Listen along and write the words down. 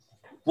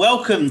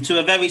Welcome to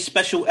a very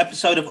special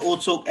episode of All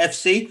Talk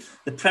FC.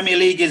 The Premier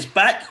League is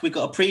back. We've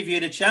got a preview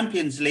of the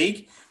Champions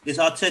League. Is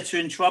Arteta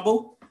in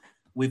trouble?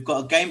 We've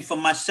got a game from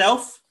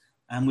myself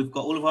and we've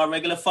got all of our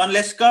regular fun.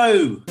 Let's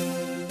go.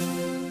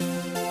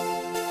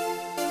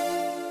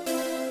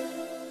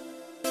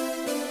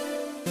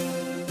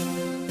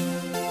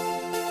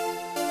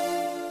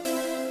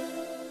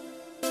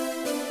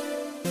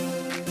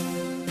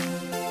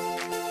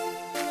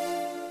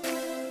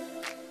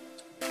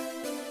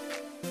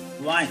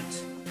 Right.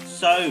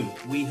 So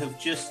we have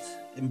just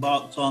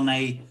embarked on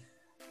a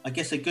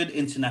good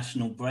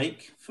international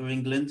break for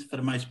England for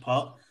the most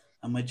part.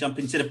 And we're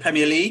jumping to the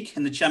Premier League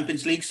and the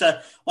Champions League. So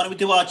why don't we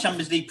do our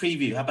Champions League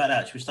preview? How about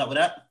that? Should we start with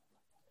that?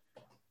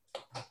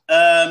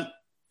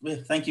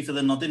 Thank you for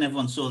the nodding.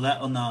 Everyone saw that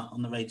on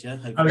the radio.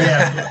 Hopefully. Oh,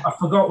 yeah. I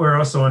forgot we're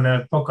also on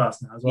a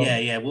podcast now as well.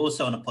 Yeah. We're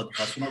also on a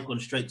podcast. We're not going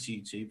straight to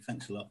YouTube.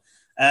 Thanks a lot.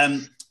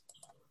 Do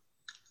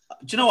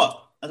you know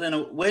what? I don't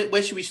know.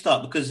 Where should we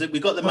start? Because we've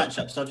got the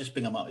matchups, so I'll just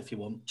bring them up if you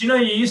want. Do you know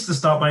you used to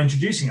start by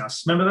introducing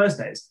us? Remember those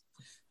days?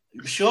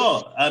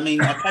 Sure. I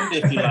mean, I can do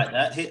if you like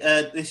that.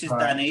 This is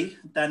Danny.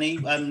 Danny,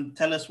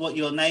 tell us what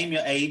your name,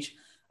 your age,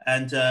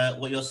 and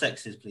what your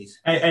sex is, please.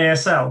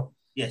 ASL?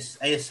 Yes,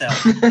 ASL.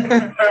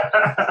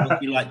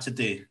 What you like to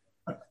do.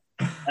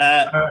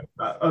 I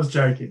was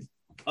joking.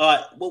 All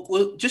right.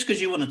 Well, just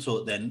because you want to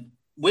talk then,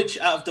 which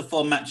out of the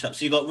four matchups,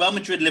 so you've got Real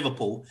Madrid,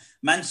 Liverpool,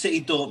 Man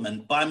City,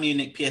 Dortmund, Bayern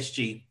Munich,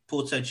 PSG,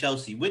 Porto,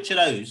 Chelsea. Which of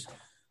those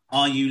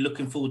are you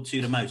looking forward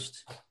to the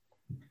most?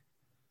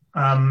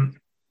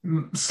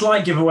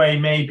 Slight giveaway,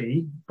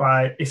 maybe,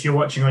 by if you're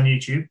watching on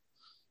YouTube.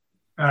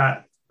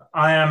 I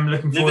am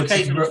looking forward to...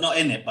 Leverkusen's not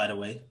in it, by the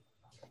way.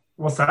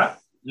 What's that?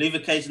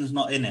 Leverkusen's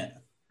not in it.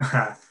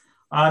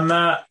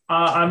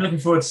 I'm looking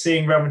forward to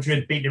seeing Real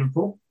Madrid beat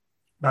Liverpool.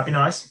 That'd be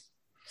nice.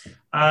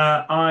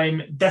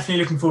 I'm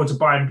definitely looking forward to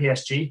Bayern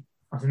PSG.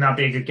 I think that'd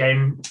be a good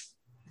game.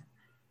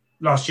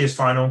 Last year's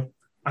final.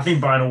 I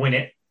think Bayern will win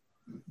it.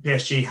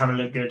 PSG haven't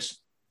looked good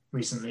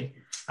recently.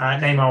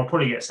 Neymar will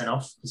probably get sent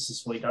off. This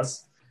is what he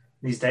does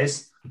these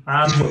days.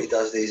 That's what he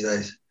does these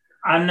days.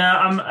 And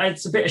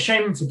it's a bit of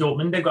shame for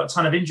Dortmund. They've got a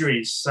ton of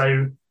injuries,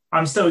 so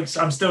I'm still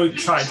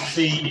excited to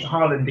see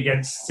Haaland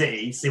against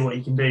City, see what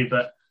he can do.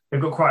 But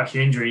they've got quite a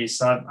few injuries,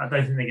 so I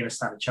don't think they're going to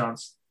stand a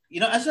chance.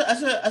 You know, as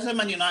a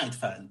Man United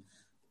fan,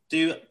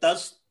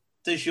 does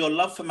your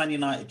love for Man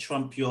United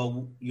trump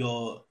your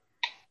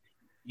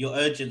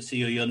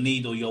urgency or your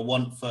need or your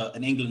want for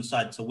an England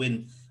side to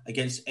win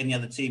against any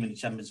other team in the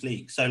Champions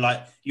League? So,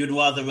 like, you'd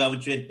rather Real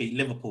Madrid beat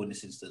Liverpool in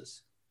this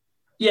instance?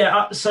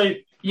 Yeah,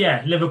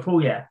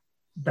 Liverpool, yeah,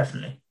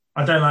 definitely.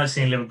 I don't like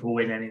seeing Liverpool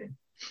win anything.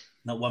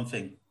 Not one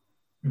thing?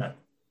 No.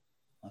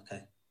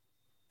 Okay,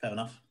 fair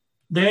enough.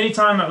 The only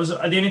time I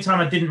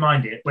didn't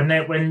mind it,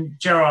 when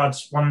Gerrard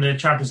won the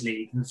Champions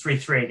League in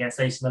 3-3 against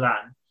AC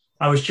Milan,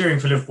 I was cheering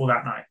for Liverpool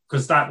that night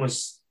because that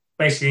was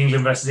basically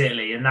England versus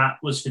Italy, and that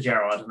was for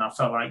Gerrard, and I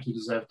felt like he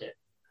deserved it.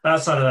 But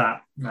outside of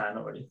that, no,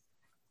 not really.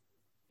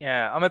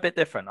 Yeah, I'm a bit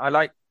different. I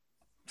like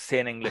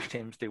seeing English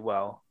teams do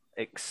well,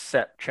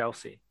 except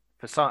Chelsea.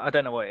 For some, I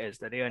don't know what it is.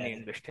 They're the only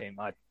English team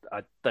I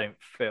don't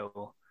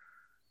feel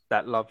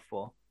that love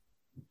for.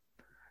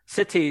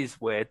 City's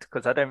weird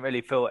because I don't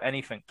really feel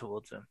anything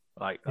towards them.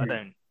 Like, I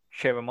don't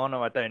cheer them on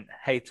or I don't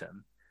hate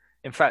them.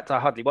 In fact, I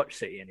hardly watch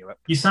City in Europe.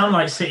 You sound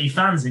like City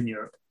fans in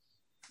Europe.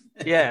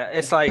 Yeah,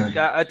 it's like,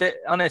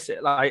 honestly,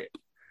 like,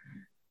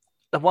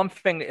 the one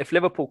thing, if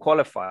Liverpool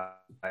qualify,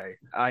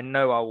 I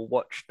know I will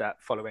watch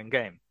that following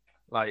game.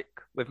 Like,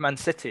 with Man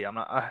City, I'm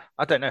like,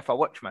 I don't know if I'll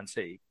watch Man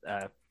City.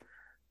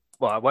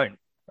 Well, I won't.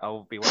 I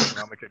will be watching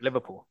Real Madrid,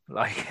 Liverpool.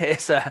 Like,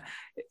 it's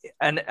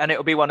and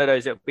it'll be one of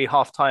those. It'll be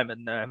half time,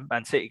 and the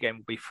Man City game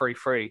will be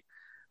 3-3,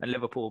 and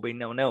Liverpool will be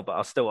 0-0. But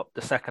I'll still up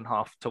the second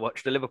half to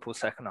watch the Liverpool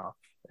second half.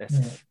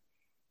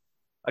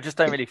 I just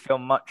don't really feel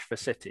much for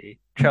City.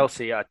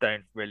 Chelsea, I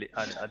don't really.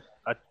 I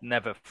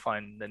never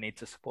find the need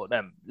to support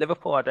them.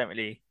 Liverpool, I don't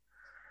really.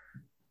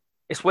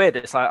 It's weird.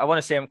 It's like I want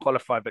to see them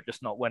qualify, but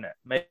just not win it.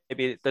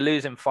 Maybe the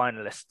losing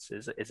finalists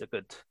is a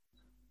good.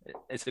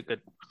 It's a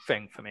good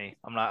thing for me.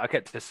 I'm like, I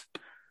get to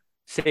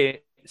see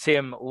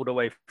them all the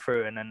way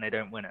through, and then they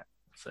don't win it.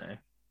 So,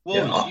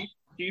 well,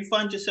 do you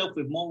find yourself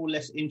with more or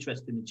less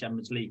interest in the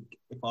Champions League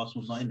if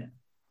Arsenal's not in it?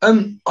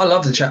 I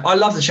love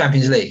the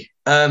Champions League.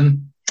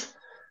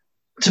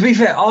 To be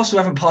fair,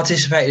 Arsenal haven't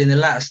participated in the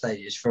latter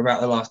stages for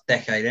about the last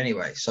decade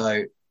anyway.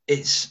 So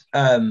it's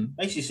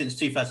basically since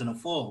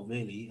 2004,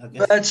 really. I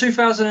guess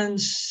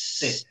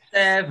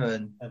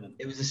 2007,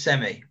 it was a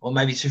semi, or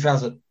maybe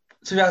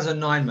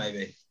 2009,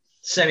 maybe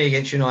semi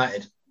against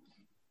United,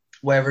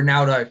 where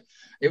Ronaldo.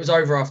 It was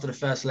over after the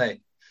first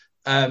leg.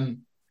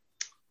 I'm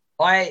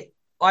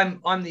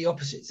the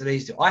opposite to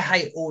these two. I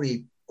hate all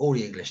the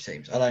English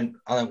teams. I don't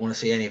want to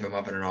see any of them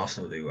other than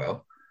Arsenal do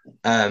well.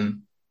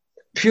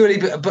 Purely,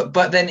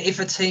 but then if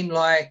a team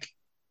like,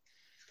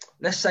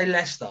 let's say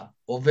Leicester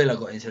or Villa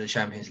got into the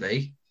Champions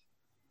League,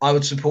 I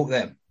would support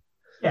them.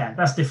 Yeah,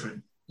 that's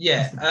different.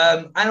 Yeah,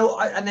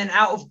 and then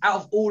out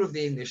of all of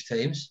the English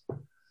teams,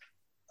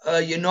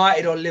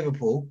 United or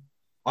Liverpool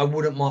I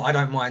wouldn't mind. I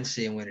don't mind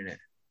seeing winning it.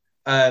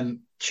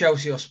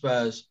 Chelsea or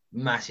Spurs,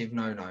 massive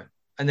no.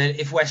 And then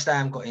if West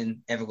Ham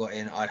ever got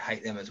in, I'd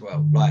hate them as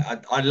well.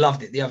 Like I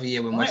loved it the other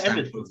year when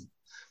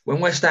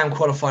West Ham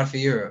qualified for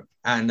Europe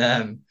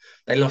and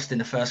they lost in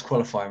the first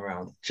qualifying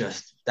round.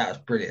 Just that was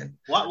brilliant.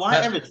 Why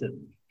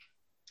Everton?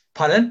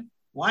 Pardon?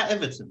 Why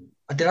Everton?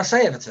 Did I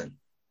say Everton?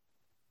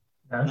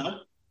 No.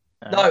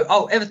 No.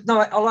 Oh, Everton. No,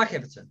 I like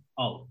Everton.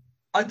 Oh.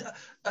 And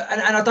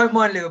I don't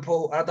mind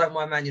Liverpool and I don't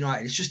mind Man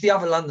United. It's just the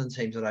other London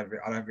teams I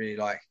don't really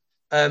like.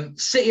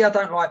 City I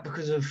don't like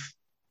because of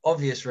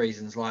obvious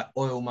reasons like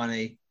oil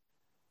money,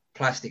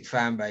 plastic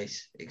fan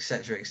base,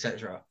 etc.,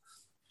 etc.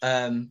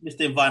 Just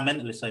the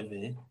environmentalists over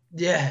here.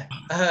 Yeah.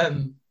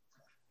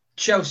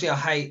 Chelsea I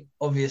hate.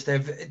 Obviously,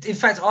 in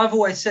fact, I've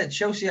always said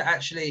Chelsea are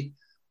actually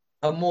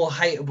a more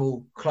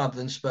hateable club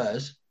than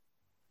Spurs.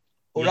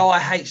 Although I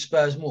hate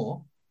Spurs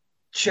more,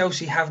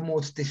 Chelsea have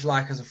more to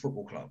dislike as a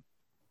football club.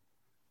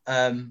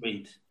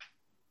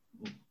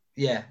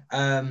 Yeah.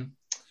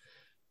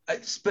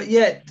 But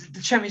yeah,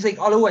 the Champions League,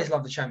 I'll always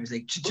love the Champions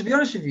League. To be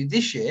honest with you,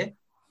 this year,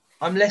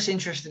 I'm less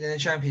interested in the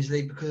Champions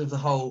League because of the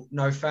whole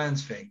no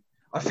fans thing.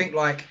 I think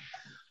like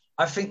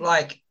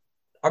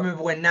I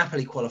remember when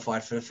Napoli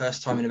qualified for the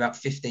first time in about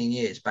 15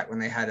 years, back when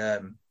they had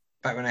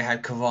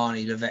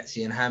Cavani,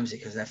 Lavezzi, and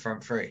Hamsik as their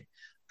front three,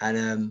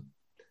 and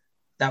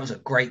that was a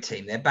great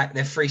team.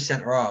 They're three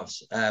centre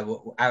halves,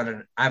 out at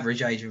an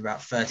average age of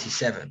about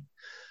 37.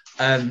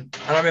 And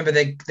I remember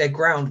their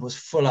ground was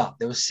full up.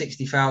 There was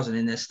 60,000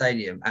 in their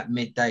stadium at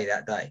midday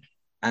that day,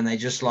 and they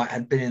just like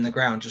had been in the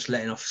ground, just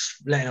letting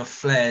off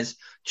flares,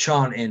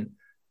 chanting,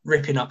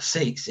 ripping up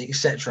seats,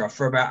 etc.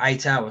 for about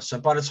 8 hours. So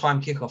by the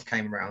time kickoff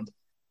came around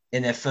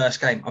in their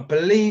first game, I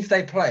believe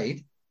they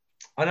played.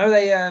 I know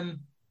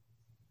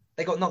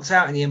they got knocked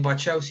out in the end by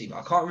Chelsea, but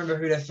I can't remember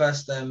who their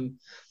first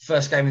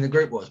game in the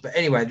group was. But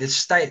anyway, the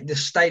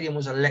stadium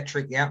was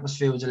electric, the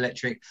atmosphere was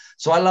electric.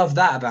 So I love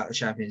that about the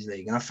Champions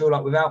League, and I feel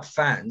like without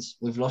fans,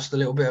 we've lost a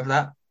little bit of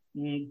that.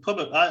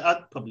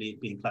 I'd probably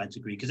be inclined to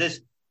agree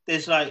because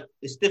there's like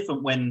it's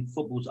different when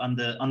football's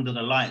under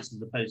the lights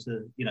as opposed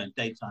to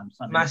daytime.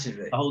 Sunday.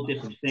 Massively, a whole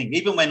different thing.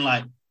 Even when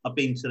like I've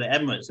been to the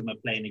Emirates and we're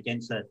playing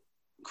against a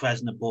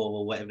Krasnodar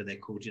or whatever they're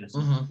called,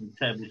 some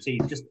terrible team.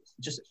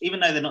 Just even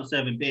though they're not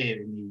serving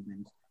beer in the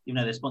evenings, even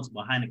though they're sponsored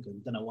by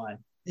Heineken, don't know why.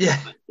 Yeah,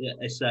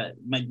 it's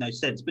made no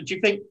sense. But do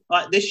you think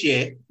like this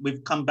year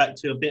we've come back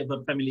to a bit of a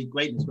Premier League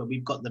greatness where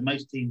we've got the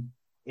most teams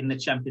in the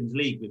Champions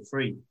League with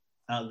 3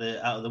 out of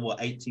the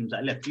 8 teams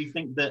that are left? Do you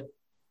think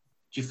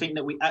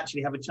that we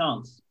actually have a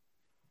chance?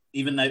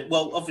 Even though,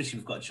 well, obviously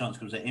we've got a chance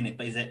because they're in it,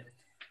 but is it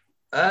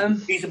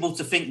feasible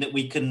to think that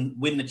we can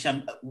win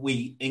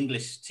we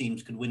English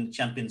teams could win the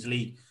Champions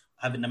League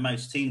having the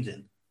most teams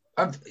in?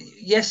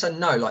 Yes and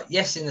no. Like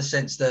yes, in the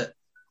sense that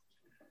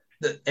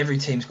every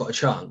team's got a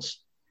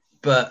chance,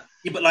 but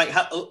but like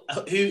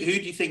who do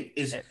you think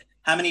is?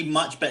 How many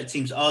much better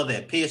teams are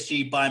there?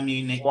 PSG, Bayern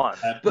Munich,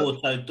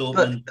 Porto,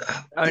 Dortmund.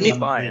 Only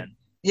Bayern.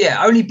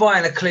 Yeah, only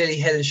Bayern are clearly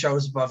head and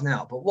shoulders above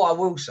now. But what I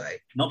will say,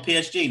 not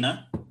PSG, no.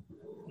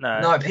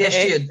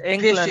 PSG.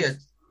 PSG.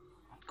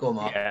 Go on,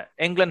 Mark. Yeah,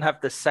 England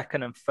have the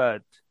second and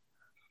third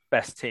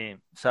best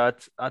team. So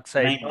I'd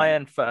say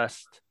Bayern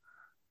first,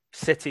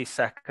 City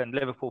second,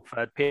 Liverpool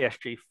third,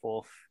 PSG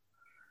fourth,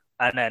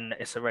 and then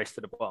it's a race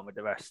to the bottom with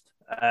the rest.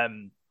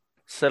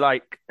 So,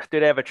 like, do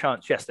they have a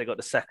chance? Yes, they got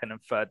the second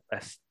and third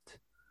best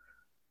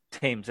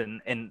teams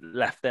in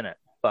left in it.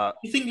 But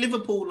you think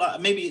Liverpool?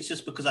 Like, maybe it's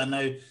just because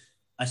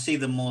I see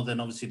them more than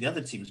obviously the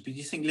other teams. But do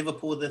you think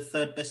Liverpool are the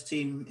third best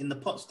team in the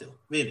pot still?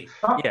 Really?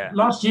 Yeah.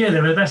 Last year they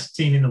were the best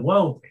team in the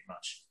world, pretty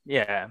much.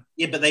 Yeah.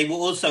 Yeah, but they were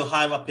also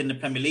higher up in the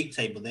Premier League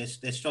table. They're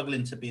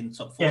struggling to be in the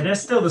top 4. Yeah, they're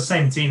still the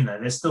same team though.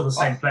 They're still the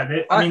same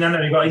player. I know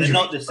they got injured.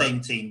 They're not the same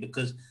team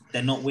because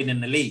they're not winning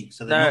the league.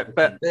 So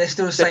but they're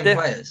still the same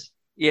players.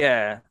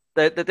 Yeah.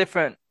 The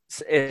difference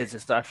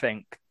is I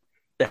think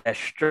they're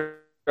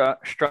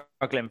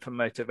struggling for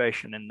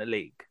motivation in the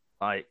league.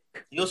 Like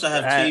you also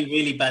have 2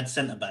 really bad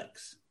centre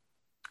backs.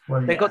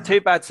 Well, they got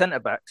 2 bad centre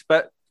backs,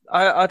 but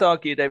I'd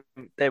argue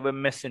they were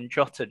missing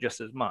Jota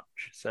just as much.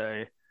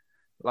 So,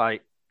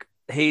 like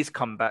he's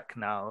come back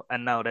now,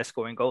 and now they're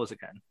scoring goals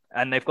again.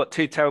 And they've got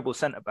 2 terrible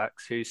centre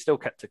backs who still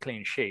kept a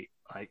clean sheet.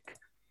 Like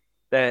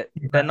they're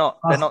not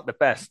the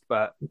best,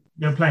 but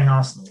they're playing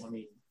Arsenal. I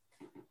mean,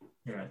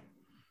 yeah.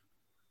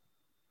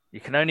 You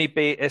can only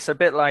beat. It's a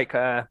bit like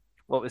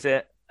what was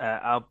it?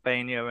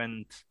 Albania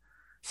and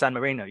San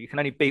Marino. You can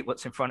only beat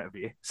what's in front of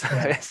you. So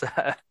it's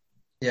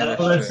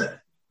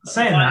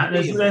saying that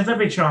there's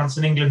every chance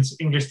an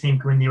English team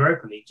can win the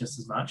Europa League just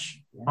as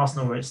much. Yeah.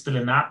 Arsenal are still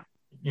in that.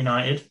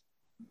 United.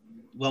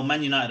 Well,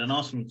 Man United and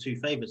Arsenal are 2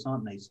 favourites,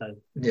 aren't they? So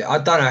yeah, I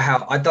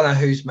don't know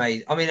who's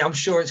made. I mean, I'm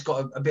sure it's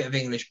got a bit of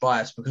English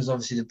bias because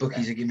obviously the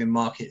bookies are giving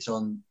markets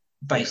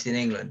based in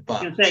England.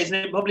 But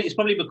it's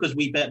probably because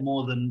we bet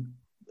more than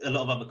a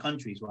lot of other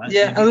countries, right?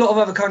 Yeah, a lot of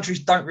other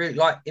countries don't really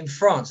like. In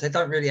France, they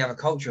don't really have a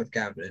culture of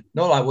gambling,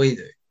 not like we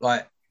do.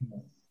 Like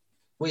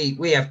we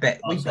bet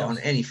on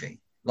anything.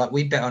 Like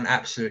we bet on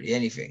absolutely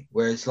anything.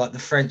 Whereas like the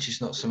French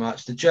is not so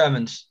much. The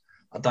Germans,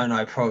 I don't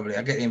know, probably.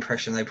 I get the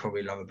impression they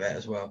probably love a bet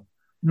as well.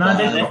 No, But,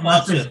 they've They're got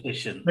far too massive.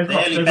 efficient. They've They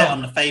got- only they've bet got-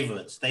 on the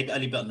favourites. They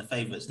only bet on the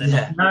favourites. They're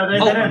Yeah. No, they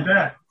Oh, don't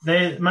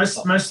bet.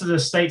 Most of the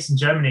states in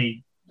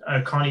Germany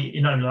can't.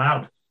 You're not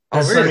allowed.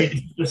 Oh,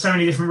 really? There's so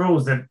many different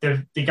rules.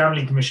 The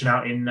gambling commission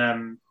out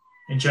in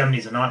Germany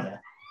is a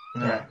nightmare.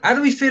 Yeah. How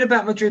do we feel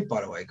about Madrid,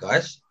 by the way,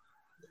 guys?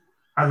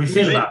 How do we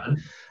feel about them?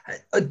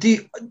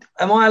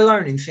 Am I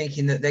alone in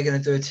thinking that they're going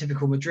to do a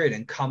typical Madrid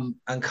and come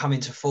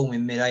into form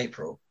in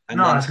mid-April? And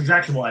No, then- that's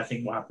exactly what I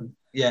think will happen.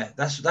 yeah,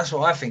 that's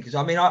what I think. Because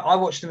I mean, I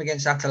watched them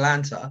against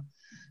Atalanta,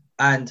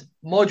 and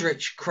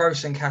Modric,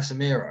 Kroos, and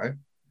Casemiro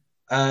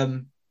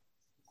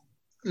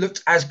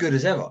looked as good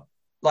as ever.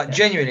 Like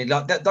genuinely,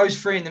 like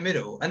those three in the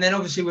middle, and then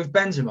obviously with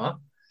Benzema,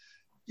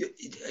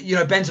 you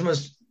know,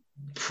 Benzema's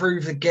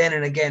proved again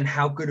and again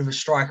how good of a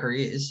striker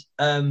he is.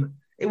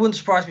 It wouldn't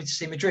surprise me to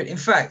see Madrid. In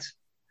fact,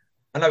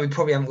 I know we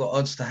probably haven't got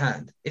odds to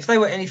hand. If they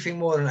were anything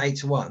more than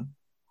 8-1,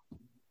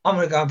 I'm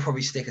going to go and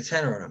probably stick a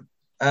tenner on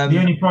them. The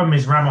only problem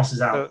is Ramos is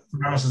out.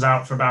 Ramos is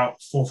out for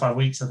about 4 or 5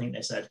 weeks, I think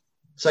they said.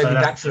 So he'll be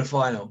that- back for the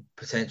final,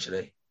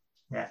 potentially.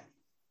 Yeah.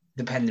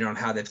 Depending on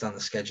how they've done the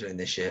scheduling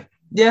this year.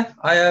 Yeah,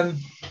 I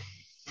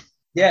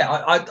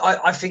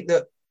think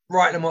that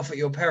writing them off at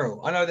your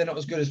peril. I know they're not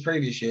as good as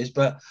previous years,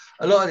 but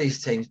a lot of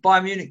these teams,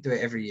 Bayern Munich do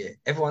it every year.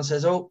 Everyone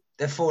says, oh,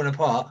 they're falling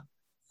apart.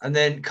 And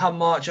then come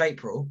March,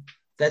 April,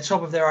 they're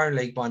top of their own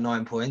league by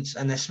 9 points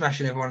and they're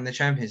smashing everyone in the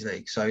Champions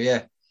League. So,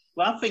 yeah.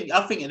 Well, I think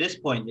at this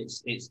point it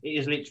is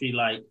literally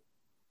like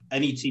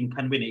any team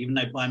can win it, even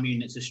though Bayern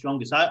Munich's the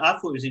strongest. I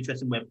thought it was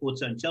interesting where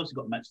Porto and Chelsea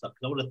got matched up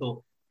because I would have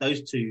thought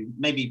those two,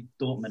 maybe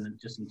Dortmund, and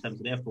just in terms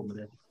of their form,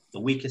 are the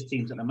weakest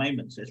teams at the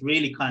moment. So it's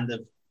really kind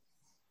of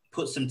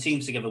put some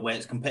teams together where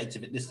it's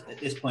competitive at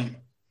this point.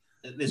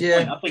 At this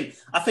point,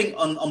 I think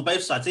on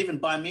both sides, even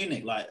Bayern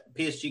Munich, like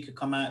PSG could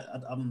come out.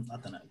 I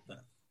don't know,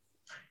 but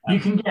you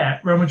can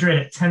get Real Madrid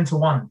at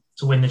 10-1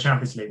 to win the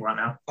Champions League right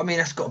now. I mean,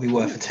 that's got to be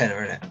worth a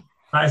tenner, isn't it?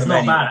 That is For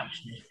not many. bad,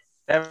 actually.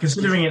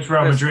 Considering it's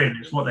Real Madrid,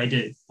 it's what they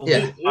do.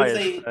 Yeah.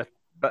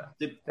 But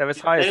they're as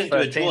high they as don't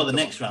do a 13. draw the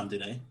next round, do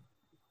they?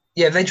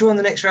 Yeah, have they drawn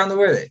the next round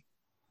already?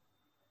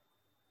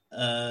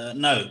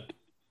 No,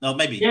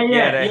 maybe.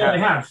 Yeah, they they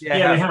have.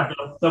 have.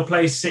 They'll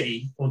play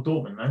City or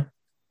Dortmund, though.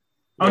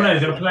 Oh, no,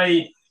 they'll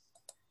play...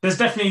 There's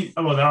definitely...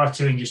 Oh, well, there are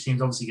two English teams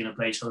obviously going to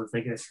play each other if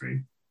they go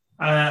through.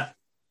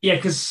 Yeah,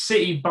 because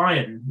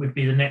City-Bayern would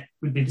be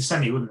the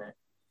semi, wouldn't it?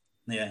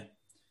 Yeah.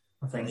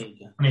 I think. There you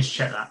go. I need to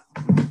check that.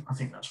 I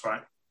think that's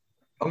right.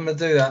 I'm going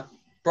to do that.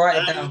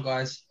 Write it down,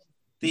 guys.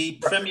 The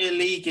Premier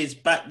League is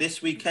back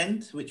this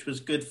weekend, which was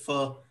good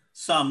for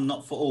some,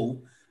 not for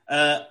all.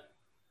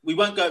 We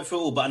won't go through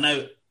all, but I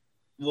know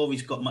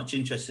Rory's got much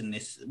interest in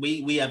this.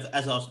 We have,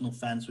 as Arsenal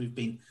fans, we've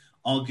been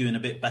arguing a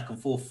bit back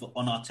and forth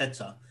on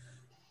Arteta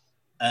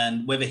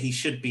and whether he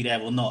should be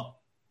there or not.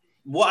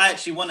 What I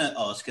actually want to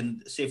ask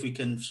and see if we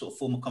can sort of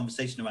form a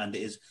conversation around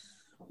it is,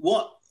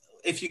 what,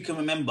 if you can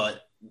remember,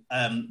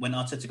 when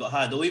Arteta got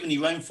hired, or even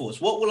your own thoughts,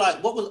 what were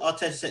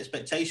Arteta's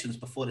expectations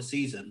before the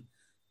season?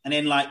 And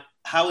then,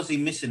 how is he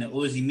missing it,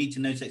 or is he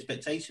meeting those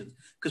expectations?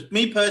 Because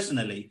me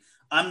personally,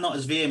 I'm not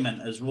as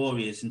vehement as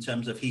Rory is in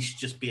terms of he should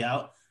just be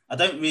out. I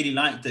don't really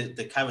like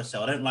the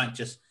carousel. I don't like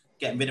just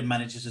getting rid of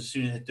managers as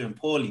soon as they're doing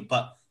poorly.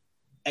 But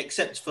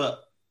except for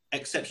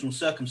exceptional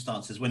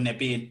circumstances when they're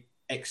being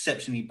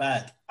exceptionally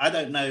bad, I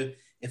don't know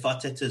if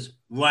Arteta's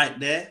right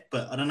there.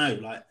 But I don't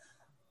know.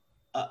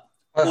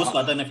 Also,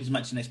 I don't know if he's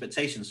matching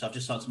expectations. So I've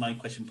just answered my own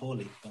question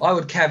poorly. But... I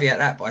would caveat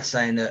that by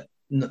saying that,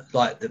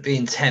 that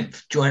being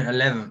 10th, joint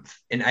 11th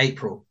in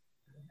April,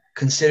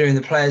 considering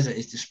the players at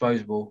his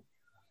disposal,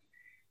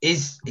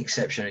 is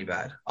exceptionally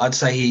bad. I'd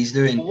say he's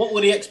doing... Well, what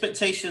were the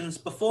expectations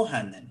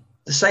beforehand then?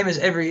 The same as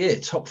every year,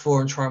 top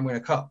 4 and try and win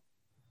a cup.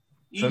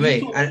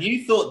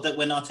 You thought that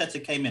when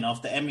Arteta came in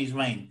after Emery's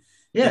reign,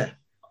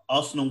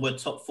 Arsenal were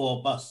top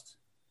 4 bust.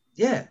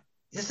 Yeah.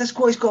 Yes, that's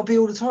what it's got to be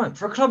all the time.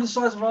 For a club the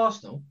size of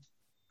Arsenal,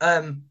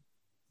 and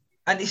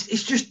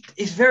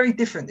it's very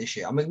different this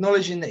year. I'm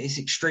acknowledging that it's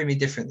extremely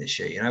different this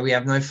year. You know, we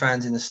have no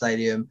fans in the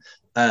stadium.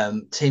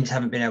 Teams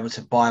haven't been able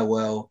to buy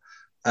well.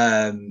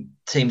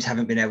 Teams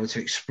haven't been able to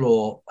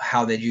explore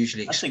how they'd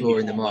usually explore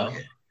in the market.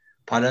 Well.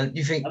 Pardon?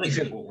 You think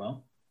it bought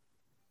well?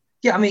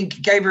 Yeah, I mean,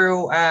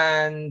 Gabriel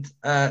and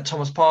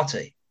Thomas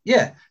Partey.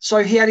 Yeah.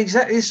 So he had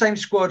exactly the same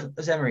squad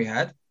as Emery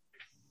had.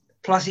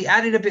 Plus he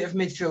added a bit of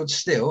midfield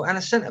still and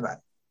a centre-back.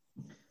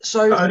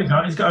 So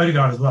he's got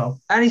Odegaard as well.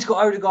 And he's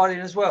got Odegaard in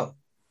as well.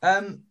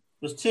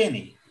 Was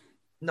Tierney?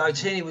 No,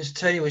 Tierney was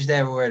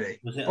there already.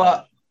 Was it?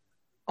 But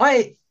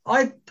I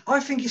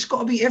think it's got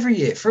to be every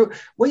year. For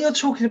when you're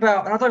talking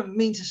about, and I don't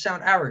mean to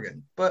sound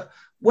arrogant, but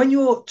when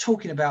you're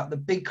talking about the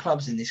big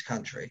clubs in this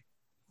country,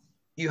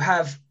 you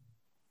have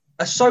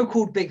a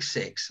so-called big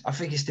six. I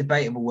think it's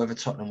debatable whether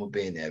Tottenham would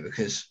be in there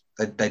because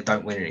they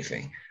don't win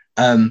anything.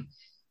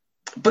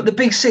 But the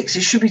big six,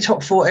 it should be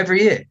top 4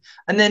 every year.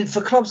 And then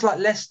for clubs like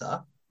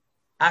Leicester,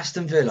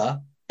 Aston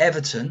Villa,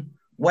 Everton,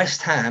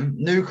 West Ham,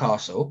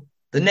 Newcastle,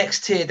 the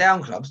next tier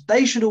down clubs,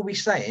 they should all be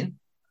saying,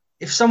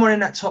 if someone in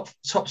that top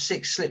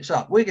six slips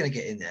up, we're going to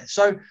get in there.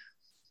 So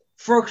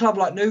for a club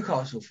like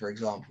Newcastle, for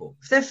example,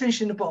 if they're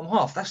finishing in the bottom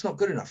half, that's not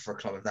good enough for a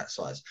club of that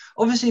size.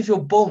 Obviously, if you're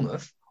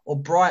Bournemouth or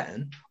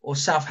Brighton or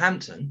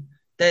Southampton,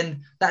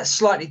 then that's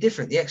slightly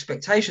different. The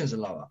expectations are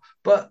lower.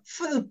 But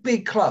for the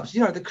big clubs,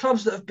 the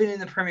clubs that have been in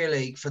the Premier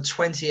League for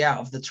 20 out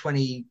of the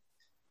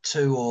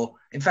 22, or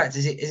in fact,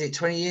 is it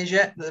 20 years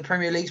yet that the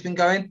Premier League's been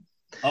going?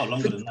 Oh,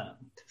 longer than that.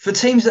 For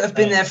teams that have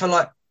been there for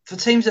 30,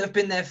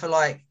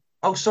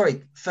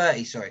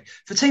 sorry.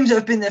 For teams that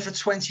have been there for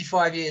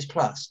 25 years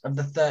plus of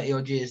the 30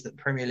 odd years that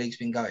the Premier League's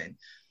been going,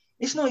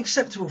 it's not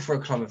acceptable for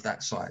a club of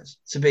that size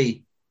to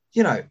be,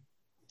 to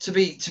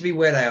be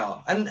where they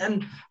are.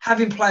 And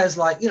having players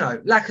like,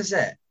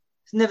 Lacazette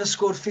has never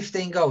scored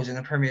 15 goals in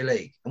the Premier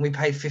League and we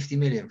paid 50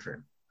 million for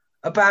him.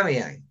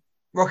 Aubameyang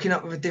rocking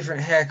up with a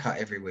different haircut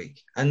every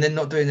week and then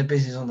not doing the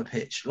business on the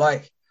pitch.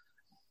 Like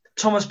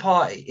Thomas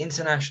Partey,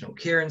 international.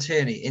 Kieran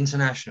Tierney,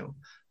 international.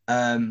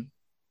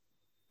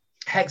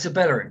 Hector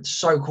Bellerin,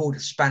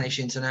 so-called Spanish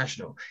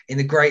international in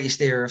the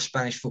greatest era of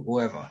Spanish football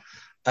ever.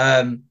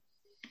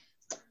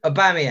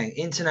 Aubameyang,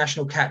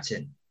 international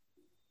captain.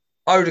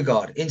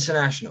 Odegaard,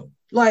 international.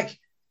 Like,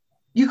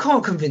 you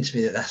can't convince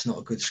me that that's not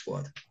a good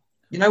squad.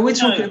 We're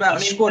talking about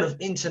a squad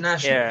of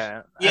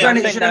internationals. Yeah, I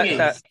think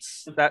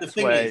that's the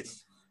thing where...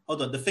 is,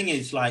 hold on, the thing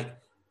is, like,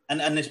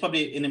 and it's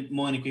probably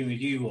more in agreement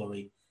with you,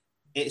 Rory.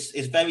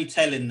 It's very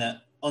telling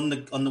that on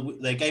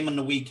the game on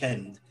the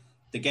weekend,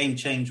 the game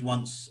changed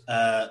once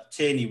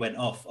Tierney went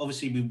off.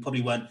 Obviously, we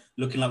probably weren't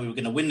looking like we were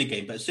going to win the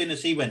game, but as soon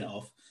as he went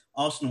off,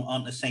 Arsenal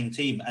aren't the same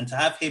team. And to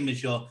have him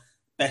as your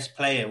best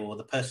player or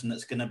the person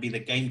that's going to be the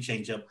game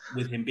changer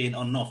with him being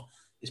on and off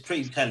is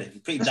pretty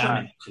telling, pretty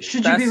damning. Actually.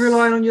 Should you be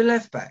relying on your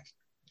left back?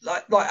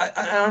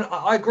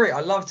 I agree. I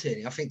love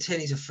Tierney. I think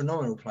Tierney's a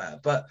phenomenal player.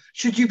 But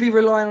should you be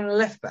relying on a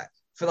left back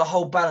for the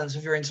whole balance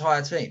of your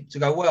entire team to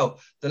go, well,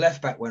 the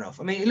left back went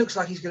off? I mean, it looks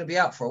like he's going to be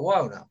out for a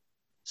while now.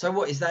 So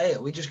what is that it?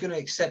 Are we just going to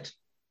accept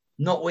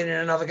not winning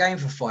another game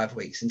for 5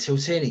 weeks until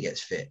Tierney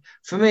gets fit?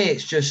 For me,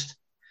 it's just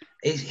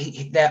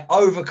they're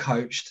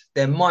overcoached.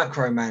 They're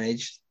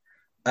micromanaged.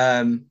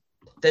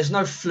 There's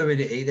no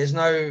fluidity. There's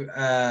no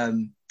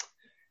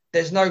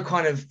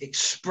kind of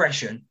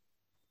expression.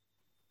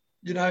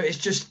 It's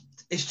just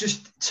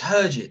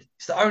turgid.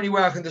 It's the only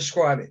way I can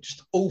describe it.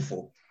 Just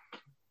awful.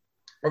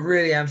 I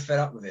really am fed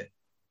up with it.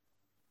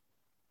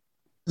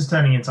 Just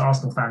turning into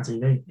Arsenal fan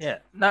TV. Yeah.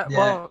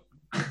 Well,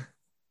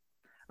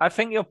 I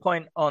think your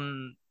point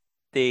on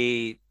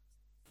the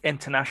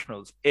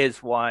internationals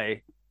is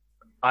why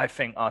I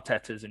think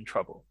Arteta's in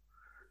trouble.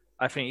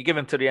 I think you give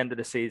him to the end of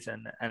the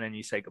season and then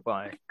you say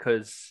goodbye,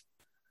 because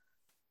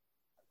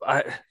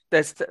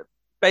there's the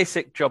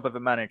basic job of a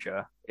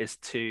manager is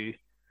to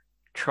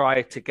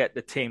try to get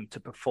the team to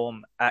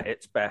perform at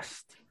its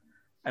best,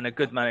 and a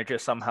good manager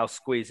somehow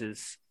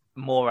squeezes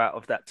more out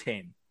of that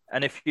team.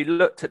 And if you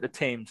looked at the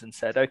teams and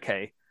said,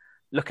 okay,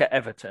 look at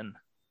Everton,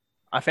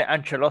 I think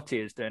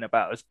Ancelotti is doing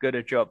about as good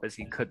a job as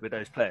he could with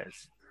those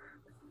players.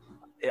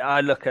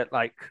 I look at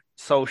like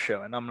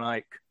Solskjaer and I'm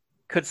like,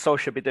 could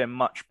Solskjaer be doing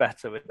much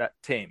better with that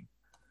team?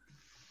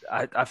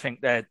 I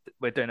think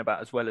we're doing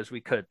about as well as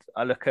we could.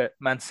 I look at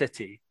Man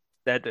City,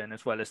 they're doing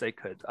as well as they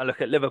could. I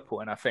look at Liverpool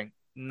and I think,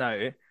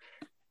 no,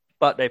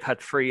 but they've had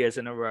 3 years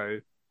in a row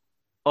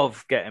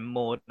of getting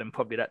more than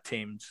probably that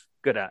team's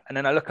good at. And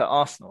then I look at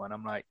Arsenal and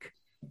I'm like,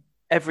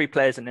 every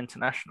player's an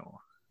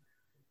international.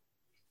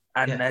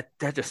 And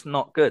they're just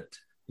not good.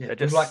 Yeah,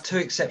 just... With like 2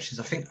 exceptions.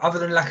 I think other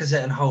than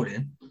Lacazette and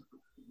Holding,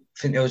 I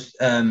think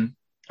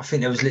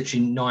there was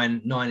literally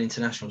nine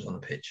internationals on the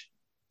pitch.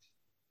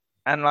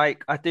 And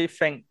like, I do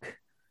think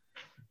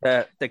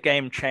that the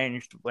game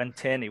changed when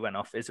Tierney went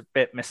off is a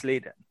bit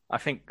misleading. I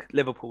think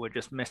Liverpool were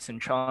just missing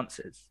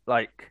chances.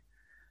 Like,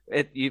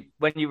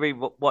 when you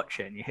re-watch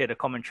it and you hear the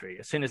commentary,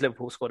 as soon as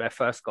Liverpool scored their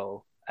first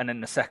goal and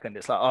then the second,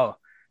 it's like, oh,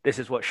 this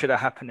is what should have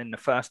happened in the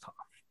first half.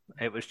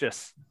 It was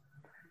just,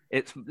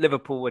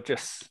 Liverpool were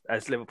just,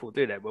 as Liverpool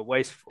do, they were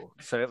wasteful.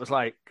 So it was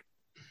like,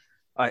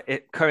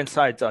 it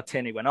coincides our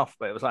Tierney went off,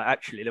 but it was like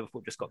actually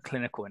Liverpool just got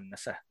clinical in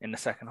the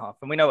second half.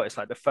 And we know what it's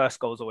like. The first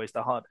goal is always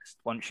the hardest.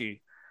 Once you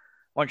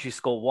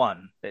score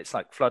one, it's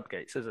like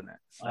floodgates, isn't it?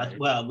 So,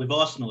 well, with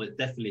Arsenal, it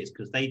definitely is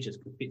because they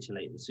just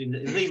capitulated as soon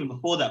as, even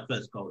before that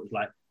first goal, it was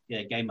like,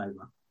 yeah, game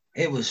over.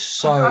 It was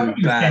so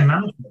bad.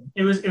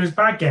 It was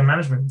bad game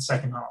management in the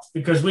second half,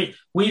 because we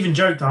even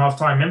joked at half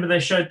time. Remember they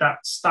showed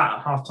that stat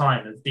at half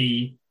time of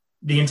the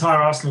entire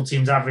Arsenal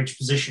team's average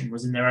position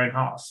was in their own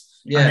half.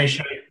 Yeah. And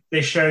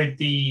they showed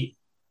they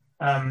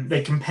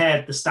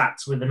compared the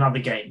stats with another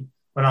game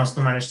when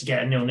Arsenal managed to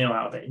get a 0-0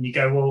 out of it. And you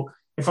go, well,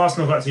 if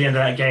Arsenal got to the end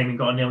of that game and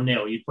got a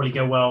 0-0, you'd probably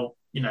go, well,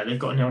 they've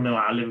got a 0-0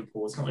 out of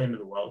Liverpool. It's not the end of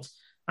the world.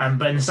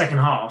 But in the second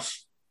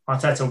half,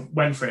 Arteta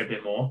went for it a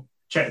bit more.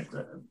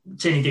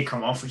 Tierney did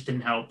come off, which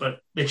didn't help, but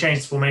they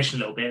changed the formation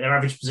a little bit. Their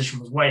average position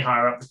was way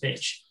higher up the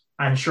pitch.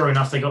 And sure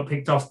enough, they got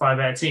picked off by a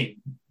better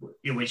team,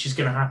 which is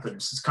going to happen.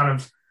 So it's kind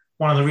of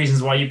one of the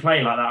reasons why you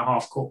play like that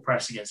half-court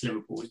press against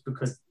Liverpool, is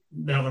because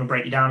they're not going to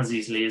break you down as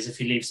easily as if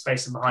you leave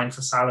space behind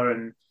for Salah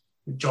and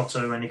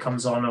Jota when he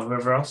comes on or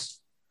whoever else.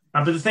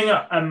 But the thing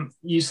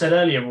you said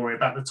earlier, Rory,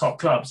 about the top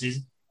clubs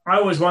is I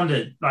always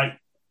wondered, like,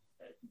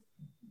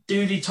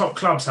 do the top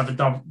clubs have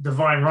a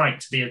divine right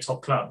to be a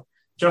top club?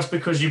 Just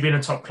because you've been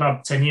a top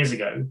club 10 years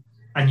ago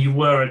and you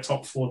were a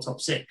top 4,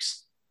 top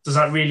 6, does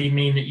that really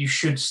mean that you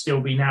should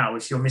still be now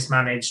if you're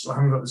mismanaged or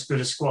haven't got as good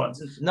a squad?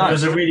 No. There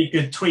was a really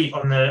good tweet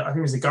on I think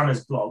it was the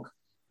Gunners blog.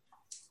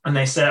 And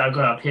they said, I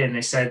got it up here and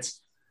they said,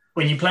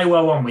 when you play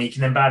well one week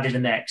and then badly the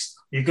next,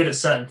 you're good at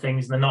certain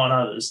things and they're not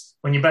on others.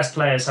 When your best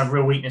players have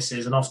real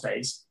weaknesses and off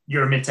days,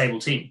 you're a mid-table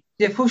team.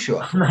 Yeah, of course you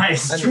are. That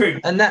is true.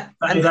 And that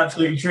is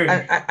absolutely true.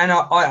 And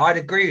I'd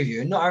agree with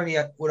you. And not only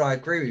would I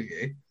agree with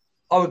you,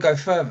 I would go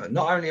further.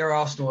 Not only are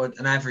Arsenal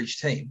an average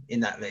team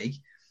in that league,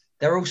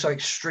 they're also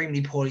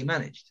extremely poorly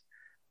managed.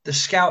 The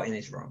scouting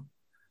is wrong.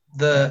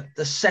 The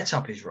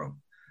setup is wrong.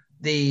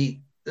 The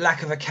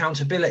lack of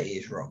accountability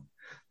is wrong.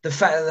 The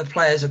fact that the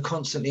players are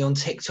constantly on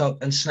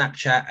TikTok and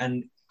Snapchat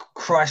and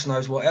Christ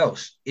knows what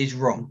else is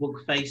wrong.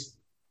 Book face.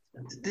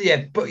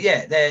 Yeah, but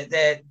yeah,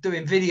 they're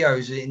doing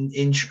videos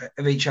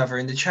of each other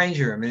in the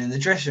changing room and in the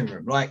dressing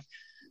room. Like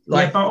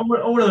yeah,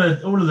 but all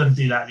of them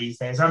do that these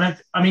days. I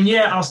mean,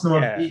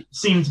 Arsenal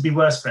seem to be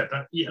worse for it,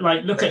 but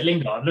like look at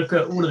Lingard, look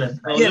at all of them.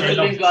 Look at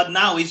Lingard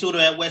now. He's all the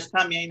way at West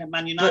Ham. He ain't at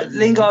Man United. But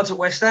Lingard's at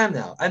West Ham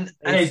now, and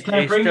he's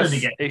playing for England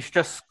again. He's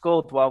just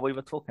scored while we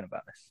were talking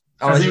about this.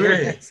 Oh, is he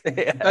really?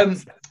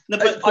 No,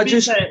 but to be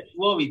fair,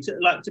 Rory,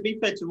 to be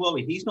fair to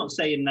Rory, he's not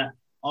saying that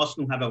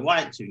Arsenal have a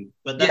right to,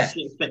 but that's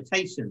the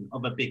expectation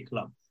of a big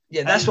club.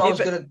 Yeah, that's what I was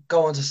going to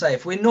go on to say.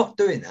 If we're not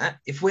doing that,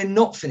 if we're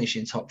not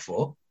finishing top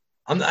 4,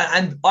 I'm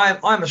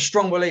a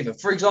strong believer.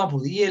 For example,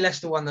 the year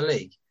Leicester won the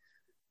league,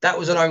 that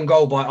was an own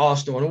goal by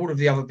Arsenal and all of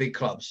the other big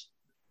clubs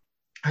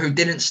who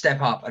didn't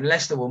step up, and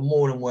Leicester were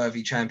more than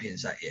worthy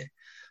champions that year.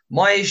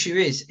 My issue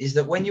is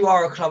that when you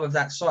are a club of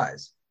that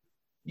size,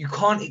 you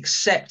can't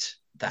accept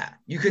that.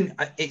 You can.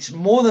 It's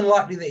more than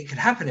likely that it could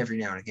happen every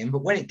now and again,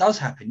 but when it does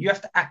happen, you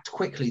have to act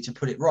quickly to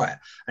put it right.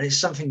 And it's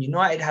something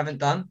United haven't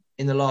done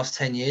in the last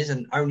 10 years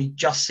and only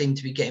just seem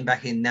to be getting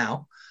back in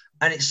now.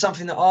 And it's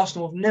something that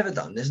Arsenal have never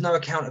done. There's no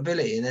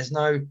accountability and there's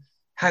no,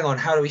 hang on,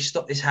 how do we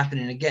stop this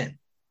happening again?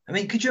 I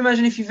mean, could you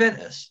imagine if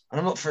Juventus, and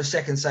I'm not for a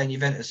second saying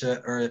Juventus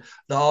or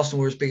that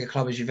Arsenal were as big a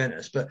club as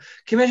Juventus, but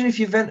can you imagine if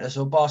Juventus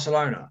or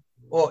Barcelona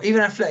or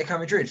even Atletico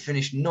Madrid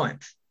finished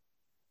 9th?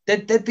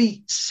 There'd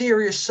be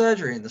serious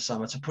surgery in the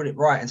summer to put it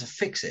right and to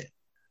fix it.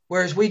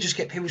 Whereas we just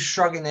get people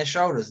shrugging their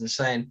shoulders and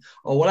saying,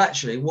 oh, well,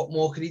 actually, what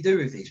more could he do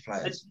with these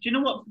players? Do you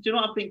know what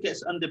I think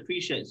gets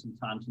underappreciated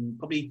sometimes? And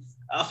probably,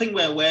 I think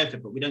we're aware of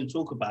it, but we don't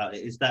talk about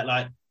it, is that,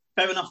 like,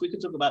 fair enough, we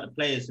could talk about the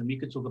players and we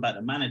could talk about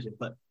the manager,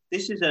 but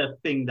this is a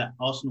thing that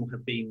Arsenal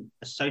have been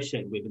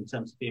associated with in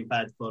terms of being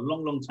bad for a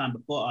long, long time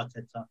before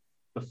Arteta,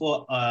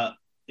 before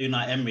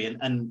Unai Emery,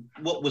 and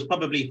what was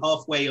probably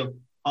half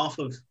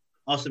of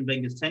Arsene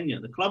Wenger's tenure.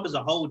 The club as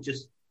a whole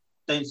just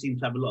don't seem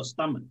to have a lot of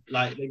stomach.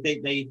 Like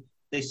they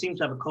seem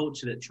to have a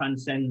culture that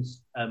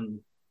transcends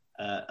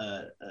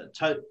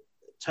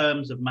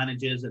terms of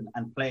managers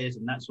and players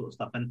and that sort of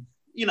stuff. And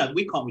we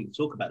can't really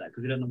talk about that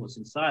because we don't know what's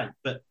inside.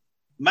 But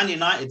Man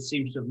United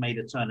seems to have made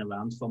a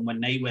turnaround from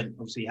when they went.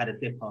 Obviously, had a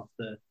dip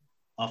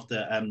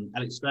after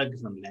Alex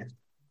Ferguson left.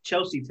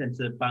 Chelsea tend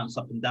to bounce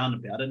up and down a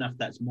bit. I don't know if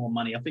that's more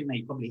money. I think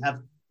they probably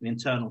have an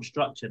internal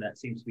structure that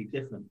seems to be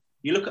different.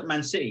 You look at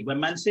Man City. When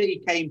Man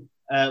City came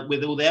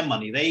with all their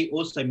money, they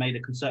also made a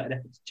concerted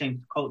effort to change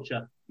the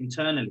culture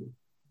internally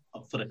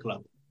for the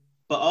club.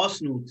 But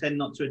Arsenal tend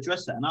not to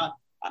address that. And I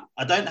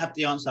don't have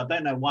the answer. I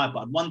don't know why, but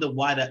I wonder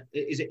why that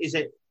is. Is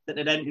it that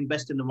they don't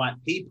invest in the right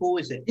people?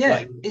 Is it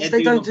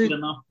they don't do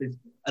enough?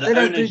 They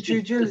don't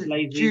do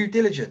due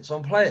diligence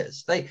on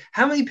players.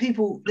 How many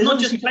people? Not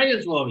just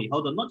players, Rory.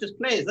 Hold on, not just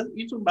players.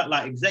 You're talking about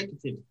like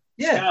executives,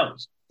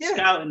 scouts,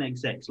 scouting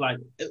execs. Like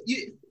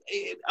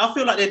I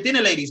feel like their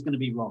dinner lady's going to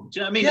be wrong. Do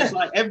you know what I mean? It's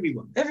like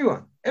everyone.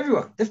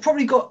 They've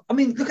probably got. I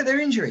mean, look at their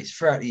injuries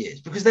throughout the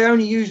years because they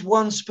only use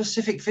one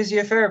specific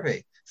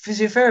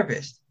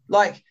physiotherapist.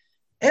 Like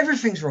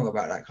everything's wrong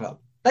about that club.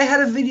 They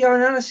had a video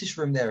analysis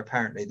room there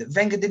apparently that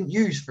Wenger didn't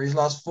use for his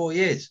last 4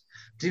 years.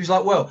 He was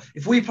like, well,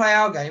 if we play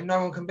our game,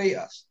 no one can beat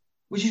us,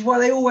 which is why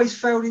they always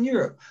failed in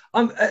Europe.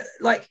 And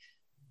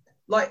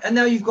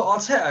now you've got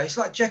Arteta. It's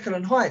like Jekyll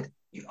and Hyde.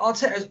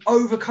 Arteta is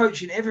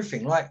overcoaching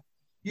everything. Like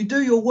you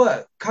do your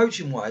work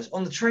coaching wise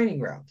on the training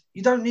ground.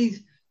 You don't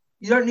need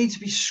to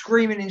be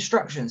screaming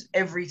instructions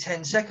every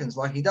 10 seconds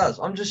like he does.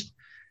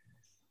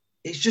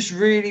 It's just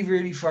really,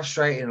 really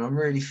frustrating. I'm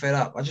really fed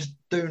up. I just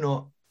do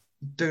not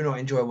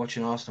enjoy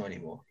watching Arsenal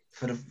anymore.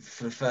 For the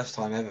first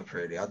time ever,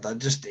 really.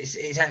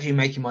 It's actually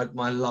making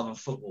my love of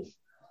football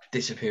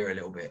disappear a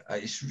little bit.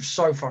 It's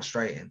so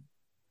frustrating.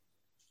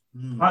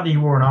 I like that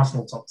you wore an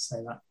Arsenal top to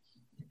say that.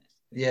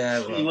 Yeah,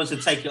 well, he wants to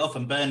take it off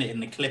and burn it in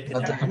the clip.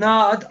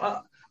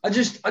 I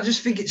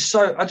just think it's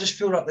so. I just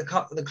feel like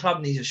the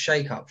club needs a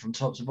shake up from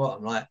top to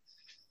bottom. Like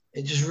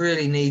it just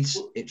really needs.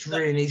 It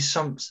really needs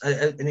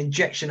an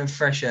injection of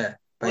fresh air.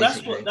 Well,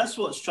 that's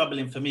what's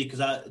troubling for me because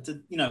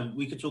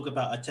we could talk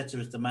about Arteta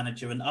as the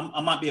manager, and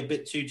I might be a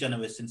bit too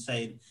generous in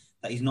saying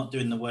that he's not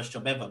doing the worst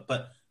job ever.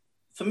 But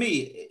for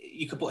me,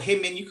 you could put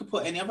him in, you could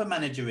put any other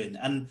manager in.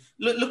 And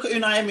look at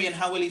Unai Emery and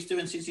how well he's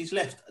doing since he's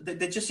left.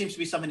 There just seems to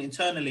be something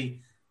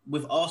internally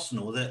with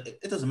Arsenal that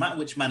it doesn't matter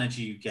which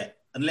manager you get,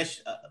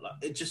 unless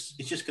it's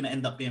just going to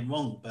end up being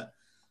wrong. But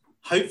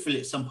hopefully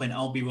at some point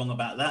I'll be wrong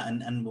about that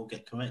and we'll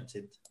get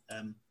corrected.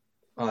 I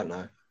don't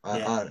know.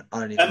 I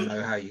don't even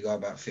know how you go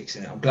about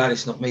fixing it. I'm glad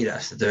it's not me that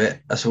has to do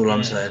it. That's all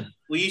I'm saying.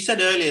 Well, you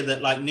said earlier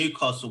that like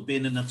Newcastle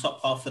being in the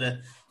top half of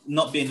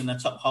not being in the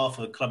top half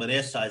of a club of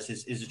their size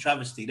is a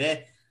travesty.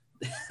 They're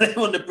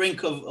on the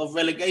brink of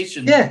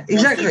relegation. Yeah,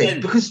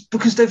 exactly.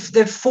 Because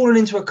they've fallen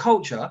into a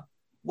culture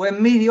where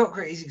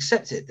mediocrity is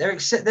accepted.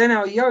 They're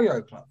now a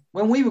yo-yo club.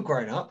 When we were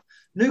growing up,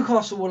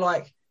 Newcastle were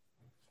like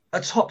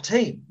a top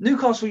team.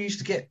 Newcastle used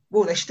to get,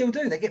 well, they still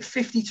do. They get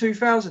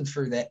 52,000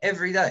 through there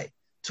every day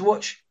to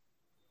watch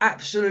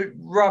absolute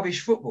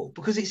rubbish football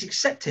because it's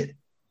accepted.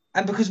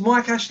 And because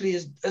Mike Ashley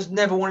has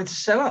never wanted to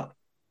sell up.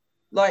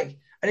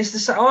 And it's the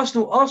same.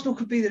 Arsenal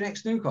could be the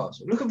next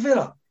Newcastle. Look at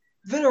Villa.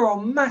 Villa are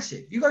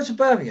massive. You go to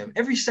Birmingham,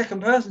 every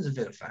second person's a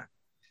Villa fan.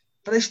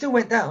 But they still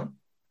went down.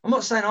 I'm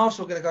not saying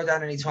Arsenal are going to go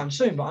down anytime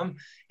soon, but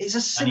it's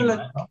a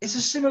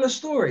similar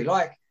story.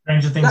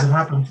 Stranger things have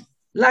happened.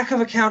 Lack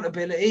of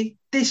accountability,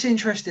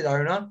 disinterested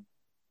owner,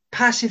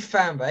 passive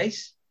fan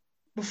base.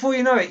 Before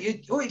you know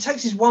it, all it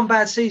takes is one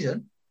bad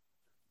season.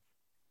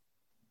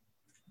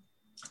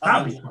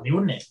 That would be funny,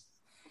 wouldn't it?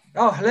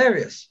 Oh,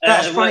 hilarious.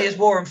 That's funny as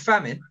war and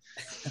famine.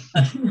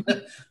 I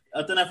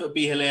don't know if it would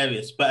be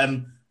hilarious, but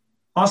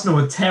Arsenal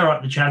would tear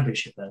up the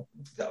championship then.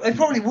 They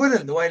probably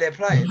wouldn't the way they're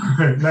playing.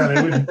 No,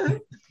 they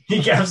wouldn't.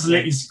 You get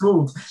absolutely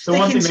schooled. The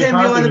one thing they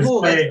can't do is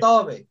play.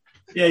 Derby.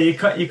 Yeah,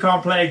 you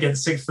can't play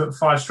against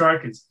 6'5"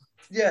 strikers.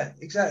 Yeah,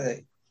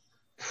 exactly.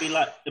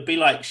 It'd be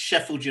like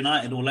Sheffield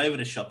United all over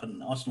the shop,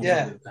 and Arsenal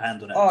would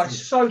handle that. Oh,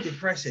 it's so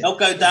depressing. They'll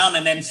go down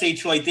and then see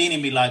Troy Deeney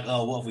and be like,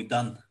 "Oh, what have we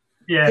done?"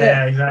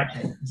 Yeah,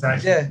 exactly.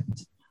 Yeah.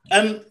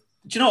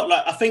 Do you know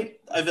what? I think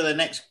over the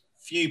next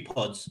few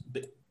pods,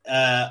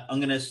 I'm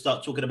going to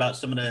start talking about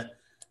some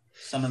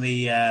of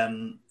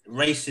the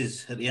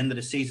races at the end of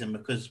the season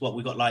because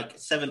we've got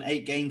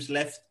 7-8 games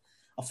left.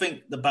 I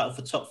think the battle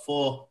for top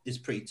 4 is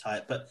pretty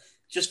tight, but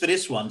just for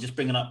this one, just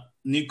bringing up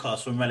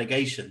Newcastle and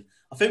relegation,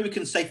 I think we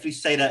can safely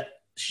say that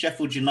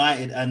Sheffield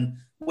United and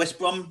West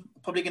Brom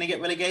are probably going to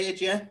get relegated.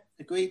 Yeah,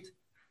 agreed.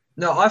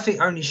 No, I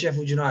think only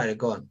Sheffield United are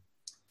gone,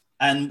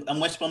 and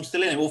West Brom's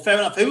still in it. Well, fair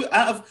enough. Who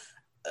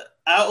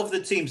out of the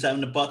teams that are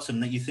in the bottom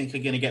that you think are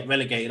going to get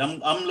relegated?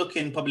 I'm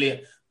looking probably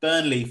at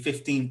Burnley,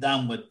 15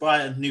 downward,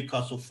 Brighton,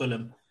 Newcastle,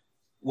 Fulham,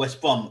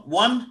 West Brom.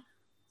 1,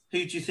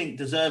 who do you think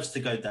deserves to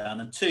go down?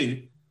 And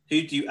 2,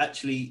 who do you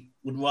actually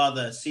would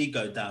rather see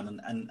go down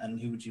and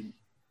who would you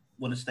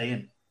want to stay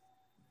in?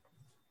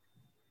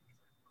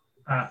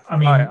 I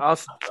mean,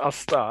 I'll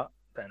start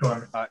then.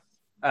 Go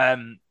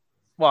on.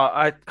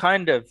 Well,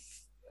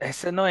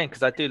 it's annoying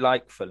because I do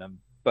like Fulham,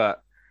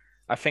 but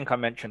I think I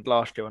mentioned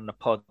last year on the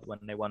pod when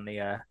they won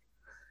the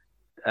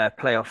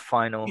playoff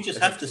final. You just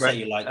have to say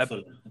you like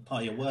Fulham,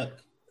 part of your work.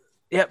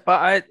 Yeah,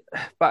 but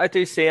I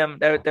do see them.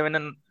 They're in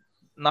a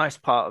nice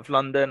part of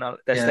London.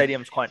 Their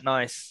stadium's quite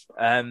nice.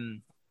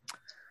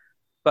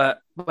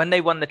 But when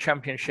they won the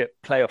Championship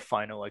playoff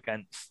final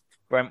against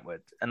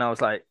Brentford, and I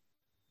was like,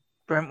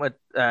 Brentford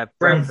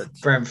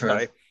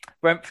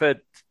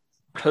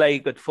play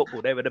good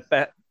football. They were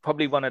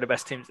probably one of the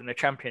best teams in the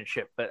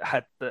Championship, but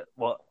had a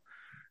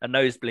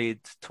nosebleed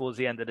towards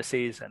the end of the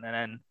season, and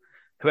then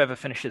whoever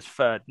finishes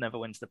third never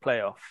wins the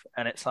playoff.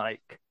 And it's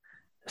like,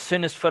 as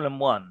soon as Fulham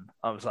won,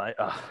 I was like,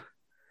 oh,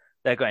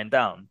 they're going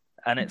down.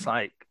 And it's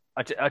like,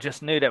 I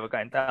just knew they were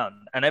going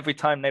down. And every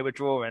time they were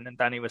drawing, and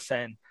Danny was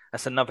saying,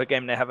 that's another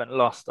game they haven't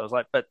lost. I was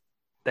like, but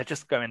they're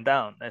just going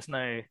down.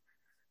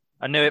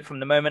 I knew it from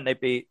the moment they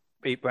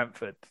beat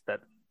Brentford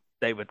that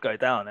they would go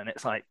down. And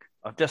it's like,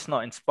 I'm just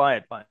not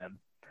inspired by them.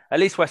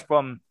 At least West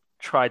Brom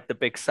tried the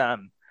Big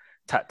Sam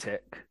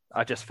tactic.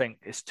 I just think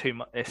it's too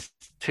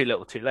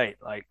little too late.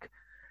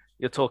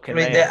 You're talking. I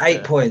mean, they're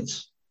 8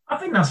 points. I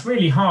think that's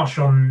really harsh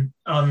on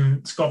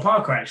Scott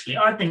Parker, actually.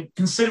 I think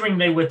considering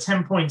they were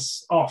 10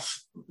 points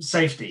off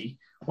safety,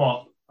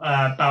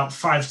 about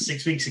 5 to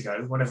 6 weeks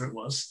ago, whatever it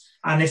was,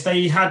 and if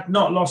they had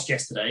not lost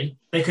yesterday,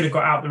 they could have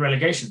got out the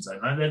relegation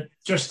zone. Right? They're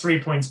just 3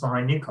 points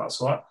behind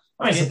Newcastle.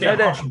 I mean, it's a bit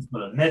harsh for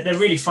them. They're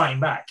really fighting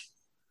back.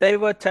 They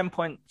were 10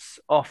 points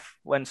off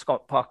when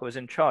Scott Parker was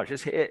in charge.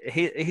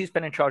 He's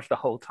been in charge the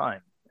whole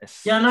time.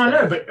 I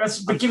know, but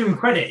give him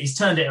credit. He's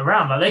turned it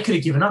around. They could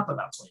have given up at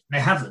that point. They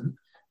haven't.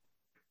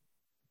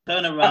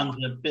 Turn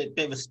around a bit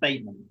of a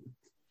statement.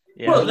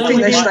 Yeah. Well, I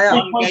think they stay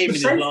up. One game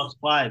in the last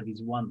 5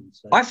 he's won.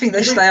 So. I think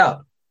they stay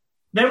up.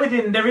 They're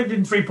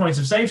within 3 points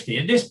of safety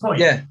at this point.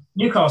 Yeah.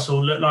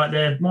 Newcastle look like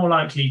they're more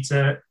likely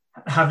to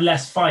have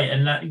less fight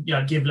and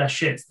give less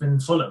shit than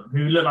Fulham,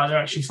 who look like they're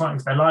actually fighting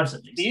for their lives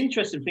at least. The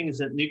interesting thing is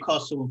that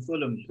Newcastle and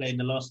Fulham play in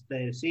the last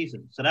day of the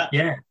season, so that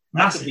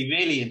could be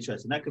really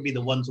interesting. That could be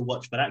the one to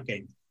watch for that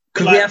game.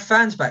 Could we have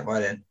fans back by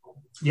then?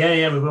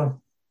 Yeah, we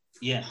will.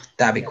 Yeah.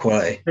 That'd be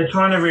quality. They're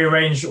trying to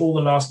rearrange all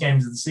the last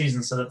games of the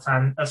season so that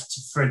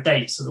for a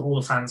date so that all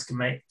the fans can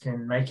make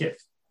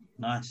it.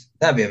 Nice.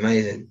 That'd be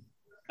amazing.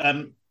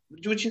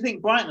 Would you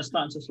think Brighton are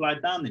starting to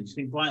slide down then? Do you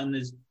think Brighton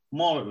is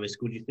more at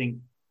risk, or do you think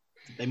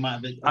they might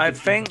have? I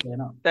think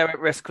they're at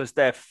risk because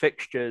their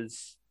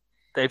fixtures,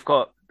 they've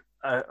got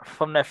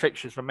from their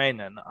fixtures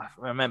remaining. I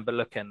remember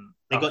looking.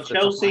 They got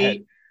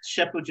Chelsea,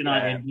 Sheffield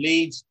United,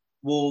 Leeds,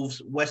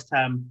 Wolves, West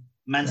Ham,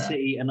 Man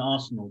City, and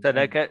Arsenal. So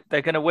they're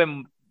going to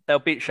win. They'll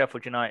beat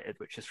Sheffield United,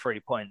 which is 3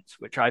 points,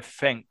 which I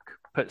think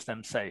puts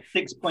them safe.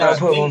 6 points. I'll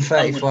put them on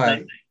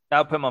 35.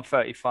 That'll put them on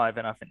 35,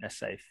 and I think they're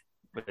safe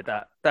with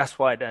that. That's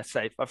why they're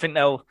safe. I think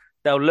they'll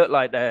look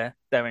like they're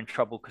in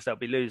trouble because they'll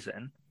be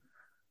losing,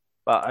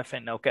 but I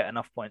think they'll get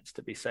enough points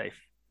to be safe.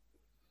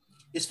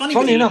 It's funny.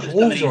 Funny enough,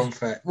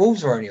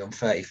 Wolves are only on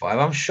 35.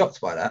 I'm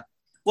shocked by that.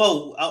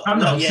 Well,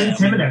 since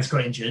Jimenez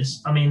got injured,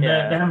 I mean,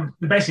 they're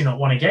basically not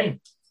won a game.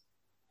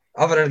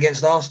 Other than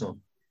against Arsenal.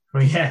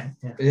 Well, yeah.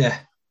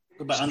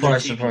 But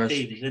surprise.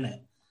 Teams, isn't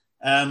it?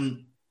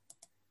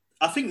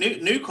 I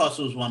think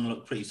Newcastle's one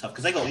looked pretty tough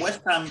because they got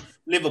West Ham,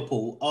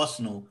 Liverpool,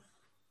 Arsenal,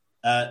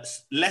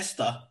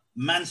 Leicester,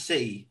 Man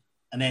City,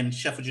 and then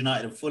Sheffield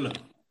United and Fulham.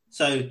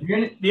 So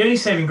the only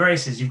saving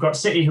grace is you've got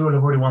City who will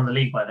have already won the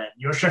league by then.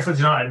 You've got Sheffield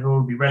United who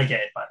will be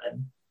relegated by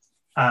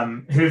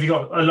then. Who have you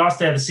got? Last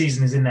day of the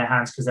season is in their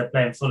hands because they're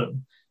playing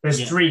Fulham.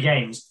 There's 3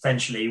 games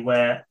potentially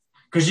where,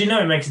 because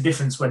it makes a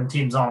difference when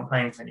teams aren't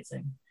playing for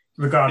anything,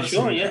 regardless. For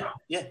sure,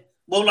 yeah.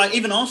 Well, like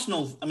even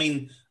Arsenal, I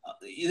mean,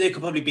 they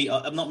could probably be.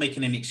 I'm not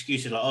making any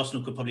excuses. Like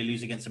Arsenal could probably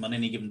lose against them on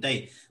any given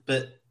day,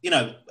 but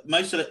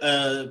most of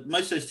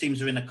those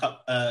teams are in a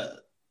cup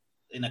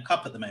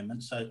at the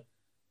moment. So,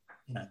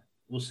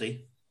 we'll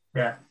see.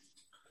 Yeah.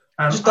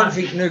 I just don't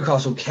think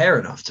Newcastle care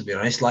enough, to be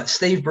honest. Like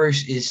Steve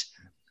Bruce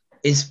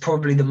is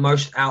probably the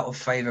most out of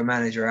favour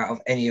manager out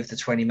of any of the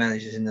 20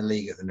 managers in the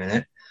league at the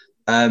minute.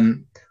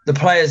 The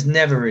players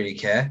never really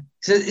care.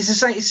 So it's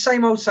the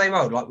same old.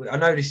 Like I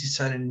know this is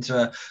turning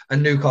into a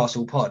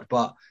Newcastle pod,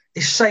 but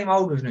it's same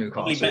old with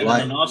Newcastle. Probably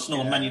better than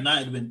Arsenal and Man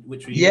United,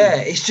 which we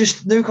it's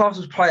just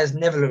Newcastle's players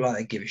never look like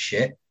they give a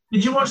shit.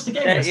 Did you watch the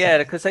game yesterday? Yeah,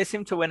 because they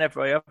seem to win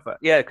every other.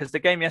 Yeah, because the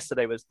game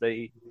yesterday was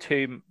the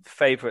 2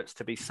 favourites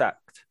to be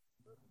sacked.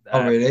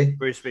 Oh, really?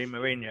 Bruce v.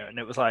 Mourinho, and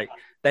it was like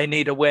they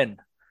need a win.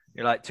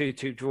 You're like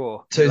 2-2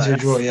 draw. 2-2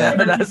 draw, yeah.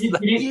 Did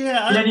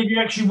any of you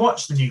actually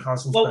watch the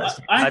Newcastle? Well,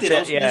 I did. I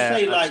was going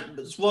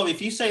to say,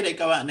 if you say they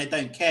go out and they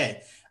don't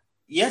care,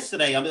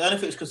 yesterday, I don't know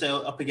if it was because they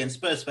were up against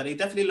Spurs, but they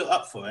definitely looked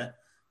up for it.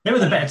 They were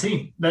the better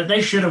team.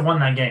 They should have won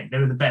that game. They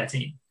were the better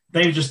team.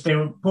 They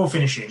were poor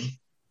finishing.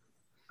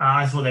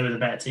 I thought they were the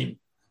better team.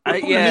 But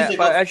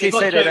as you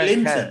say, they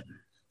don't care.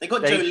 They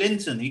got Joe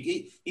Linton.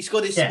 He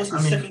scored his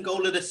second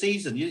goal of the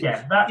season.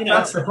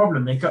 That's the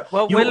problem.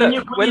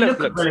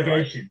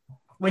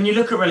 When you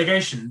look at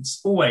relegations,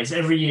 always,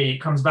 every year,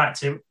 it comes back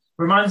to,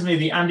 reminds me of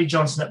the Andy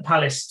Johnson at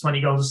Palace 20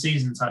 goals a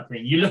season type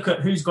thing. You look at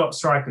who's got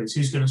strikers,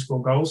 who's going to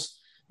score goals.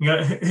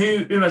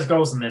 Who has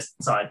goals on this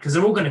side? Because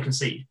they're all going to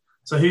concede.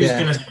 So who's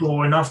going to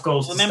score enough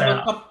goals to stay up?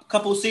 Remember a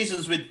couple of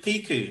seasons with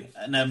Piku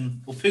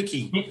and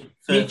Pukki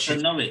for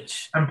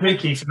Norwich. And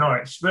Pukki for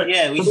Norwich. But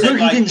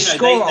Pukki didn't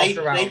score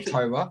after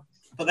October.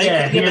 But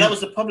that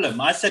was the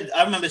problem. I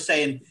remember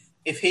saying,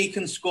 if he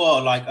can score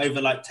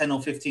over 10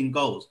 or 15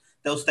 goals,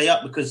 they'll stay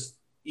up because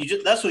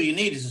that's all you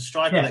need is a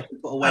striker that can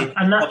put away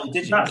double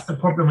digits. That's the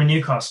problem with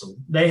Newcastle.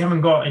 They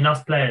haven't got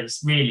enough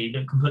players really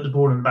that can put the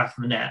ball in the back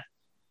of the net.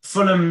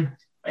 Fulham,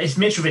 if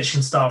Mitrovic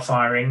can start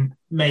firing,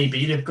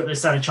 maybe they've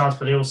stand a chance,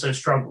 but they also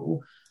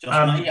struggle.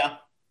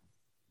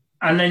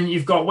 And then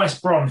you've got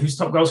West Brom, whose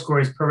top goal scorer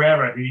is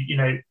Pereira, who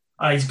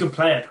he's a good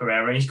player.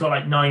 Pereira, he's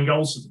got 9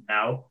 goals for them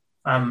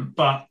now,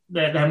 but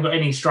they haven't got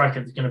any striker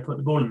that's going to put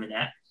the ball in the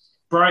net.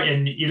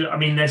 Brighton,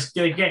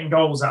 they're getting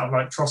goals out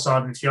of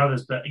Trossard and a few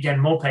others, but again,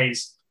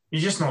 Maupay's, you're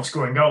just not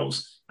scoring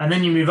goals. And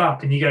then you move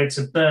up and you go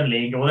to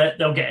Burnley, and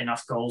they'll get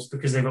enough goals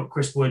because they've got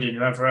Chris Wood and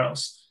whoever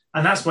else.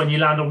 And that's when you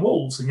land on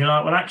Wolves, and you're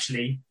like, well,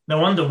 actually, no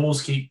wonder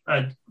Wolves keep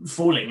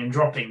falling and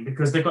dropping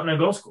because they've got no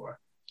goal scorer.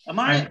 Am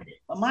I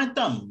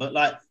dumb? But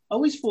I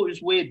always thought it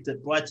was weird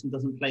that Brighton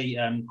doesn't play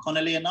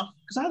Connolly enough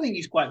because I think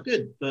he's quite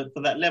good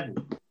for that level.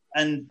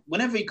 And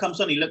whenever he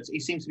comes on, he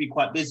seems to be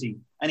quite busy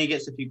and he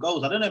gets a few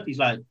goals. I don't know if he's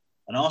an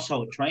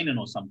arsehole at training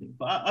or something,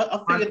 but I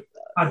figured...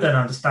 I don't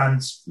understand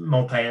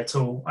Maupay at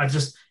all.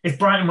 If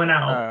Brighton went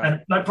out,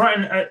 and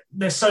Brighton,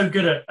 they're so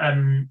good at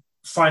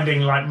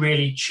finding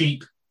really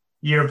cheap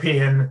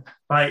European,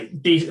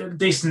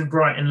 decent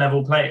Brighton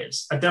level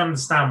players. I don't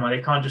understand why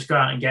they can't just go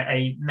out and get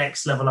a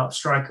next level up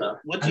striker.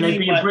 What do you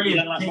mean by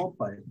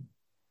Maupay?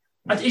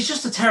 It's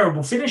just a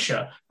terrible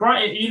finisher.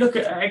 Brighton, you look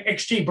at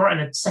XG,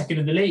 Brighton are second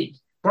in the league.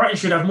 Brighton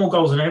should have more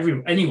goals than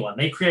anyone.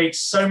 They create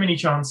so many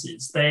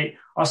chances. They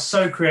are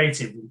so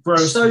creative.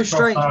 So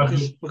strange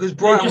because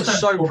Brighton was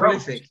so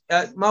prolific.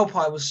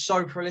 Maupay was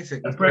so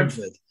prolific with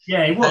Brentford.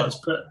 Yeah, he was.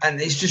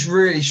 And it's just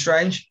really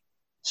strange.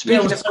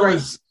 Speaking of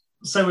great...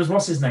 So was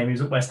what's his name? He's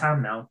at West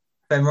Ham now.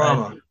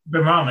 Benrahma.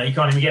 Benrahma, he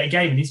can't even get a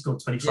game and he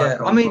scored 25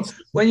 goals. I mean,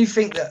 when you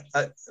think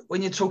that,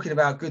 when you're talking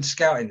about good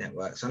scouting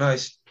networks, I know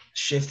it's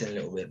shifting a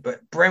little bit,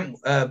 but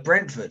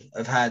Brentford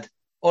have had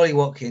Ollie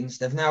Watkins.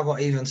 They've now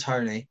got Ivan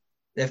Toney.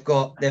 They've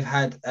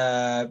had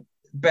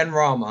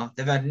Benrahma.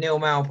 They've had Neil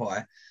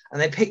Maupay,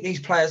 and they pick these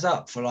players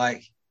up for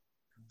like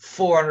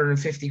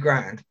 450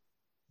 grand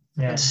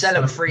and sell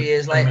them 3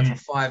 years later for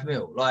 5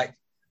 mil. Like,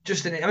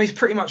 he's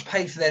pretty much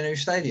paid for their new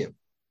stadium.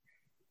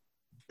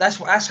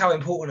 That's how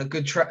important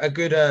a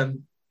good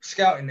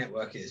scouting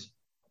network is.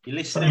 You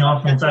listening,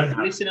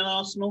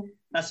 Arsenal?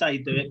 That's how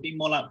you do it. Be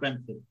more like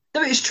Brentford.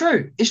 No, it's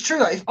true. It's true.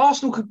 Like, if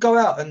Arsenal could go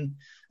out and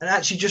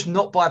actually just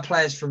not buy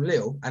players from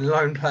Lille and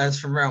loan players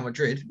from Real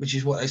Madrid, which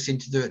is what they seem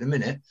to do at the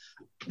minute,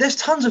 there's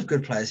tons of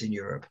good players in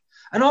Europe.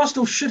 And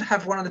Arsenal should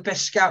have one of the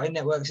best scouting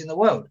networks in the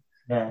world.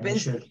 Yeah, they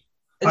should.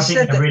 I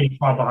think they're really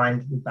far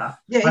behind with that.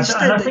 Yeah,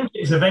 I think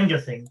it's a Wenger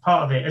thing.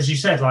 Part of it, as you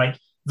said, like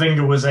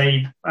Wenger was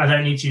I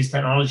don't need to use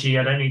technology.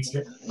 I don't need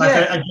to.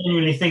 I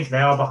genuinely think they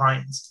are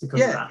behind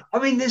because of that. I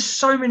mean, there's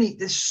so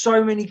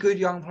many good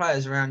young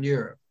players around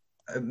Europe.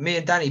 Me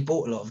and Danny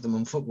bought a lot of them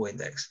on Football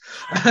Index.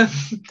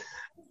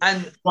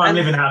 I'm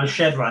living out of the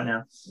shed right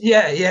now.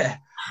 Yeah.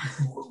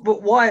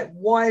 But why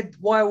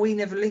are we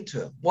never linked to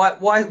them?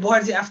 Why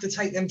does it have to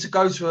take them to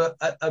go to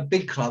a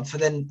big club for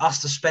then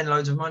us to spend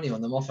loads of money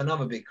on them off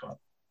another big club?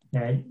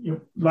 Yeah,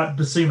 like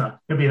Basuma.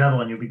 There'll be another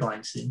one you'll be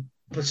buying soon.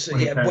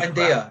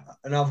 Buendia,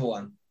 another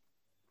one.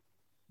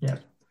 Yeah.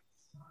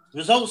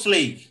 Results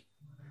League.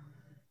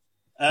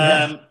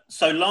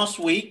 So last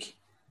week,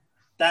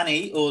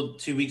 Danny, or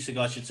 2 weeks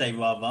ago, I should say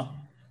rather,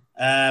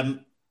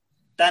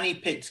 Danny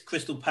picked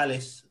Crystal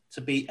Palace to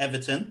beat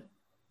Everton.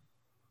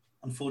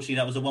 Unfortunately,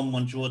 that was a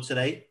 1-1 draw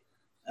today.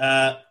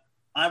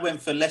 I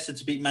went for Leicester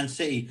to beat Man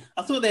City.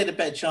 I thought they had a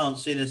better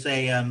chance in as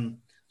they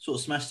sort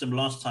of smashed them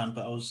last time,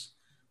 but I was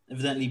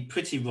evidently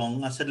pretty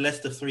wrong. I said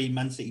Leicester 3,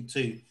 Man City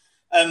 2.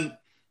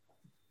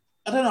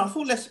 I don't know. I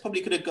thought Leicester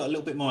probably could have got a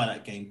little bit more out of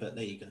that game, but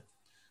there you go.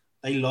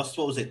 They lost.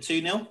 What was it?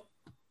 2-0?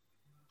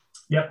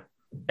 Yep.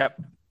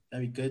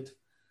 Very good.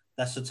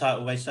 That's the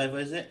title race over,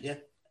 is it? Yeah.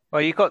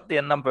 Well, you got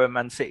the number of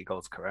Man City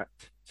goals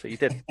correct. So you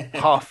did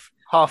half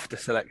the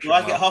selection. Do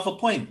I get half a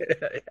point?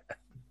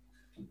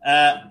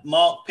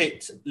 Mark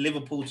picked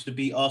Liverpool to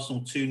beat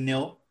Arsenal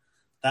 2-0.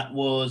 That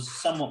was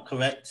somewhat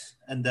correct.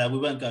 And we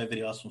won't go over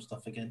the Arsenal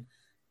stuff again.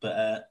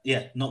 But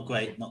not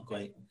great.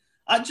 Do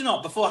you know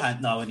what?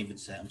 Beforehand, no, I won't even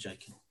say it. I'm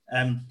joking.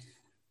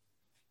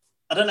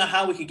 I don't know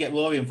how we could get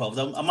Rory involved.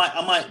 I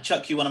might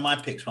chuck you one of my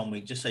picks one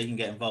week just so you can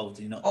get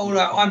involved.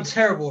 I'm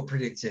terrible at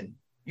predicting.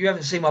 You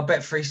haven't seen my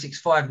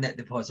Bet365 net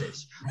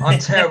deposits. I'm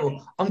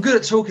terrible. I'm good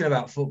at talking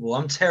about football.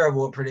 I'm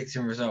terrible at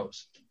predicting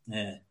results.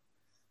 Yeah,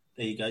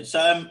 there you go.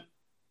 So,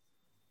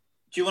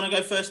 do you want to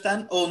go first,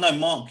 Dan? Oh no,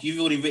 Mark, you've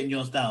already written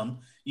yours down.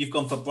 You've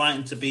gone for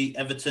Brighton to beat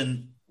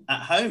Everton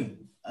at home.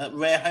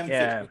 Rare home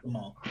fixture for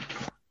Mark.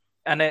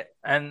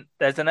 And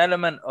there's an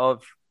element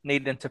of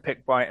needing to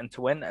pick Brighton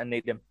to win and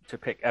needing to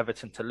pick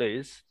Everton to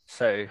lose.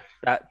 So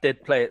that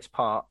did play its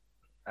part.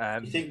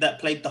 You think that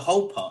played the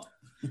whole part?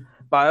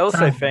 But I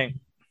also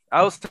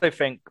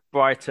think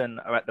Brighton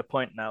are at the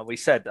point now. We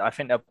said I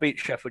think they'll beat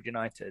Sheffield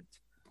United.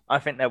 I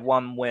think they're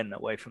one win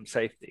away from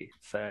safety.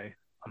 So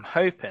I'm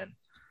hoping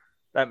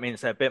that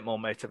means they're a bit more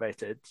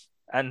motivated.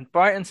 And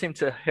Brighton seem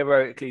to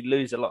heroically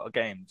lose a lot of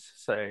games.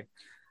 So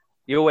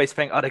you always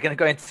think, they're going to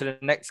go into the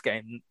next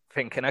game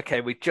thinking, okay,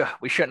 we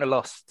shouldn't have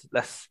lost.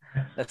 Let's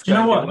do you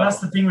know what? That's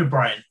the thing with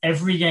Brighton.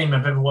 Every game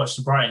I've ever watched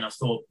of Brighton, I've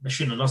thought they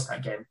shouldn't have lost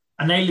that game.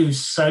 And they lose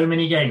so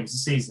many games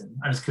this season,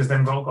 and it's because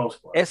they've got goal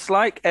scorers. It's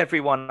like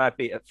everyone I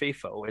beat at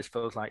FIFA always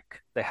feels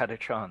like they had a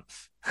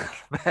chance.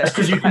 That's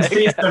because you can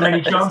see so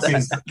many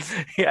chances.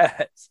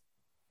 Yes.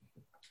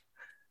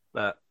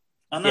 But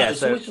I know,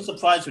 it's always a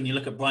surprise when you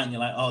look at Brighton, you're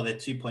like, they're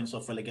 2 points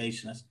off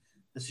relegation.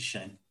 That's a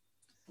shame.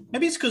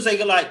 Maybe it's because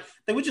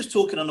they were just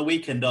talking on the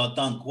weekend,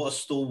 Dunk, what a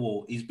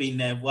stalwart. He's been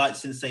there right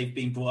since they've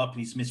been brought up and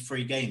he's missed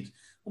 3 games.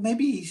 Well,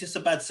 maybe he's just a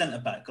bad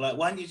centre-back. Like,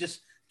 why don't you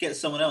just get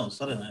someone else?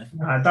 I don't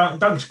know.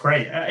 Dunk's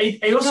great.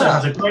 He also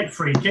has a great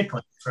free kick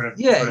on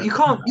you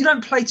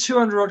don't play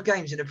 200 odd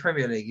games in the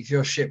Premier League if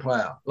you're a shit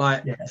player.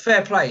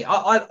 Fair play.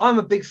 I'm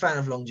a big fan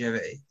of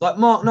longevity. Like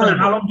Mark Noble.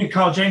 How long did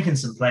Carl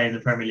Jenkinson play in the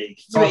Premier League?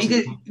 But he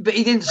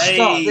didn't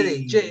start,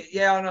 did he?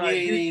 Yeah, I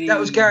know. That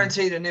was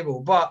guaranteed a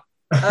nibble. But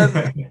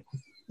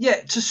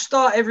to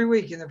start every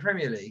week in the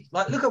Premier League.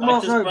 Like, look at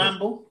Mark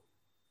Noble.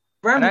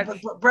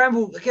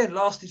 Bramble again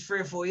lasted 3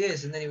 or 4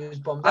 years and then he was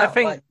bombed out. I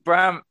think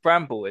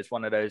Bramble is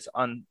one of those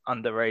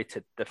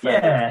underrated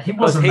defenders. Yeah, he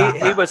wasn't.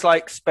 He was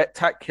like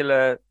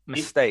spectacular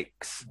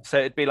mistakes. So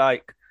it'd be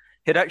like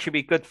he'd actually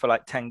be good for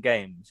like 10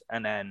 games,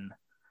 and then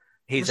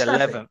he's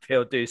 11th.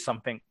 He'll do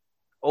something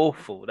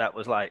awful. That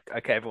was like,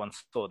 okay, everyone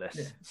saw this.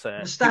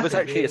 Yeah. So he was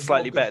actually a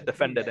slightly better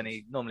defender than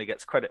he normally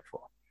gets credit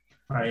for.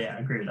 Oh yeah, I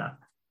agree with that.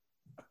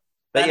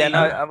 But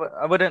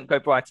I wouldn't go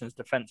Brighton's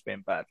defense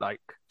being bad. Like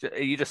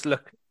you just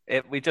look.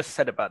 We just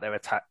said about their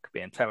attack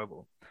being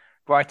terrible.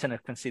 Brighton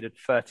have conceded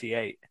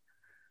 38,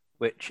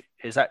 which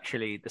is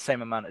actually the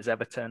same amount as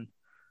Everton,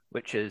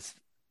 which is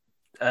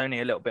only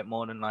a little bit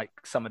more than like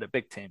some of the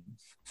big teams.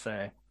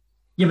 So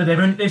Yeah,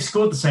 but they've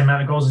scored the same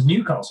amount of goals as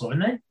Newcastle,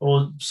 haven't they?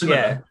 Or similar.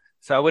 yeah,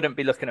 so I wouldn't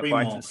be looking at 3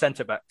 more. Brighton's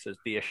centre backs as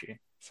the issue.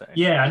 So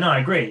Yeah, no, I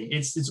agree.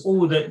 It's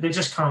all that they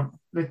just can't.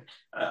 They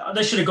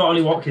should have got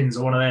Ollie Watkins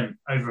or one of them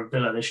over at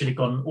Villa. They should have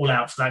gone all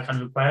out for that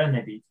kind of a player,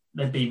 and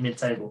they'd be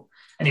mid-table.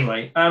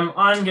 Anyway,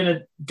 I'm going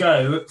to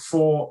go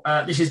for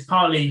this is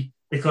partly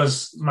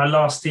because my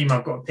last team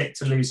I've got to pick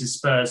to lose is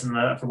Spurs, and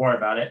I don't have to worry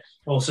about it.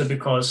 Also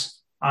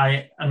because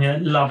I'm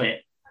going to love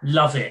it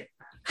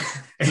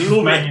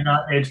if Man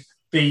United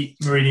beat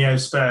Mourinho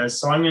Spurs.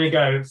 So I'm going to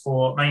go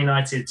for Man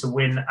United to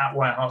win at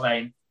White Hart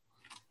Lane.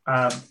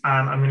 And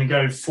I'm going to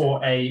go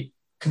for a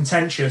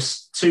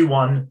contentious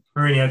 2-1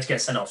 Mourinho to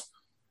get sent off.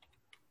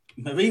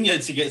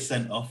 Mourinho to get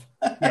sent off.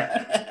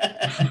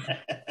 Yeah.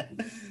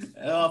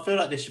 I feel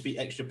like there should be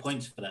extra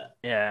points for that.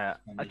 yeah,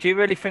 do you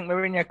really think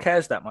Mourinho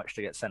cares that much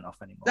to get sent off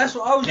anymore? That's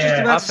what I was just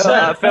about to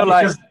I say. feel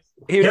like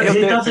he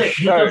does it.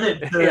 He does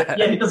it.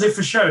 Yeah. He does it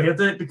for show. He'll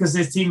do it because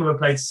his team will have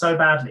played so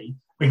badly,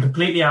 been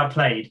completely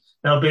outplayed.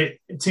 They'll be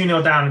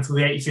 2-0 down until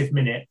the 85th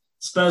minute.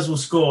 Spurs will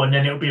score, and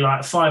then it'll be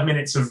like 5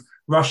 minutes of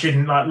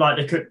rushing, like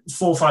they could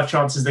 4 or 5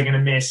 chances they're going to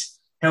miss.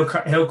 He'll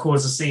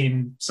cause a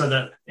scene so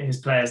that his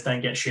players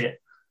don't get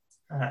shit.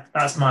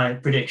 That's my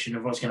prediction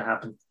of what's going to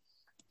happen.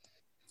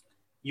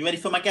 You ready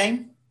for my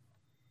game?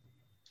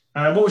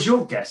 What was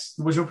your guess?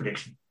 What was your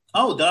prediction?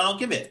 Oh, did I not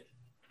give it?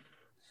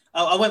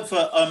 Oh, I went for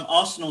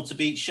Arsenal to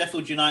beat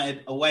Sheffield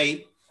United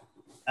away,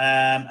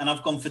 and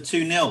I've gone for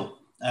 2-0.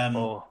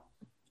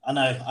 I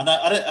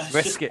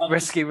know.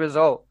 Risky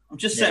result. I'm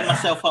just setting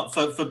myself up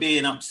for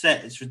being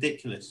upset. It's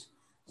ridiculous.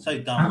 So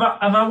dumb.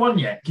 Have I won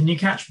yet? Can you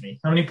catch me?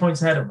 How many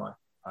points ahead am I?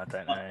 I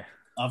don't know.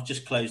 I've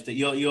just closed it.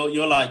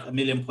 You're like a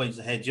million points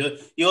ahead.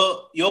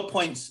 Your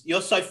points.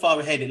 You're so far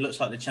ahead. It looks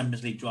like the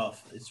Champions League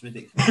draft. It's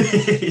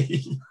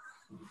ridiculous.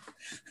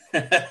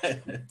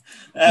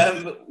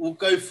 We'll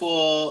go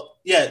for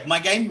my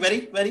game.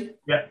 Ready?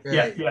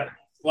 Yeah.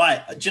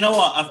 Right. Do you know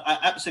what? I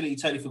absolutely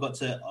totally forgot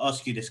to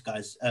ask you this,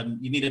 guys.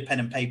 You need a pen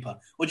and paper,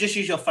 or just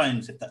use your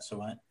phones if that's all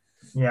right.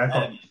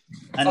 Yeah,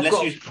 I've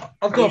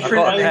got a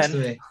printer next to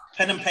me.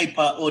 Pen and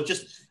paper,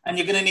 and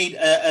you're going to need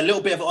a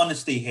little bit of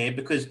honesty here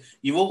because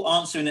you're all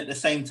answering at the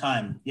same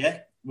time. Yeah,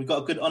 we've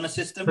got a good honor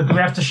system. But do we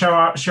have to show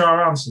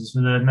our answers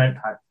with a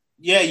notepad?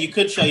 Yeah, you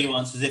could show your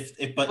answers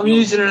if but I'm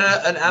using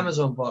an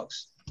Amazon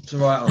box to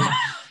write on.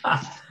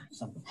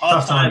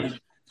 Hard time.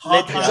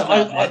 Because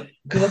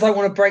I don't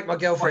want to break my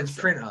girlfriend's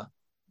printer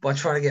by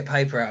trying to get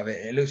paper out of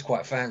it. It looks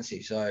quite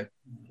fancy, so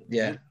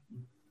yeah.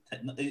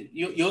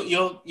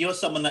 You're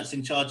someone that's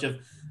in charge of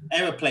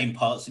aeroplane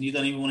parts, and you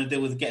don't even want to deal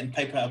with getting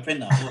paper out of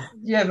printer.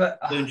 Yeah, but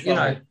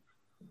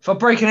if I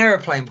break an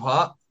aeroplane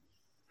part,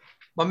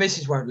 my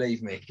missus won't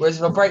leave me. Whereas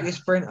if I break this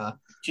printer,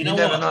 do you know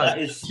what? That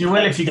is, you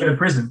will if you go to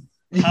prison.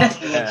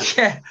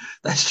 Yeah,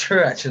 that's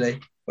true actually.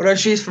 Although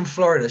she's from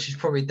Florida, she's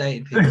probably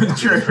dated people.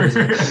 True.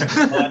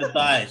 Ride or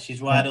die.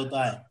 She's ride or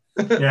die.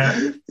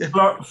 Yeah.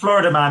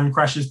 Florida man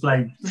crashes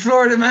plane.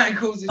 Florida man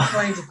causes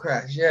plane to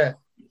crash. Yeah.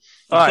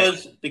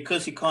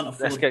 Because he can't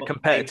afford. Let's get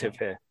competitive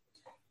here.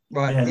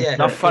 Right. Yeah.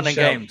 Enough fun and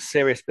games.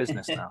 Serious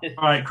business now.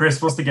 All right,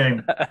 Chris. What's the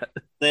game?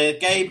 The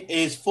game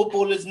is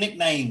footballers'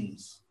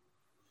 nicknames.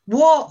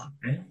 What?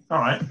 Okay. All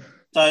right.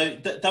 So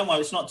don't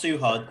worry, it's not too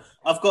hard.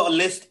 I've got a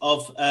list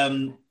of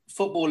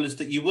footballers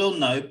that you will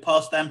know,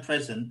 past and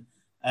present.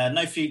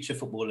 No future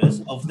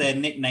footballers of their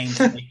nicknames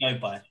that they go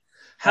by.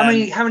 How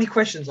many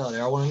questions are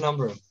there? I want to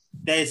number them.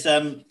 There's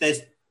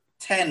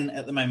 10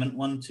 at the moment.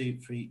 1, 2,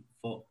 3,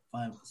 4,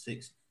 5,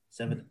 6,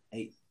 7,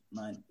 8,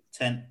 9,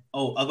 10.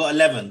 Oh, I got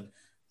 11.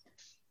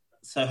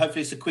 So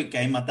hopefully it's a quick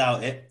game. I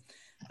doubt it.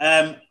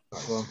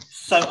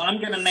 So I'm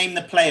going to name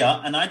the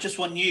player, and I just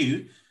want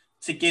you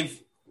to give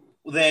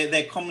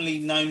their commonly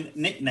known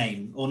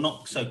nickname, or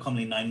not so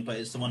commonly known, but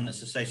it's the one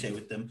that's associated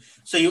with them.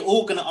 So you're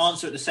all going to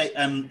answer at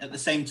the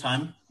same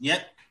time.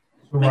 Yep.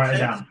 We'll write it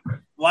down.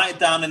 Write it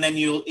down, and then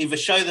you'll either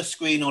show the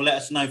screen or let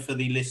us know for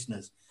the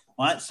listeners.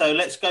 All right. So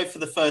let's go for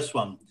the first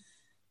one.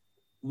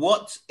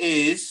 What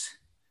is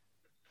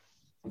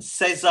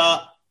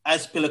Cesar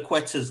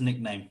Azpilicueta's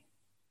nickname?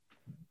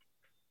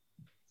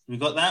 We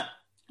got that?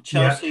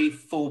 Chelsea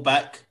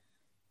fullback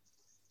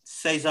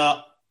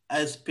Cesar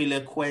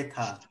Azpilicueta.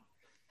 Are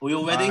we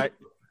all ready? Right.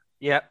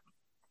 Yeah.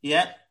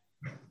 Yeah.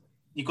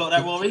 You got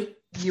that, Rory?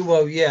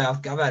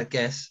 I've had a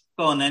guess.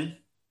 Go on then.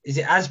 Is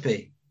it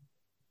Asby?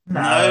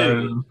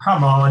 No.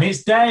 Come on,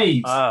 it's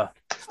Dave. I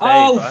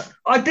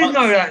did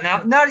know that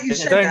now. Now that you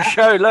said don't that.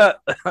 show, look.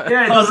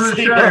 Yeah, it doesn't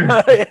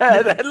show.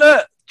 Yeah,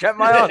 look. Check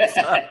my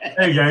answer.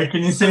 There you go.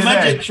 Can you see It's a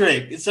magic it?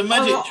 trick. It's a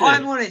magic trick.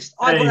 I'm honest.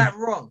 I got that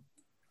wrong.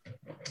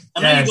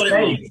 I know you got it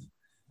wrong. Dave.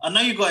 I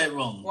know you got it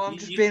wrong. Well, I'm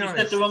just you being said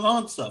honest. the wrong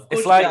answer. Of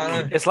course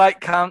It's like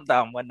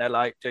Countdown when they're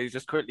like, dude,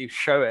 just quickly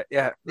show it.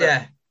 Yeah.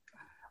 Yeah.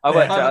 I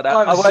worked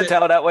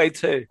out that way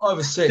too. I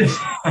was 6.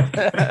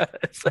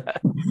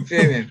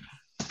 Fuming.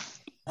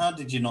 How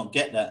did you not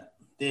get that?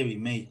 Deary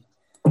me.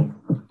 All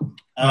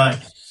right.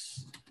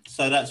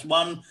 So that's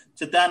 1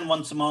 to Dan,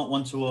 1 to Mark,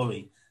 1 to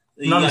Rory.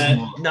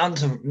 None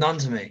to None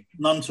to me.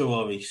 None to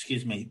Rory,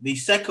 excuse me. The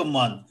second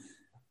one,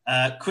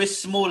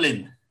 Chris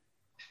Smalling.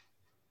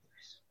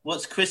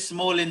 What's Chris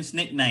Smalling's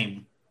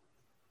nickname?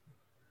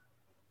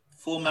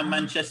 Former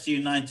Manchester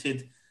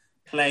United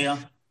player.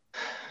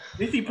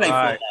 Who did he play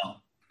for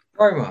now?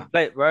 Roma.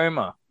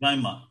 Roma.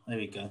 Roma. There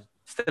we go.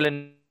 Still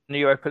in the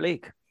Europa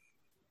League.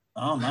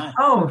 Oh, nice.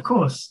 Oh, of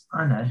course.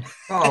 I know.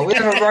 Oh, we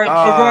have a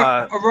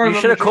Roma. You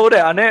should have called it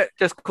on it.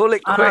 Just call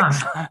it quick.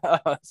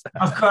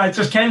 It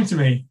just came to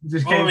me.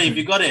 Rory, have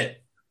you got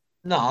it?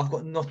 No,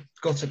 I've not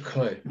got a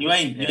clue. You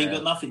ain't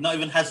got nothing. Not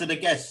even hazard a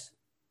guess.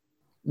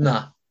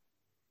 No.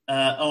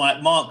 All right,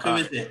 Mark. Who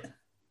is it?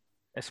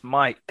 It's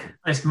Mike.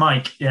 It's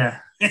Mike. Yeah.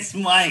 It's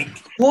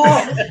Mike.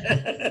 What?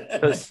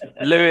 Because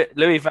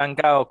Louis Van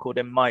Gaal called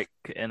him Mike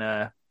in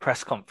a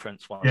press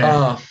conference once.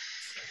 Yeah. Oh.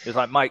 It was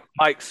like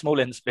Mike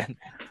Smalling's been.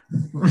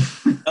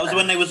 That was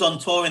when they was on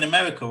tour in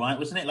America, right?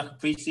 Wasn't it like a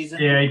pre-season?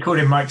 Yeah, he called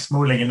him Mike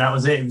Smalling, and that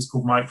was it. He was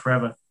called Mike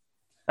forever.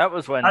 That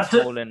was when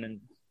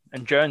Smalling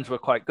and Jones were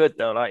quite good,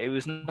 though. Like, it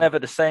was never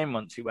the same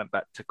once he went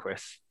back to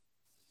Chris.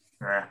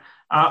 Yeah.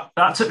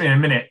 That took me a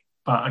minute,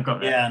 but I got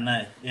there. Yeah,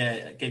 no. Yeah,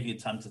 it gave you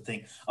time to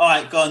think. All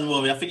right, go on,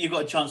 Rory. I think you've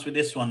got a chance with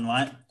this one,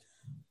 right?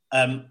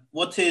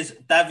 What is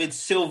David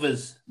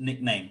Silva's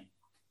nickname?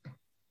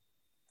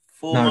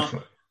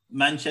 Former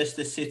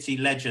Manchester City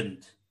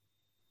legend.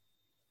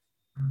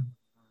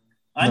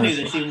 I knew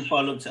this even before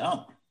I looked it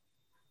up.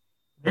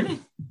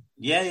 Really?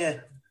 Yeah.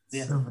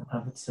 Silver.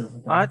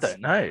 I don't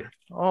know.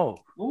 Oh,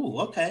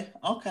 okay.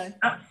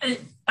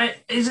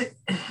 Is it?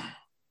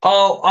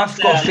 Oh, I've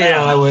got a feeling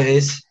I know what it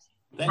is.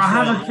 I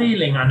have a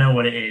feeling I know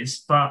what it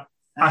is, but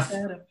I've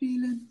had a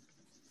feeling.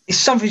 It's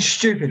something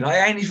stupid. Like,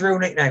 it ain't his real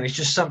nickname. It's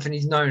just something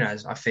he's known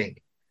as, I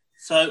think.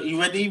 So, you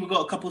ready? We've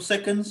got a couple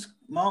seconds,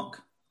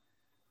 Mark.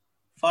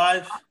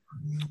 5.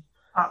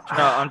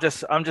 no,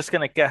 I'm just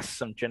gonna guess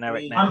some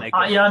generic name.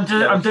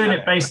 I'm doing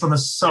it based on a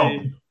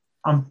song.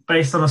 I'm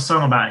based on a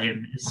song about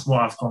him. Is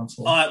what I've gone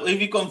for. All right, what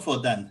have you gone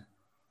for, Dan?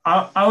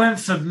 I went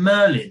for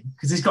Merlin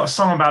because he's got a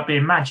song about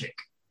being magic.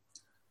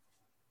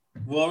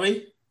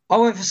 Rory? I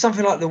went for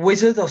something like the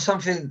Wizard or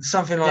something like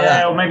that.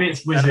 Yeah, or maybe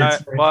it's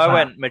Wizard. I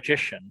went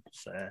Magician.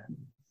 So.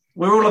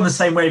 We're all on the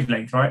same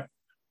wavelength, right?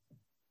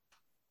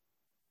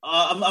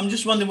 I'm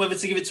just wondering whether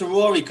to give it to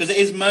Rory because it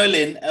is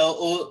Merlin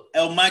or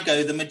El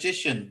Mago, the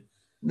magician.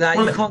 No,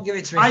 you can't give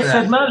it to me. I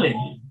said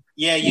Merlin.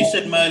 Yeah, you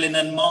said Merlin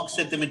and Mark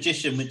said the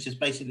magician, which is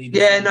basically...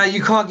 no,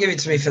 you can't give it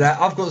to me for that.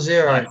 I've got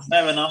 0. Right,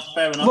 fair enough.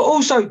 But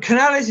also,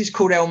 Canales is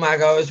called El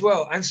Mago as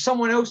well, and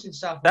someone else in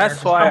South America.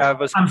 That's why I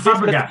was... And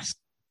Fabregas.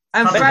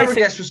 And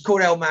Fabregas was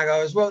called El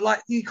Mago as well.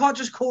 Like, you can't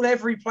just call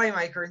every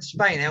playmaker in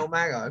Spain El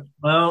Mago.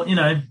 Well, you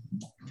know.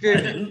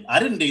 I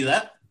didn't do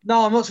that.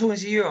 No, I'm not talking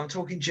to you. I'm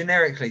talking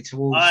generically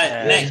towards...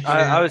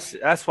 Next.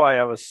 That's why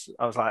I was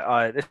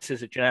like, this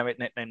is a generic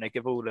nickname they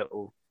give all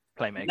little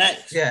playmakers.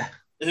 Next. Yeah.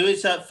 Who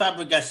is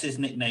Fabregas's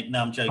nickname?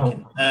 No, I'm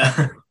joking.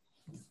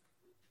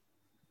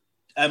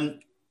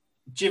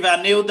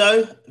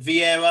 Givanildo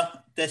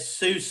Vieira de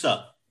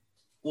Sousa.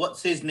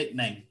 What's his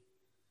nickname?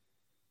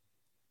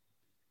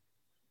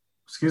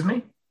 Excuse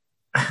me?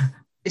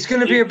 It's going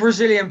to be a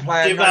Brazilian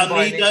player.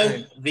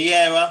 Givanildo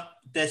Vieira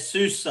de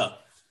Sousa.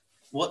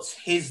 What's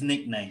his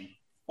nickname?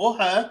 Or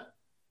her,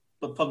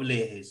 but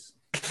probably his.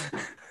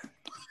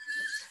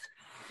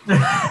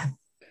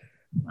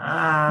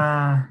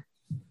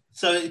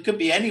 So it could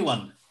be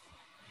anyone.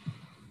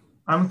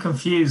 I'm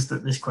confused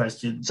at this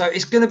question. So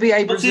it's going to be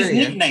a Brazilian. What's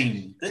his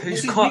nickname?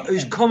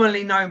 Who's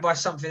commonly known by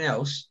something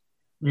else.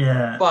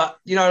 Yeah. But,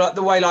 you know, like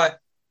the way, like...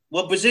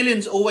 Well,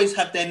 Brazilians always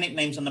have their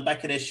nicknames on the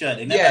back of their shirt.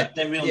 They never have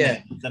their real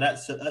name.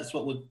 So that's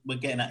what we're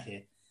getting at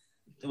here.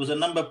 There was a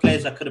number of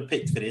players I could have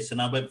picked for this,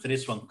 and I went for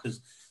this one because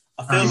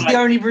I feel Is he the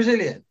only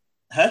Brazilian?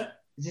 Huh?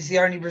 Is this the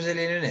only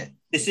Brazilian in it?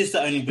 This is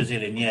the only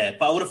Brazilian, yeah.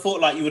 But I would have thought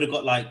like you would have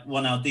got like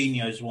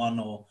Ronaldinho's one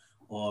or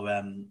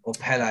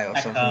Pele or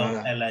something like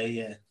that. Pele,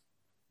 yeah.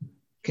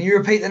 Can you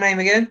repeat the name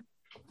again?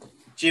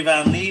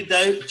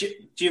 Givanildo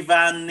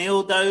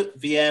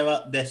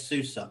Vieira de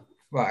Sousa.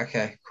 Right,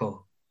 okay,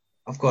 cool.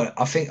 I've got it.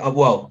 I think, I've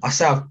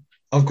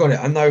got it.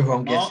 I know who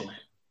I'm guessing.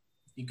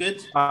 You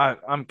good?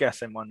 I'm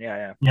guessing one,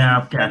 yeah. Yeah,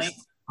 I've guessed.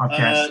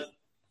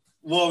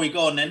 Rory,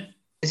 go on then.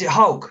 Is it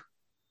Hulk?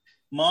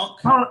 Mark?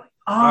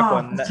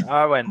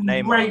 I went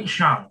Neymar. Great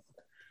shout.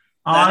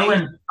 I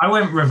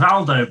went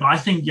Rivaldo, but I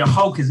think your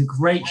Hulk is a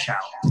great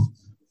shout.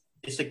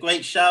 It's a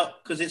great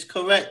shout because it's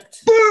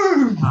correct.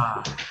 Boom!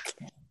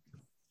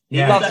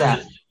 Yeah. Love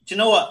that. Do you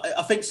know what?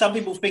 I think some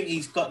people think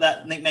he's got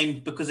that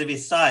nickname because of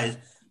his size,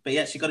 but he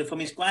actually got it from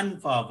his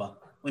grandfather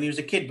when he was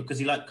a kid because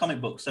he liked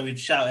comic books, so he'd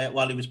shout it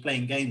while he was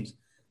playing games,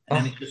 and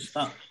then it just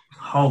stuck.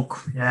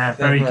 Hulk, yeah,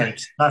 very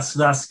good.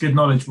 That's good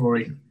knowledge,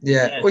 Rory.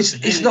 Yeah, well,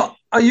 it's not.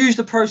 I used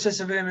the process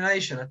of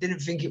elimination. I didn't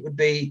think it would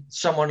be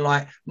someone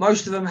like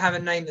most of them have a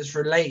name that's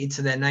related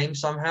to their name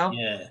somehow.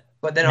 Yeah.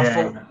 But then I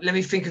thought, let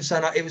me think of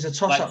something. Like, it was a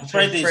toss up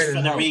between Fred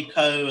and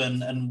Federico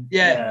and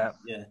yeah.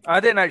 I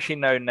didn't actually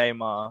know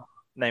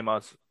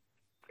Neymar's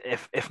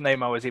if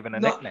Neymar was even a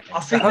nickname. I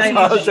think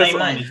Neymar was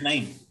his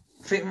name.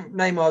 I think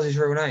Neymar's his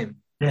real name.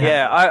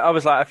 Yeah, I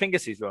was like, I think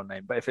it's his real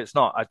name, but if it's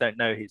not, I don't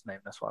know his name.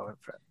 That's why I went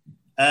for it.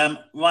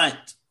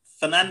 Right.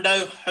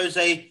 Fernando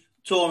Jose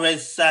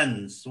Torres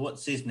Sanz.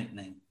 What's his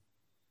nickname?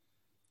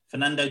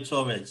 Fernando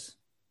Torres.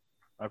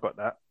 I got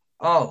that.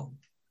 Oh.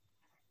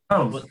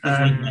 What's his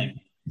nickname?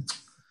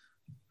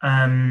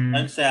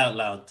 Don't say out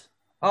loud.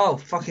 Oh,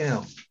 fucking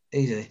hell.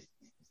 Easy.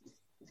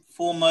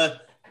 Former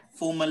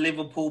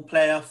Liverpool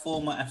player,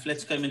 former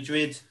Atletico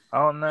Madrid.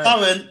 Oh, no.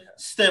 Current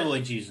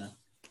steroid user.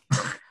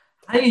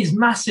 Hey, he's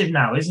massive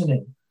now, isn't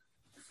he?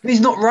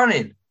 He's not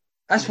running.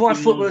 That's why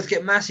footballers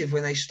get massive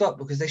when they stop,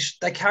 because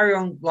they carry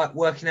on like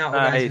working out or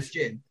going to the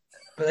gym,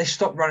 but they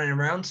stop running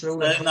around. So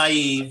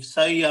naive,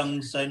 so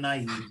young, so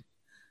naive.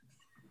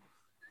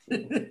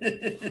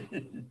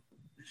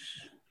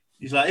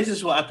 He's like, this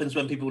is what happens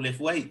when people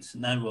lift weights.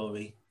 No,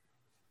 Rory.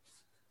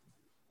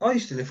 I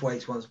used to lift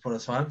weights once upon a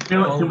time.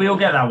 Did we all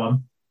get that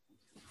one?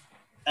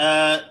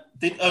 Have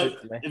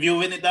you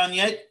written it down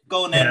yet?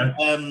 Go on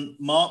then,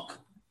 Mark.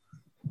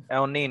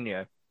 El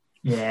Nino.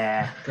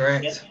 Yeah.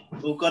 Correct. Yeah.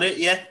 All got it,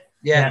 yeah?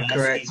 Yeah,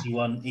 correct.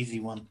 Easy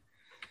one.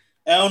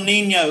 El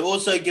Nino,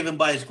 also given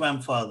by his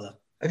grandfather.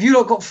 Have you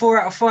lot got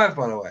 4 out of 5,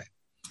 by the way?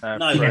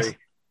 No. Yes.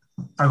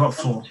 I got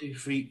 4. 1, 2,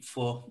 3,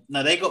 4.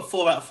 No, they got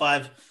 4 out of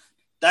 5.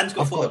 Dan's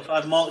got 4 out of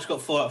 5. Mark's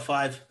got 4 out of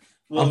 5.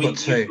 I've got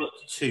 2. Got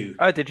 2.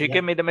 Oh, did you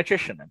give me the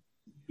magician then?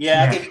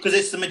 Yeah, because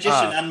it's the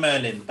magician and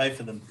Merlin, both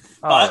of them.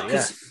 But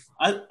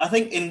I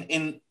think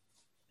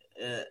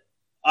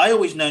I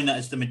always known that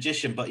as the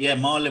magician, but yeah,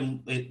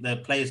 Marlon, the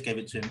players gave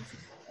it to him.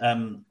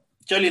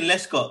 Jolien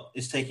Lescott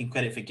is taking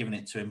credit for giving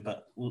it to him,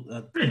 but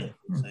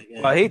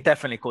well, he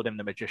definitely called him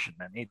the magician.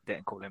 Then he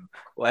didn't call him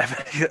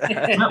whatever.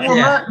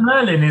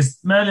 Merlin is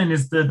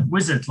the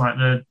wizard,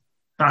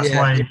 that's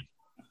why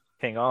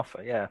King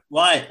Arthur. Yeah,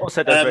 right.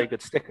 Also does very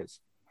good stickers.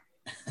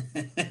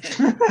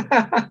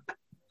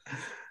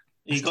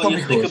 You got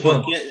your sticker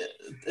book. Yeah,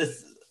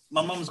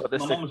 my mum's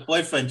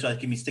boyfriend tried to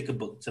give me a sticker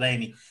book today,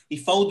 and he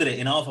folded it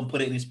in half and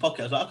put it in his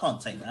pocket. I was like, I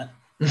can't take that.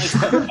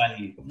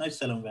 No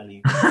selling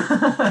value.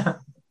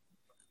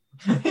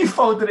 He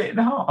folded it in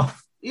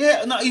half.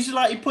 Yeah, no, he's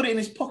like, he put it in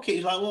his pocket.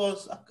 He's like, well,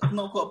 I've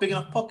not got a big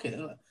enough pocket.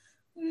 Like,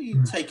 where are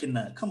you taking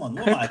that? Come on.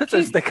 Who puts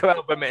a sticker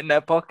album in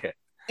their pocket?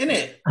 In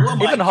it?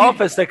 Even half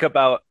a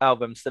sticker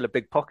album still a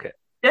big pocket.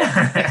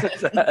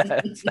 Yeah.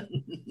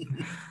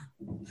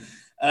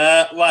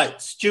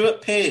 Right,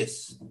 Stuart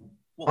Pearce.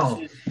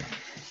 What's his?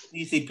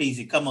 Easy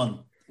peasy. Come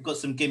on. We've got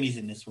some gimmies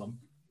in this one.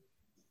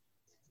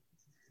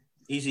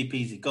 Easy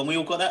peasy. Go on, we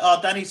all got that? Oh,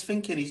 Danny's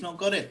thinking. He's not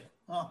got it.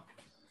 Oh.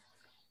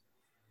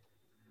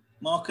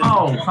 Mark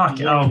fuck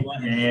it. Oh,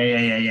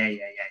 yeah.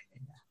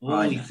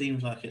 Oh, he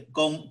seems like it.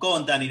 Go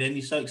on, Danny, then.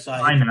 You're so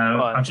excited. I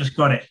know. I just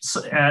got it.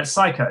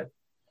 Psycho.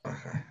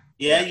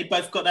 Yeah, you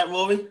both got that,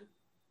 Rory?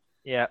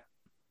 Yeah.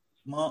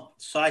 Mark,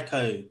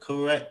 Psycho.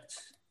 Correct.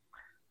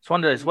 It's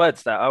one of those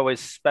words that I always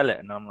spell it,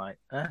 and I'm like,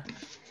 huh?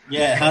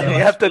 Yeah, you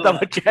have to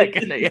double check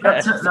it. Yeah.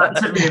 That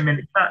took me a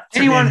minute.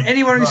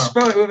 Anyone who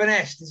spelled it with an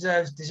S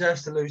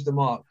deserves to lose the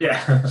mark.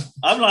 Yeah.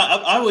 I'm like,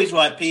 I always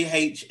write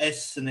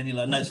PHS, and then you're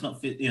like, no, it's not.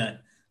 Physio.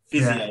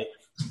 Yeah.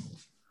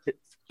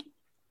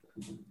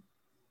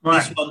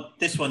 Right.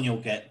 This one you'll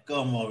get.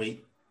 Go on,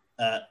 Rory.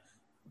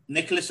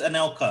 Nicholas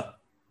Anelka.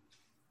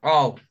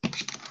 Oh.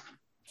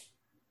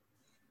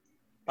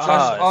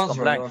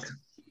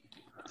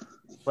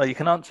 Well, you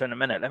can answer in a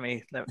minute.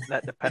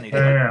 Let the penny.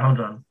 Yeah,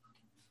 hold on.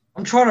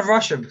 I'm trying to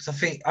rush him because I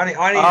think I need.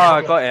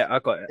 I got it.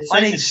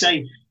 I need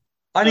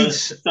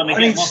snookers.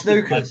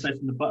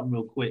 Pressing the button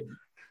real quick.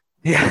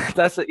 Yeah,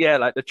 that's it. Yeah,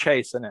 like the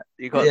chase, isn't it?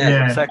 You got.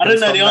 I don't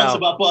know the answer,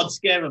 but I thought I'd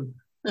scare him.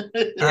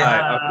 I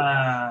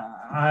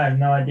have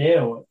no idea.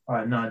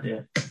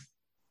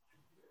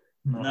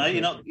 No,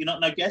 you're not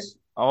no guess.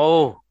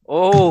 I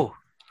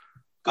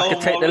can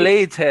take the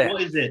lead here.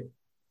 What is it?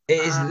 It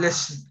is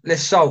Les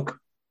Sulk.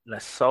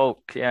 Les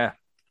Sulk, yeah.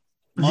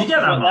 Did you get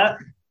that?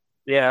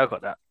 Yeah, I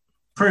got that.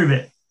 Prove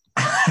it.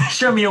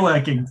 Show me your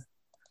workings.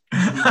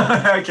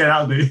 Okay,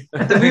 that'll do.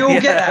 Did we all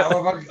get that,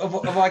 or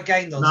have I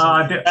gained on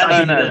something?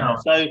 I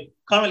didn't. So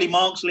currently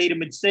Mark's leading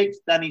with 6,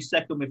 Danny's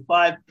second with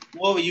 5.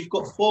 Rory, you've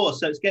got 4,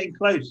 so it's getting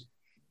close.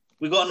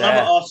 We've got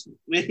another Arsenal.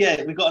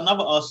 Yeah, we've got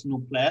another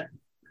Arsenal player.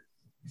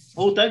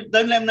 Oh, don't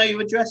let them know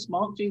your address,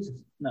 Mark. Jesus.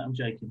 No, I'm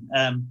joking.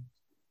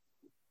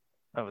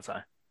 Where was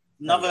I?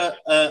 Another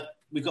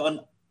we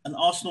got an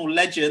Arsenal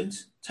legend,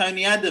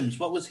 Tony Adams.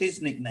 What was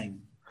his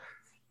nickname?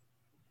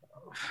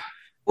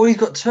 Oh, he's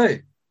got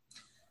 2.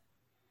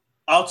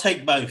 I'll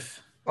take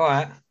both. All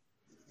right.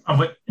 Oh,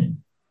 wait.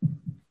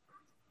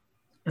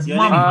 You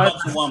only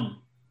answer one.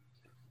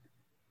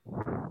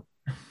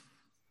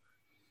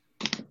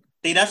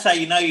 See, that's how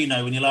you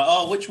know when you're like,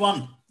 oh, which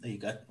one? There you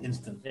go,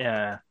 instant.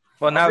 Yeah.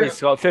 Well, now he's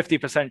got a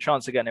 50%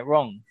 chance of getting it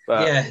wrong.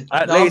 But yeah,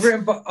 I've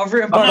written.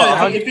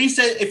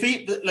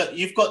 Look,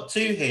 you've got 2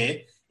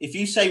 here. If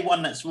you say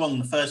one that's wrong,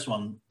 the first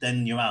one,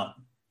 then you're out.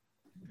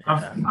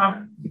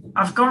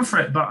 I've gone for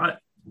it, but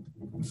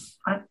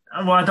I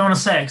don't want to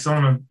say it because I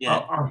want to. Yeah.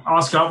 I'll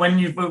ask her when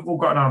you've all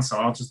got an answer.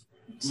 I'll just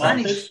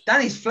Marcus?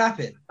 Danny's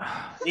flapping.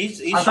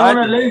 He's I don't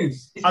want to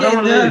lose. He's I don't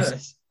want getting to lose.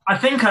 nervous. I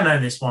think I know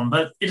this one,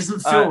 but it doesn't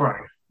feel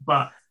right.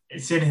 But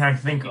it's the only thing I can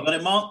think You of. got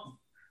it, Mark?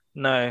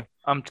 No,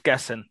 I'm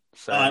guessing.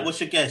 So All right, what's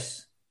your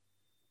guess?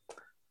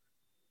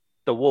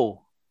 the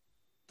wall.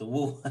 The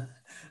Wall.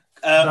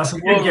 That's a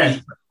good Rory.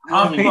 guess.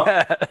 I've Rory. got-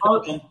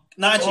 Yeah.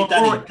 No, actually,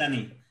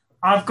 Danny.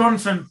 I've gone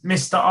for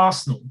Mr.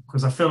 Arsenal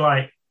because I feel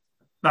like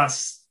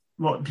that's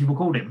what people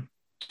called him.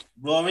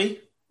 Rory?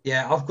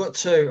 Yeah, I've got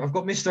two. I've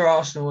got Mr.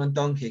 Arsenal and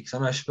Donkey because I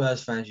know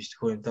Spurs fans used to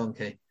call him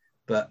Donkey,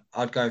 but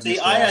I'd go with See,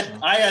 Mr. I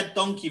Arsenal. had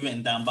Donkey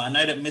written down, but I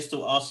know that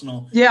Mr.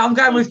 Arsenal. Yeah, I'm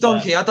going with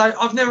Donkey.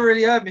 I've never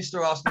really heard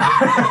Mr. Arsenal.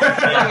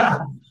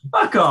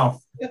 Fuck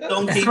off.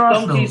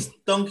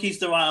 Donkey's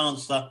the right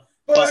answer.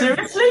 But-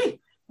 Seriously?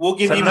 We'll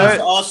give So you no-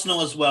 Mr.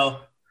 Arsenal as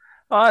well.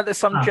 There's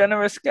some Ah.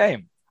 generous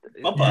game.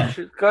 Papa. You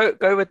should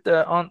go with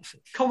the answers.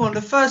 Come on,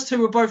 the first two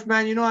were both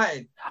Man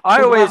United. I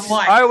Talk always about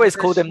Mike I always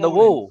this called him the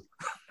morning. wall.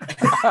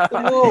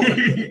 The wall.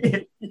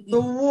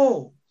 The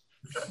wall.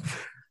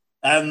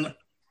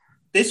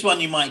 This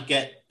one you might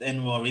get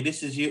then, Rory.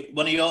 This is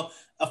one of your.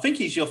 I think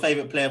he's your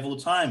favourite player of all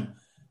time,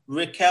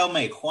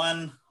 Riquelme,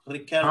 Juan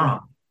Riquelme.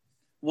 Ah.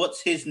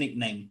 What's his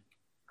nickname?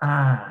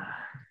 Ah.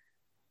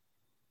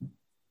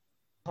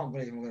 I can't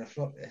believe I'm going to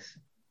flop this.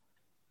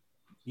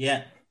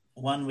 Yeah,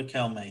 Juan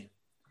Riquelme.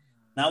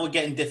 Now we're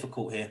getting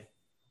difficult here.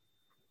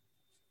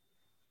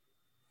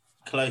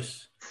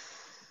 Close.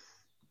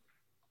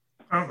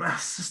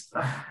 That's just,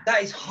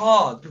 That is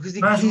hard because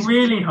that's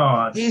really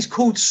hard. he's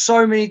called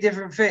so many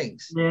different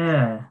things.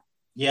 Yeah.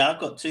 Yeah, I've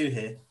got two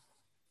here.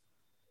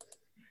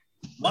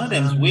 One of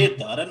them's weird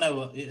though. I don't know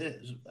what it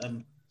is. I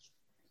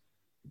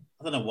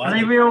don't know why. Are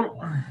they real?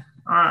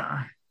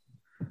 I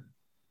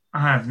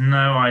have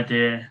no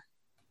idea.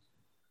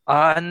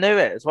 I knew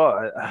it as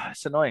well.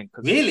 It's annoying.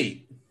 'Cause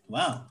Really?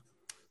 Wow.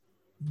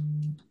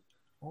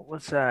 What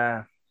was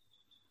I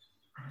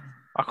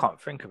can't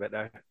think of it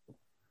though.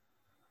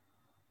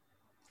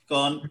 Go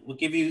on. We'll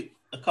give you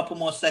a couple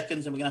more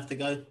seconds and we're going to have to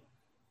go.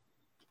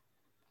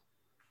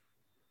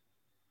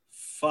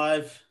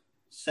 5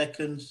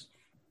 seconds.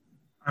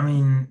 I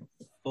mean,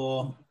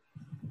 4,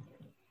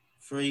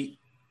 3,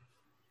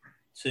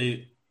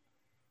 2,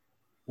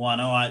 1.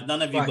 All right.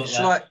 None of you Right, got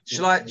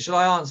that. shall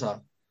I answer?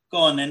 Go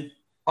on then.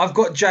 I've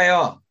got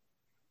JR.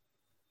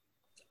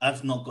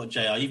 I've not got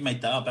JR. You've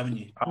made that up, haven't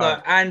you?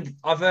 No, and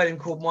I've heard him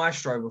called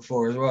Maestro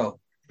before as well.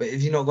 But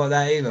have you not got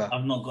that either?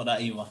 I've not got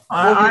that either.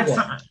 I have you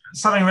had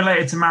something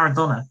related to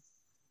Maradona.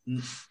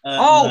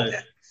 Oh, No.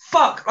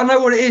 fuck. I know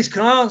what it is.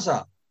 Can I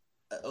answer?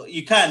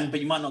 You can, but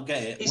you might not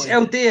get it. It's What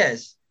El is it?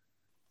 Diaz.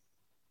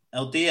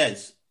 El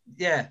Diaz.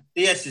 Yeah.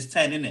 Diaz is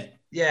 10, isn't it?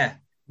 Yeah.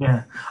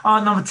 Yeah.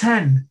 Oh, number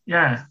 10.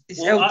 Yeah. It's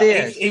Well, El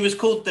Diaz. he was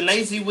called the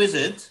Lazy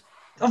Wizard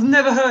I've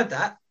never heard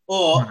that.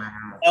 or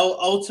El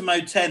Ultimo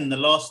 10, the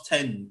last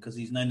 10, because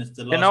he's known as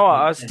the last. You know what?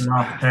 I was 10.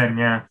 Number 10,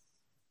 yeah.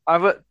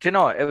 do you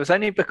know what? It was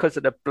only because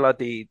of the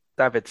bloody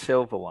David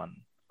Silva one.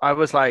 I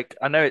was like,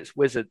 I know it's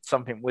Wizard,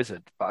 something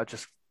Wizard, but I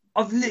just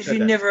I've literally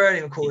Okay. never heard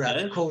him called You that.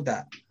 know? Called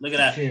that. Look at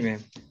that.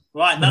 Fuming.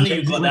 Right, none of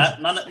you got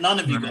that. None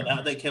of you got that.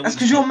 I don't care. That's what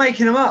because you you're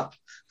making them up.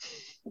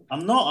 say.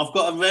 I'm not. I've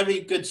got a very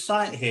good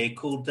site here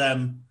called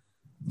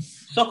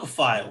Soccer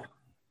File.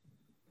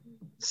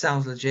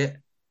 Sounds legit.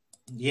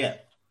 Yeah.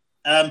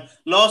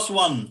 Last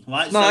one,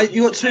 right? No, So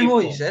you got two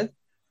more, you four. said?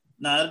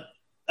 No.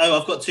 Oh,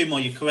 I've got two more.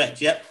 You're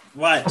correct. Yep.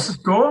 Right. What's the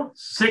score?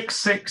 6,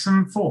 6,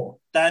 and 4.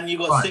 Dan, you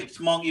got Right. 6.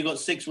 Mark, you got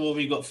 6.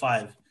 Rory, you got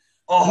 5.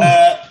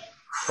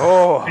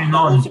 Oh, Game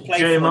all on. to play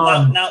Game for.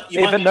 on. Now,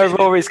 you might even be though busy.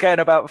 Rory's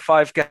getting about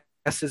 5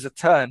 guesses a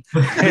turn,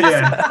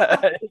 Yeah.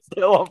 it's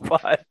still on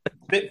 5.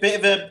 bit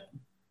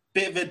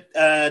of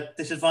a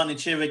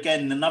disadvantage here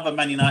again. Another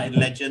Man United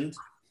legend,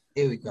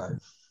 here we go.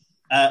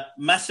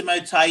 Massimo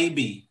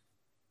Taibi,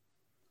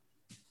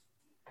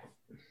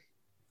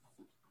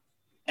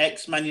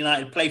 ex-Man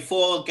United, played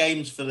 4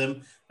 games for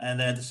them and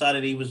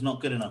decided he was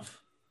not good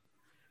enough.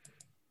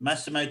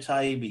 Massimo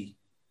Taibi,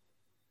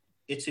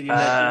 Italy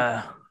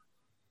legend,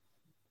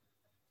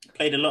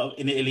 played a lot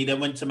in Italy. Then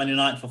went to Man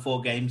United for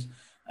 4 games,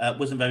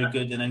 wasn't very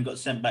good, and then got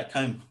sent back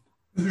home.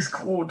 He's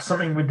called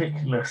something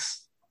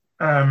ridiculous.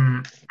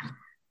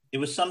 It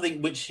was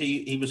something which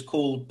he was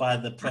called by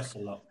the press a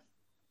lot.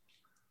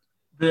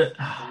 The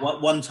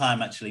One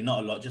time, actually,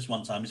 not a lot, just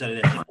one time. He's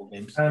only there for 4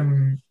 games.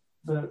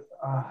 the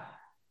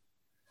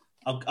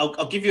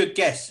I'll give you a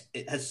guess.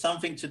 It has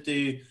something to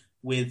do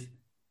with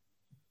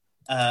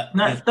No,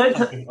 his don't-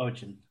 country of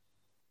origin.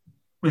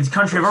 with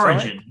country of Sorry?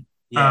 origin.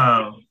 Yeah,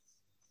 Oh,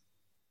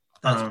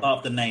 that's oh. part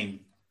of the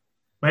name.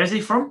 Where is he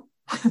from?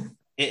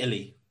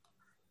 Italy.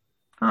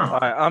 Oh, All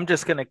right, I'm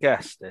just going to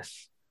guess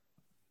this.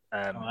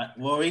 All right,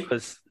 Rory.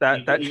 Because that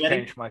You ready?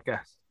 changed my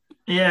guess.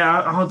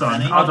 yeah. Hold on.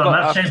 Danny? Hold on.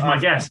 I've That's changed my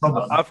I've- guess. Hold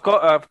on. I've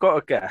got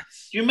a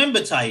guess. Do you remember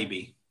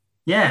Taibi?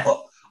 Yeah.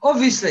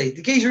 Obviously,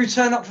 the geezer who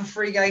turned up for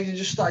 3 games and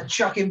just started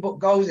chucking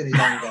goals in his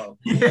own goal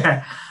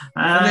Yeah.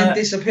 and then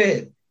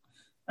disappeared.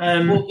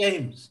 4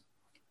 games.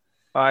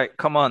 All right,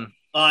 come on.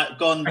 All right,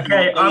 go on.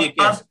 Okay, Go your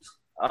guess.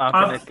 I'm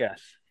going to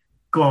guess.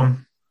 Go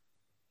on.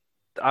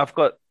 I've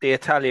got the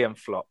Italian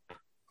flop.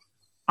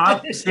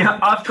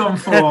 I've gone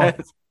for.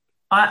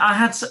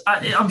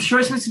 I'm sure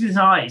it's meant to be his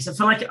eyes. I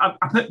feel like I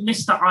put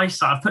Mr.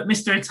 Eyesight. I put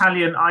Mr.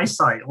 Italian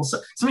Eyesight, or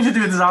something to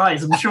do with his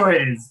eyes. I'm sure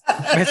it is.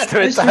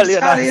 Mr.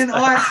 Italian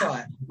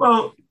eyesight.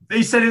 Well,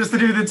 he said it was to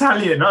do with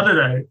Italian. I don't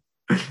know.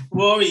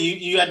 Rory,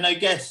 you had no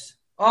guess.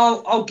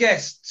 I'll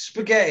guess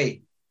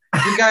spaghetti.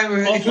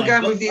 If we're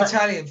going with the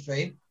Italian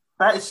theme.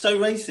 That is so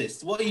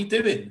racist. What are you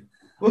doing?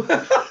 We've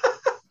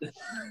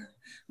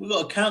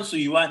got to cancel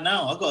you right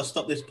now. I've got to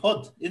stop this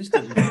pod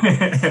instantly.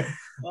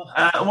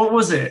 What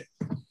was it?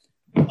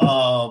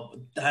 Oh,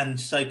 Dan,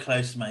 so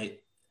close,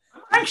 mate.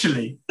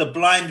 Actually, the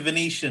Blind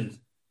Venetian.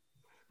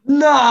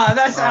 Nah,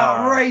 that's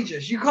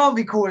outrageous. You can't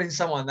be calling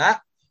someone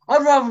that.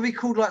 I'd rather be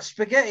called like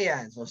Spaghetti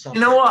Hands or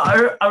something. You know what?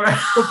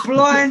 The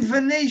Blind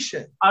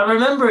Venetian. I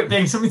remember it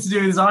being something to do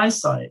with his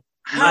eyesight.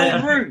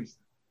 How rude.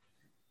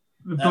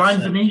 The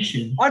Blind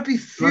Venetian. I'd be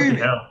fuming.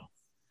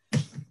 Do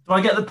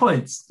I get the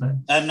points? No,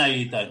 no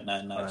you don't.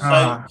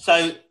 No.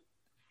 So,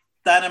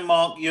 Dan and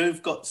Mark,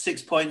 you've got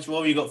 6 points.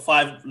 Rory, you got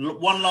 5.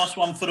 One last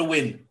one for the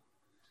win.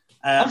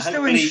 I'm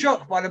still in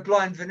shock by the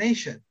Blind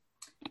Venetian.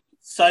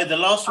 So the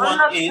last one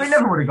is. We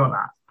never would have got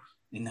that.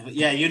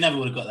 You never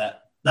would have got that.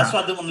 That's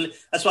why I didn't want to.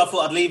 That's why I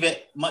thought I'd leave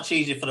it much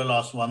easier for the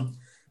last one.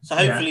 So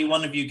hopefully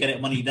one of you get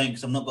it, one of you don't,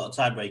 because I've not got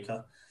a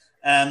tiebreaker.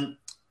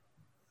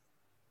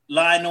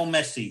 Lionel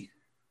Messi.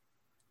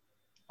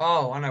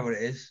 Oh, I know what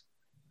it is.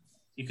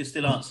 You can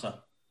still answer.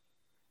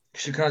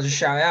 Can I just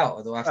shout it out,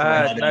 or do I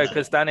have to? No,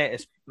 because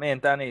me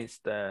and Danny's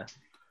the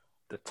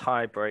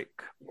tie break.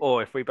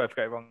 Or if we both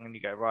go wrong and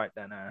you go right,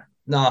 then.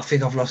 No, I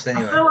think I've lost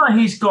anyway. I feel like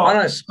he's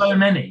got so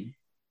many.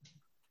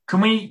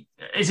 Can we?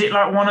 Is it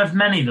like one of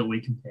many that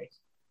we can pick?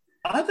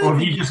 I don't. Or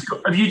have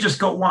you just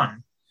got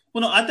one?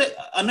 Well, no, I don't.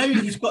 I know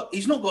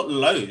he's not got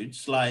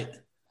loads. Like,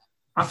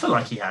 I feel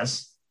like he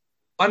has.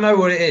 I know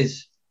what it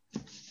is.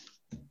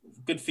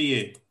 Good for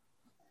you.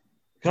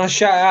 Can I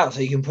shout it out so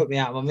you can put me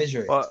out of my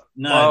misery?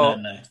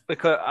 No.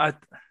 Because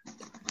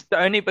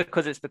only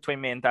because it's between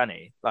me and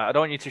Danny. Like, I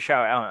don't want you to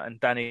shout it out, and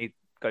Danny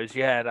goes,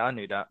 "Yeah, I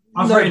knew that."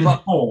 I've written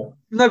 4.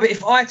 No, but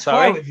if I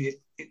tie with you,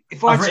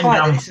 I've written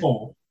down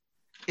 4.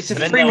 It's a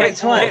 3-way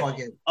tie.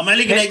 I'm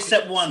only going to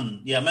accept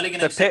one. Yeah, I'm only going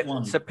to accept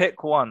one. So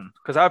pick one,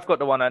 because I've got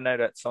the one I know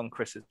that's on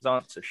Chris's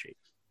answer sheet.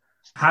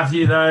 Have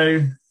you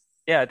though?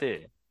 Yeah, I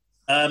do.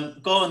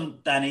 Go on,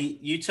 Danny.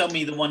 You tell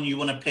me the one you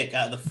want to pick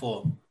out of the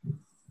 4.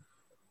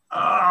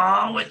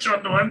 Oh, which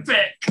one do I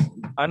pick?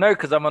 I know,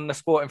 because I'm on the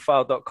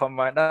sportingfile.com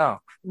right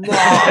now. No.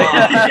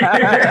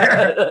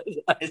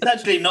 It's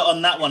actually not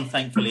on that one,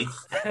 thankfully.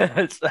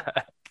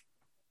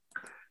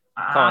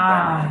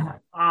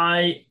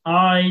 I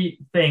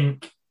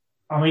think.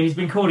 I mean, he's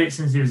been called it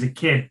since he was a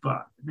kid,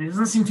 but it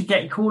doesn't seem to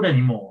get called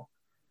anymore.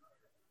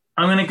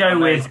 I'm going to go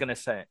with. He's going to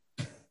say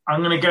it. I'm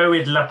going to go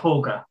with La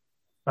Pulga.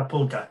 La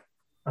Pulga.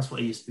 That's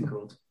what he used to be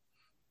called.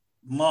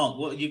 Mark,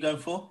 what are you going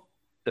for?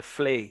 The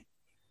Flea.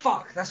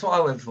 Fuck, that's what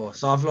I went for.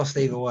 So I've lost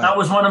either way. That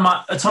was one of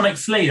my Atomic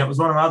Flea. That was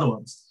one of my other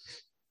ones.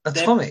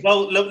 Atomic.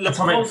 Well,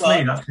 Atomic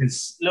Flea. That's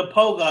his. La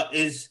Pulga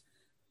is.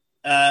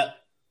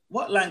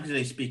 What language do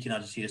they speak in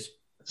Argentina?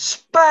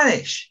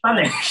 Spanish.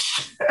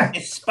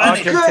 It's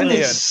Spanish. For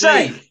goodness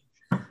sake.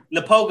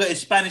 La Pulga is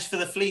Spanish for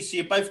the flea, so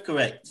you're both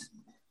correct.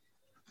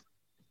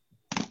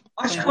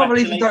 I just can't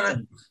believe you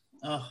don't.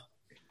 Oh.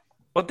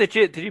 What did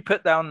you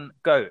put down?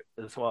 Goat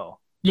as well.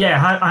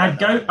 Yeah, I had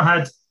goat. I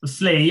had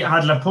flea. I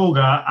had La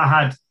Pulga. I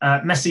had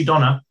Messi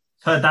Donna.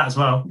 Heard that as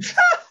well.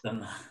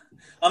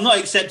 I'm not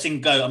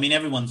accepting goat. I mean,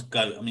 everyone's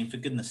goat. I mean, for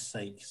goodness'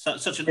 sake,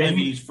 such an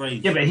overused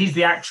phrase. Yeah, but he's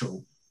the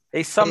actual.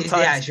 He's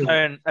sometimes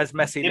known as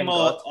Messi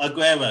Lingard.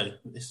 Aguero.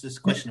 This is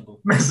questionable.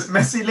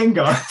 Messi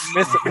Lingard.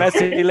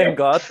 Messi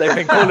Lingard. They've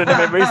been calling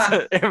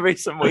him in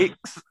recent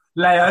weeks.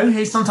 Leo.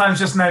 He's sometimes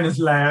just known as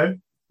Leo.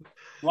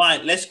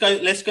 Right. Let's go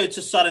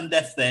to sudden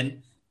death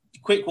then.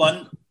 Quick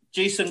one.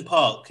 Jason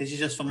Park. This is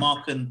just for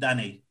Mark and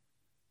Danny.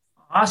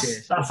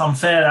 That's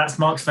unfair. That's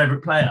Mark's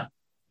favourite player.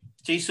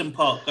 Jason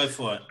Park. Go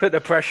for it. Put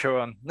the pressure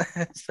on.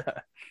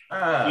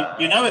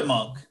 You know it,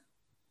 Mark?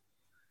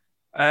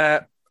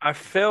 I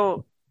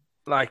feel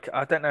like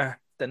I don't know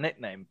the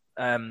nickname,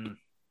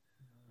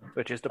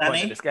 which is the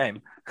point of this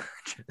game.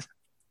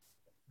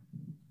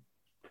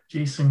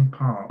 Jason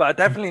Park. But I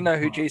definitely know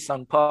who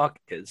Jason Park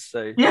is.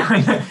 So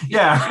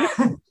yeah.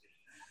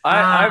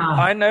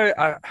 I know.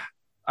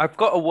 I've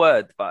got a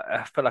word, but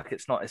I feel like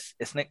it's not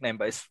his nickname,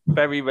 but it's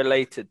very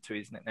related to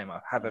his nickname.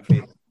 I have a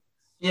feeling.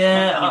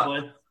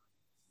 Yeah.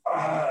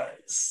 Have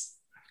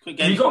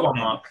you got one,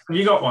 Mark? Have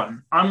you got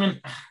one?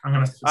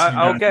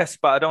 I'll guess,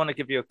 but I don't want to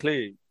give you a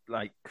clue.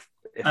 Like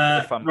if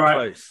I'm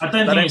close, I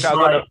don't think it's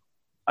right.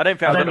 I don't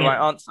think I've got the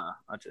right answer.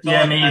 Me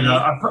either.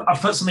 I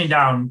put something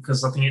down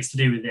because I think it's to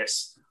do with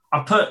this. I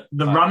put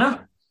the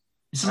runner.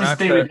 It's something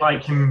to do with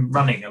like him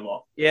running a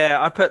lot.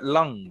 Yeah, I put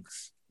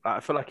lungs.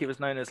 I feel like he was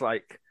known as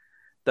like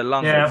the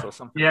lungs or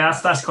something. Yeah,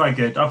 that's quite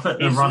good. I put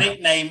the runner. His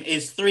nickname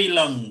is Three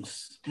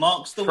Lungs.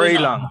 Mark's the Three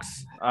winner.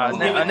 Lungs. I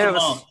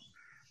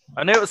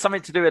knew it was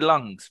something to do with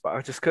lungs, but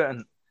I just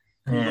couldn't.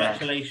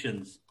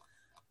 Congratulations.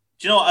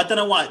 Do you know what? I don't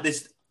know why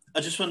this.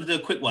 I just wanted to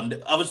do a quick one.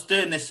 I was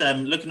doing this,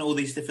 looking at all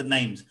these different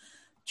names.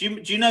 Do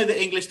you know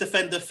the English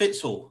defender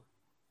Fitzhall?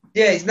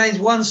 Yeah, his name's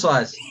One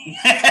Size.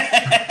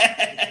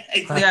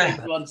 It's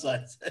one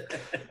size.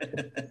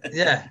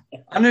 Yeah,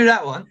 I knew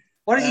that one.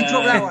 Why didn't you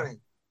drop that one in?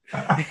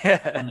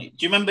 Yeah. Do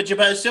you remember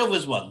Gilberto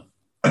Silva's one?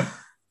 No,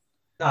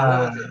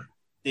 what was it?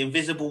 The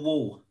Invisible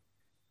Wall.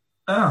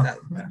 Oh,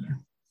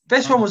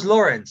 Best one was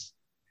Lawrence.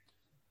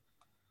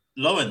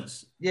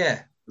 Lawrence.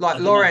 Yeah, I like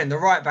don't Lauren, the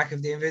right back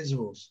of the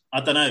Invincibles.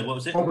 I don't know. What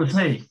was it? what was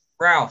he?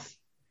 Ralph.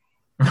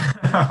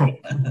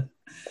 That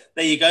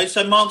There you go.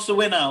 So Mark's the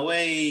winner.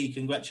 Way,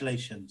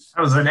 congratulations.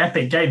 was an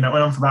epic game that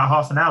went on for about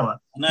half an hour.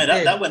 No,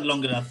 that went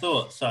longer than I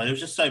thought. So there was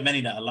just so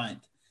many that I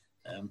liked.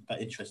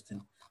 But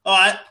interesting. All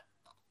right.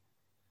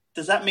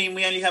 Does that mean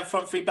we only have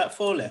front three, back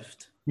four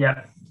left?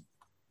 Yeah.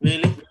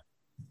 Really?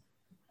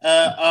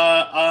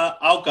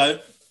 I'll go.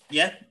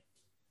 Yeah.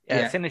 Yeah,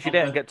 Yeah. as soon as you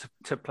didn't get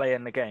to play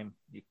in the game,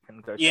 you can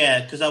go.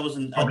 Yeah, because I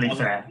wasn't. Probably I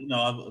fair.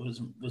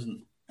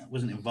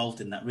 wasn't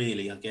involved in that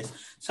really. I guess.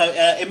 So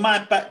in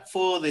my back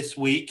four this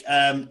week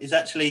is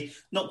actually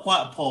not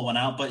quite a poor one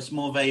out, but it's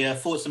more of a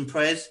thoughts and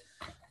prayers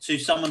to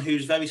someone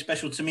who's very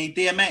special to me.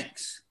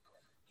 DMX.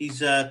 He's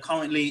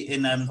currently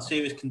in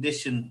serious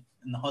condition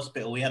in the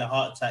hospital. He had a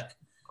heart attack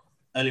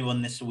earlier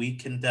on this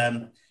week,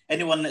 and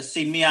anyone that's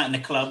seen me out in the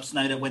clubs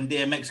know that when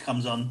DMX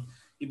comes on,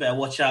 you better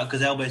watch out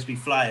because elbows be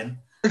flying.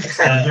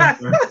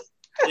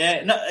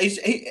 Yeah, no, do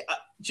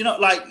you know,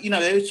 like, you know,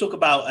 they always talk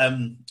about,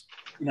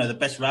 you know, the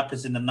best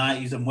rappers in the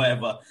 90s and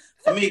whatever.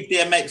 For me,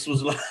 DMX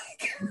was like...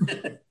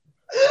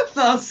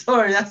 No,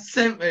 sorry, that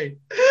sent me.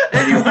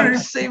 Anyone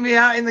who's seen me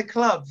out in the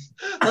clubs,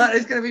 like,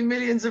 there's going to be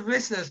millions of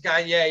listeners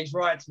going, yeah, he's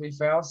right, to be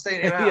fair. I've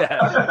seen him out.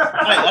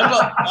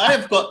 Yeah.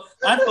 I've got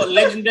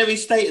legendary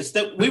status.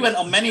 That we went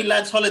on many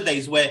lads'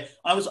 holidays where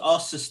I was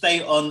asked to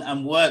stay on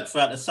and work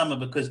throughout the summer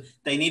because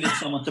they needed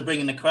someone to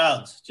bring in the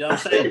crowds. Do you know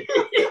what I'm saying?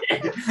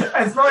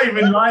 It's not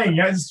even lying.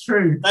 It's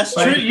true. That's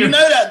Like, true. You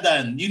know that,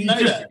 Dan. You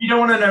know that. You don't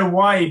want to know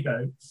why,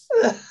 though.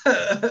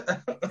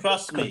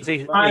 Trust me.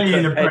 He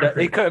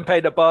couldn't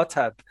pay the bar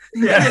tab.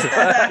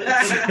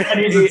 Yeah. And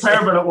he's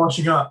terrible at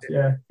washing up.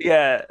 Yeah.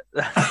 Yeah.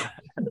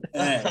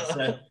 Yeah,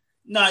 so,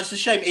 no, it's a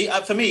shame.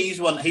 For me,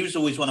 he was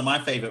always one of my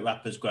favorite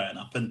rappers growing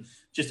up, and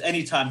just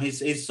anytime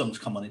his songs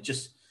come on, it's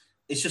just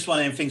one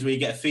of them things where you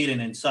get a feeling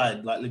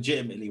inside, like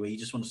legitimately, where you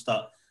just want to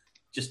start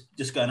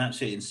just going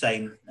absolutely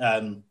insane.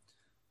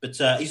 But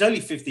he's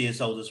only 50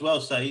 years old as well,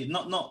 so he's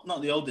not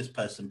the oldest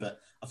person. But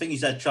I think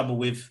he's had trouble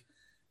with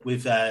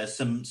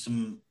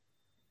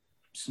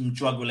some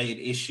drug-related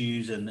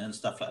issues and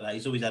stuff like that.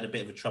 He's always had a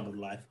bit of a troubled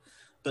life.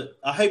 But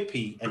I hope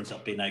he ends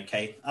up being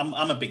okay.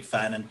 I'm a big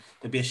fan, and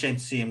it'd be a shame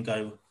to see him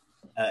go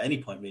at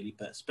any point, really.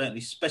 But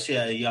especially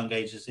at a young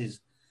age as his.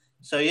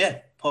 So yeah,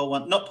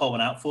 not pour one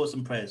out. Thoughts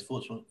and prayers.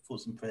 Thoughts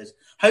and prayers.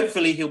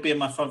 Hopefully he'll be in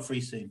my front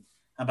three soon.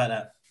 How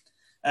about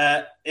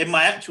that? In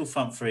my actual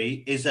front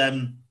three is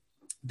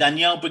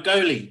Danielle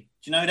Bregoli. Do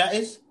you know who that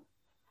is?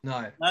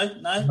 No.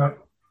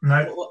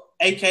 No.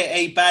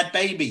 AKA Bad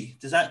Baby.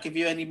 Does that give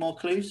you any more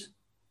clues?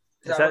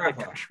 Is that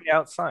the Cash Me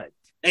Outside?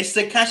 It's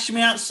the Cash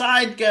Me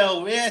Outside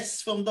girl,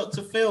 yes, from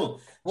Dr. Phil.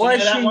 Why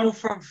is she in your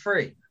front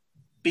three?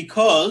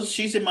 Because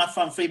she's in my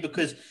front three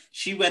because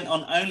she went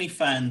on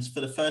OnlyFans for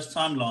the first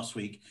time last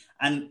week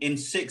and in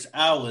 6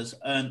 hours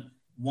earned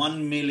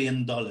 $1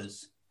 million.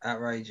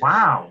 Outrageous.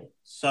 Wow.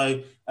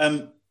 So,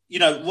 you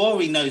know,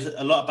 Rory knows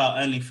a lot about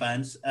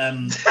OnlyFans.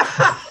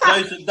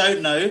 Those that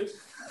don't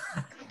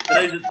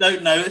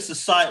know, it's a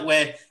site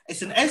where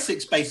it's an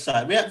Essex-based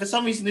site. For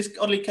some reason, this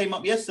oddly came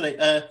up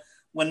yesterday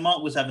when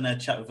Mark was having a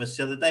chat with us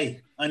the other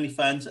day.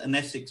 OnlyFans, an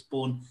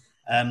Essex-born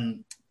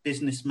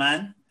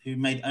businessman who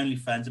made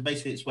OnlyFans, and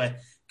basically it's where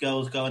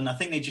girls go and I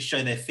think they just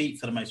show their feet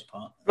for the most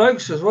part.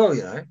 Blokes as well,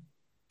 you know.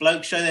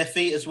 Blokes show their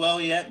feet as well.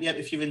 Yeah.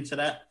 If you're into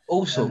that,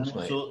 All sorts,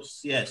 mate.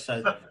 Yeah.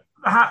 So.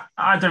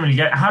 I don't really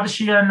get it. How does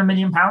she earn $1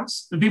 million?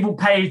 Do people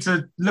pay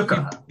to look at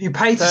her? You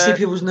pay to see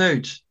people's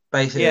nudes,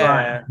 basically.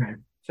 Yeah. Right.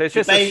 So it's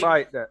just a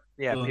site that,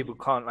 Cool. people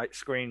can't like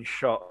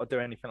screenshot or do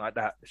anything like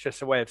that. It's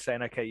just a way of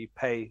saying, okay, you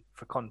pay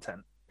for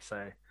content.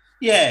 So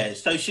Yeah,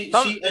 so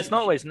it's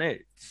not always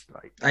nudes.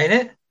 Like, Ain't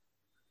it?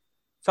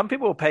 some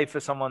people will pay for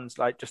someone's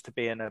like just to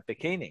be in a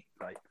bikini.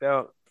 Like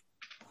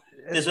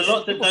there's a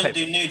lot that don't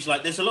do nudes.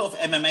 Like there's a lot of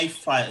MMA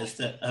fighters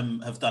that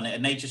have done it,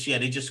 and they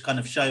just kind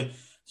of show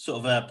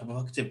sort of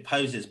provocative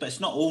poses. But it's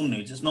not all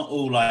nudes. It's not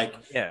all like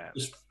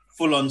just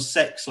full on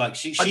sex. Like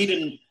she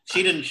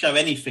didn't show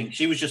anything.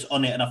 She was just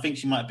on it, and I think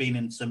she might have been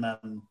in some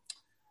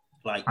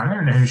like I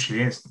don't know who she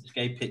is.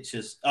 gay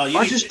pictures.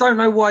 I just don't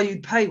know why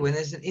you'd pay when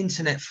there's an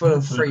internet full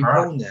of free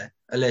porn there,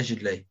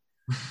 allegedly.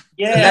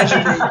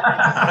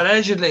 Yeah,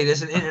 Allegedly,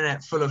 there's an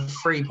internet full of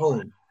free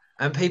porn,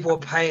 and people are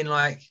paying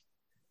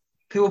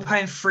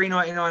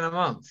 $3.99 a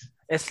month.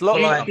 It's a lot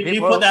Like,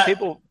 like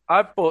people.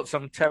 I've bought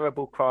some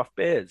terrible craft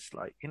beers.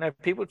 Like, you know,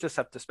 people just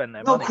have to spend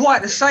their Not money.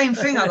 quite the same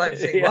thing, I don't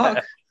think,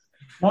 Mark.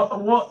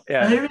 What?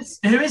 Yeah. Who is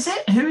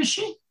it? Who is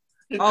she?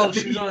 Oh,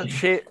 she's on.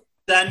 Shit.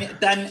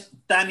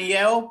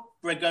 Danielle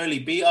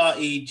Bregoli,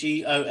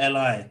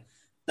 Bregoli.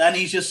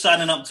 Danny's just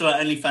signing up to our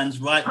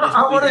OnlyFans, right?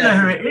 I want to know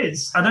who it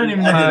is. I don't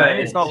even know who No, it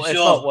is. it's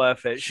not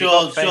worth it. She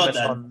got famous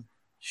Dan. on.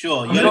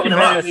 Sure, I'm you're looking looking her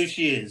at up. who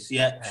she is.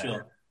 Yeah,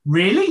 sure,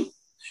 Really?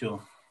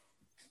 sure.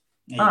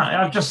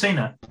 Yeah, I've just seen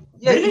her.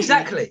 Yeah, Really?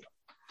 exactly.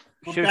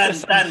 Well, She was Dan,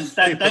 just some Dan,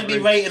 stupid don't be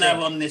rude rating her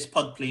thing. on this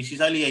pod, please.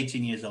 She's only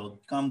 18 years old.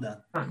 Calm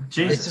down. Oh,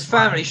 Jesus. It's a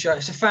family show.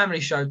 It's a family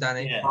show,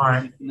 Danny. Yeah. All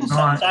right.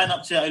 Sign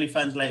up to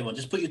OnlyFans later on.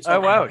 Just put your Oh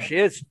top wow, on. she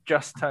is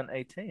just turned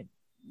 18.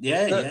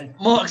 Yeah, Look, yeah.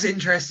 Mark's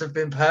interests have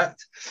been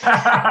perked.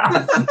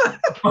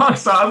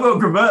 Mark's like, I've got a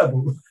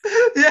convertible.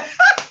 Yeah.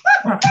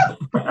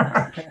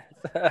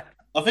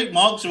 I think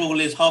Mark's rule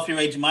is half your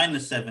age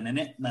minus 7, isn't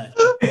it? No.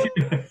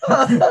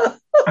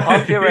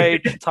 Half your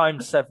age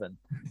times 7.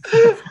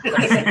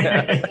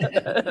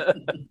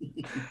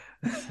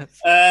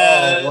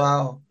 Oh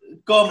wow.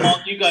 Go on,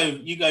 Mark.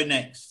 You go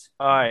next.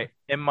 All right.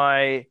 In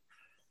my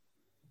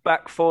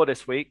back four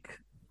this week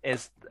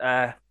is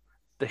the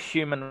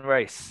human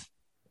race.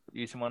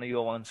 Using one of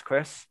your ones,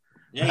 Chris.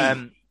 Yeah.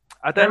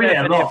 I don't know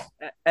Really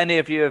if any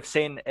of you have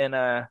seen in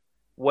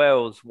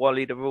Wales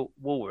Wally the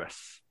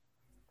Walrus.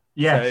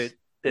 Yes. So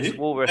this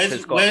walrus Where's-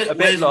 has got where- a bit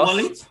where's lost.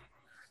 Wally?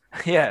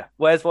 Yeah,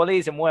 where's Wally?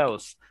 He's in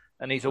Wales,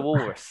 and he's a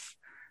walrus,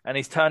 and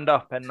he's turned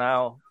up, and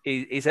now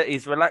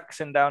he's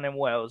relaxing down in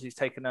Wales. He's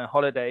taking a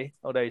holiday,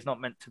 although he's not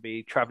meant to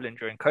be travelling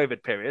during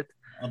COVID period.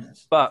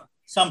 Honest. But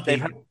Some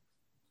they've people.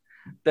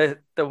 the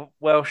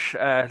Welsh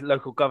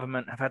local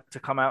government have had to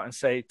come out and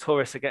say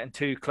tourists are getting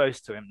too close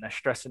to him. They're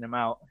stressing him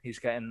out. He's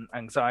getting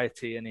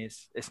anxiety, and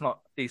he's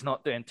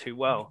not doing too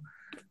well.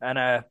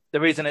 And the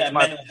reason it's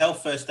my mental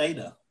health first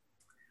aider.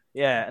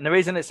 Yeah, and the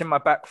reason it's in my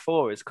back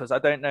four is because I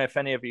don't know if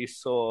any of you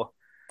saw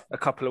a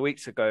couple of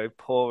weeks ago,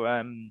 poor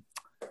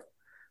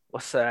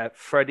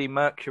Freddie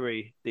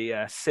Mercury,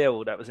 the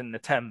seal that was in the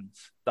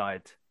Thames,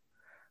 died.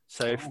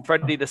 So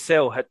Freddie the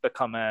seal had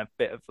become a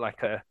bit of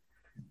like a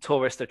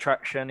tourist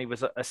attraction. He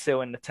was a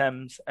seal in the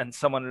Thames, and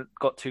someone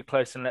got too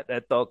close and let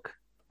their dog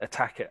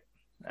attack it.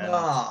 And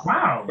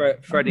Wow.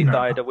 Freddie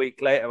died a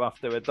week later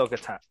after a dog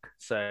attack.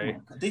 So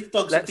These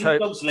dogs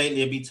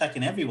lately have been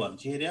attacking everyone.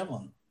 Do you hear the other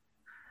one?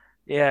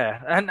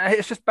 yeah, and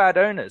it's just bad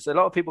owners. A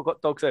lot of people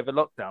got dogs over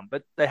lockdown,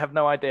 but they have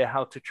no idea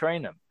how to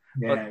train them.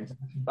 Yeah.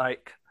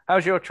 Like,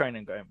 how's your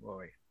training going,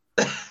 Rory?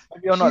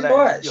 You're not She's there. all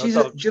right. Your Do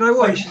dog. you know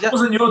what? Wait, it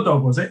wasn't your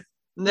dog, was it?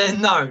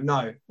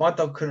 No. My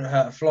dog couldn't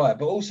hurt a fly.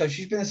 But also,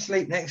 she's been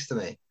asleep next to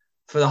me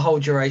for the whole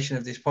duration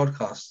of this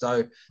podcast. So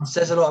it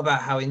says a lot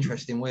about how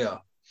interesting we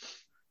are.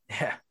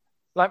 Yeah,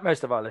 like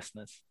most of our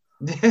listeners.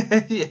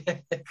 Yeah.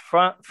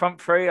 Front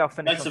three, I'll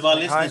finish. Most on of our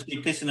something high. listeners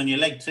be pissing on your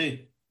leg too.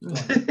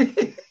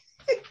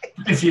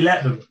 If you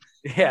let them.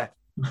 Yeah.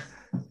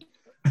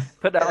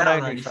 Put that on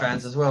OnlyFans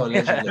OnlyFans. as well.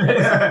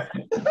 Yeah.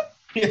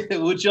 Allegedly.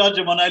 We'll charge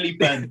them on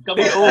OnlyFans. Come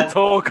The on,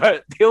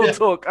 all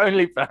talk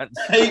OnlyFans.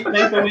 Hey,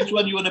 maybe which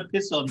one you want to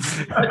piss on.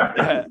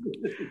 Yeah.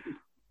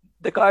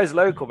 The guy's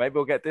local. Maybe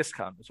we'll get a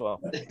discount as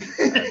well.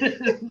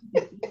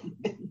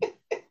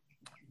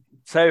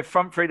 So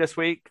front three this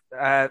week.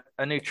 A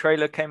new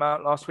trailer came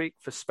out last week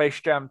for Space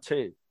Jam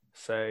 2.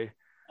 So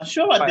I'm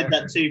sure I did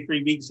that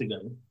 2-3 weeks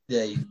ago.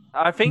 Yeah.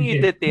 I think you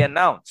Yeah. did the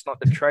announce, not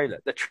the trailer.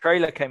 The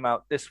trailer came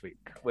out this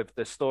week with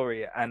the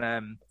story,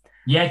 and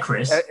Yeah,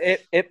 Chris.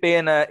 it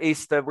being a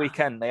Easter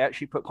weekend, they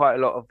actually put quite a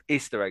lot of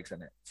Easter eggs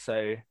in it.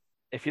 So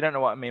if you don't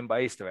know what I mean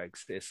by Easter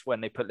eggs, it's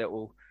when they put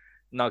little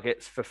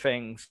nuggets for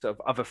things that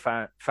other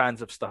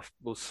fans of stuff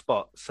will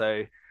spot.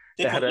 So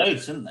They put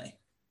loads, didn't they?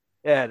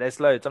 yeah, there's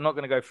loads. I'm not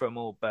going to go through them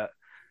all, but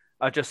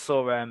I just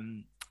saw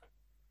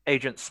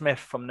Agent Smith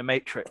from The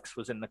Matrix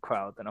was in the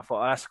crowd, and I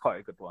thought, oh, that's quite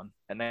a good one.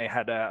 And they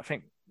had, I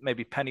think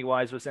maybe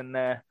Pennywise was in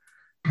there.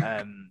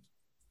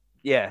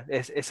 Yeah,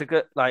 it's a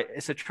good, like,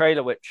 it's a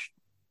trailer which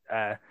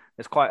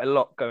there's quite a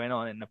lot going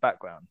on in the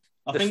background.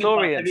 I The think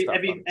story it's and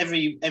like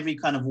stuff. every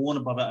kind of Warner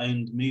Brother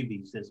owned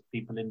movies, there's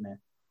people in there.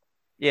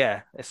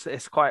 Yeah,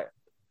 it's quite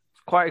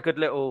a good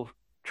little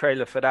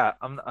trailer for that.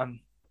 I'm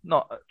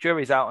not,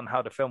 jury's out on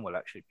how the film will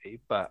actually be,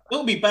 but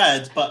It'll be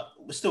bad, but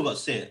we still got to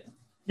see it.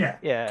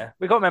 yeah,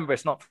 we got to remember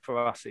it's not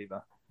for us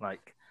either.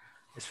 Like,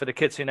 it's for the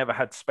kids who never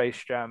had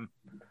Space Jam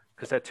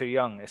because they're too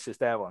young. This is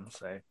their one,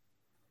 so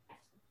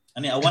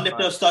And yeah, I wonder if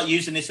they'll start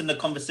using this in the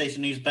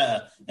conversation. Who's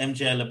better,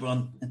 MJ or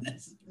LeBron?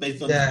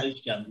 Based on Yeah. Space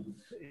Jam.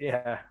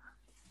 yeah.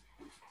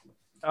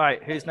 All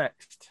right, who's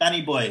next?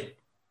 Danny Boy.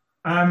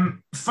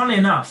 Funny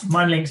enough,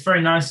 mine links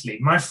very nicely.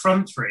 My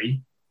front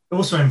three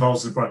also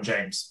involves LeBron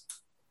James.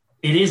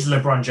 It is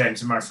LeBron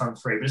James in my front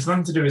three, but it's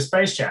nothing to do with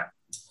Space Jam.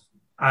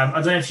 I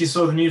don't know if you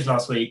saw the news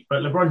last week,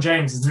 but LeBron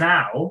James is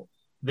now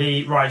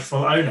the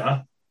rightful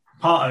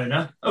part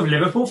owner of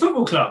Liverpool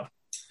Football Club.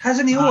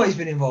 Hasn't he always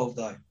been involved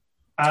though?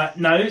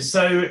 No,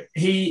 so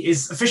he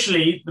is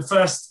officially the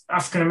first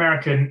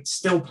African-American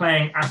still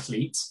playing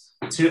athlete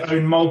to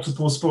own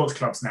multiple sports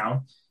clubs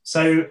now.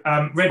 So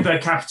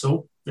Redbird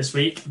Capital this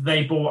week,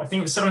 they bought, I think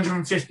it was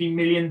 $750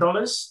 million.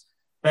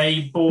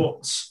 They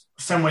bought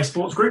Fenway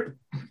Sports Group,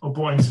 or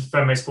bought into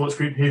Fenway Sports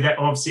Group, who they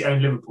obviously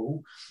own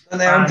Liverpool. And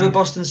they own the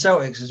Boston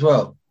Celtics as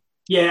well.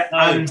 Yeah, No,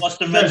 and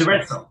Boston no, Red the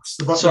Red Sox. Sox.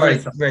 The Boston Sorry,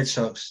 Red Sox. Red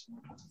Sox.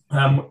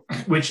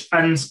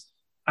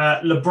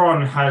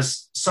 LeBron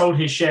has sold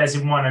his shares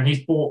in one, and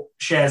he's bought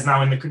shares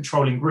now in the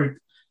controlling group.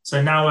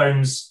 So now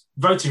owns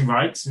voting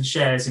rights and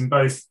shares in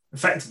both,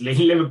 effectively,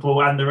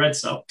 Liverpool and the Red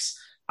Sox.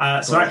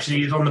 So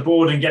actually, he's on the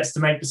board and gets to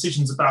make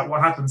decisions about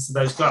what happens to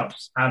those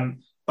clubs.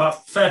 But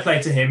fair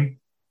play to him.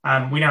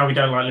 We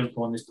don't like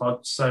Liverpool on this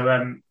pod,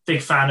 so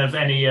big fan of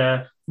any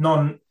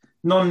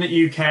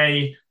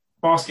non-UK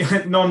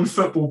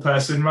non-football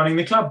person running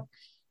the club.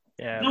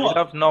 Yeah, we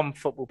love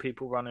non-football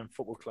people running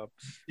football clubs.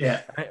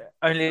 Yeah,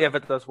 only ever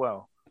does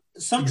well.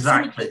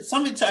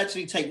 Something to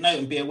actually take note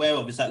and be aware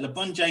of is that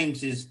LeBron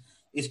James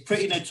is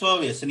pretty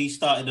notorious, and he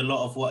started a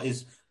lot of what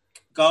is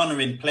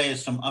garnering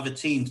players from other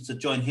teams to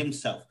join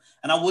himself.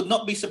 And I would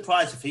not be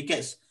surprised if he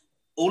gets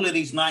all of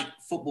these night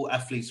football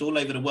athletes all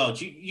over the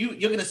world. You're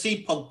going to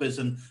see Pogba's,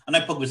 and I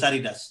know Pogba's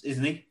Adidas,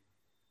 isn't he?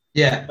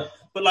 Yeah.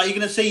 But like, you're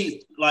going to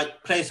see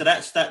like players of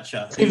that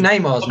stature. Even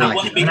Neymar's Nike.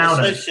 Want to be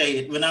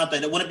associated, Ronaldo,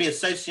 that want to be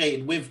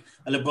associated with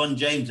a LeBron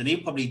James, and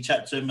he'll probably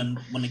chat to him and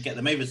want to get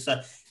them over.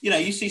 So,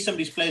 you see some of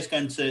these players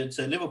going to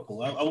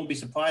Liverpool. I wouldn't be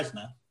surprised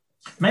now.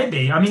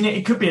 Maybe. I mean,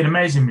 it could be an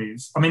amazing move.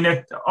 I mean,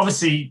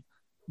 obviously,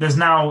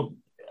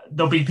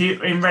 there'll be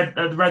people in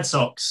the Red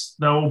Sox.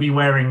 They'll all be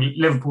wearing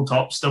Liverpool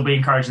tops. They'll be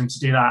encouraging them to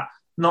do that.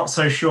 Not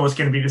so sure it's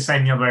going to be the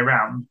same the other way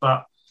around.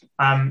 But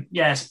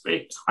yes,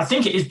 I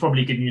think it is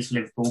probably good news for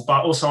Liverpool.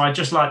 But also, I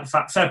just like the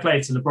fact, fair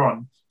play to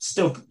LeBron.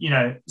 Still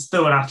an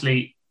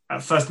athlete,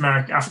 first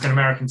African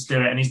American to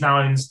do it, and he's now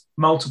owns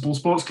multiple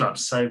sports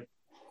clubs. So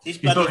he's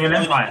building an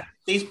empire.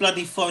 These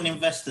bloody foreign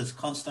investors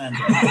can't stand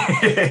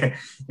it.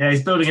 Yeah,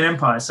 he's building an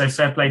empire. So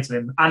fair play to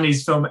him, and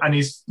he's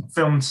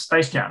filmed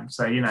Space Jam.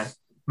 So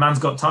man's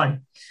got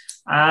time.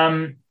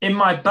 In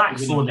my back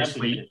four this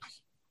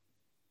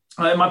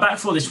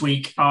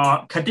week,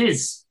 are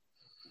Cadiz.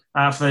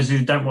 For those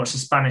who don't watch the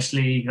Spanish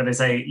league, that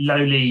is a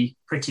lowly,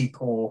 pretty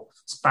poor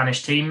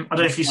Spanish team. I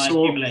don't know if you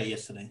saw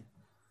yesterday.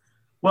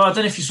 Well, I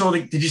don't know if you saw.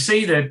 Did you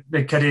see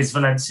the Cadiz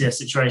Valencia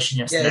situation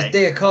yesterday?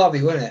 Yeah, it was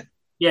Diacabi, wasn't it?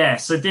 Yeah,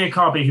 so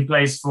Diacabi, who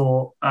plays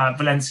for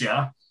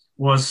Valencia,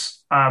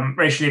 was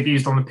racially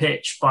abused on the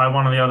pitch by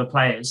one of the other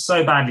players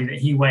so badly that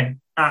he went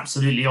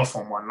absolutely off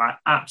on one, like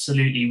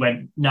absolutely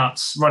went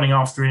nuts, running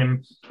after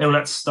him. They were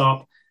let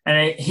stop.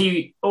 And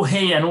he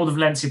and all the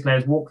Valencia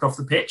players walked off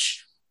the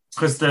pitch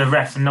because the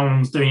ref and no one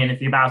was doing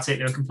anything about it.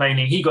 They were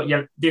complaining.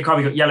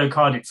 Diacabi got yellow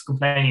carded for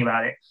complaining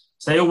about it.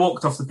 So they all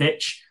walked off the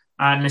pitch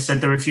and they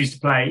said they refused to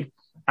play.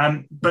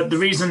 But the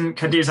reason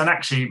Cadiz, and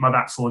actually my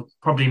back four,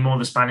 probably more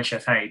the Spanish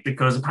FA,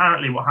 because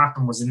apparently what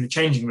happened was in the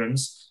changing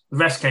rooms, the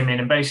refs came in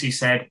and basically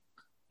said,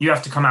 you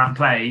have to come out and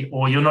play,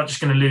 or you're not just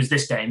going to lose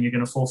this game, you're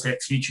going to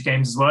forfeit future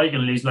games as well. You're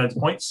going to lose loads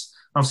of points.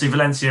 Obviously,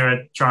 Valencia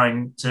are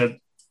trying to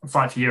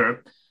fight for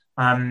Europe.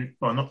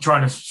 Well, not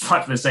trying to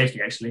fight for their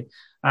safety, actually.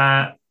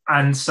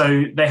 And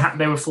so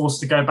they were forced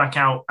to go back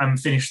out and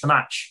finish the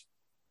match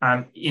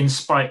in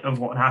spite of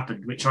what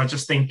happened, which I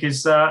just think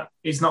is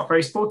not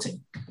very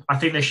sporting. I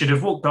think they should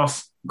have walked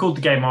off, called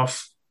the game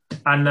off,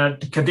 and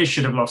Cadiz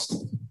should have lost,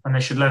 and they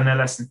should learn their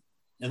lesson.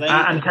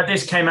 And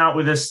Cadiz came out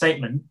with a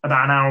statement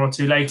about an hour or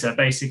two later,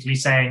 basically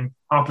saying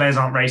our players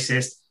aren't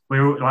racist.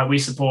 We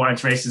support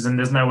anti-racism.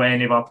 There's no way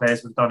any of our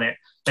players would have done it.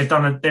 They've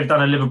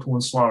done a Liverpool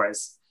and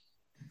Suarez.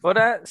 Well,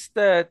 that's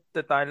the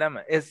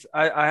dilemma.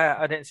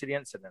 I didn't see the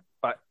incident,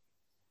 but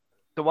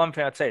the one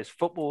thing I'd say is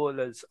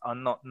footballers are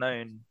not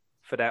known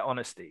for their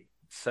honesty.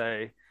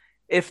 So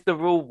if the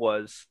rule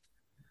was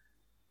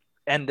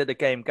end of the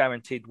game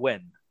guaranteed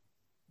win,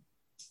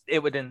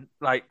 it wouldn't,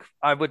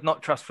 I would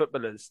not trust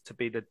footballers to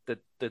be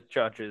the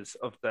judges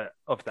of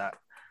that.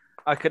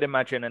 I could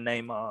imagine a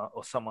Neymar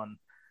or someone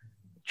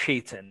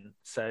cheating.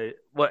 So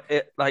was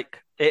it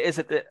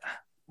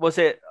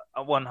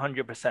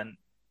 100%?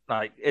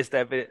 Is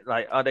there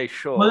are they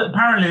sure? Well,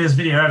 apparently there's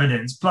video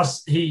evidence.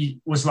 Plus, he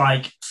was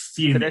fuming.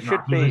 So there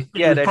should be.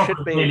 There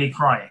should be. Really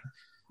crying.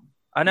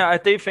 I know. I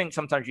do think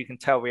sometimes you can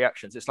tell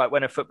reactions. It's like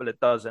when a footballer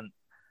doesn't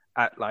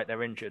act like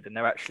they're injured and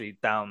they're actually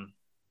down.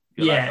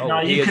 You can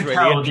really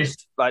tell. Injured.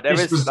 I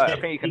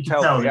think you can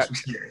tell the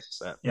reactions.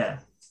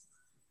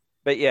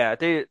 But yeah, I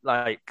do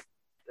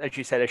as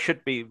you said, there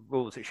should be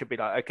rules. It should be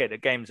okay, the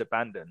game's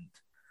abandoned,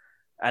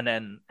 and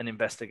then an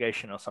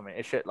investigation or something.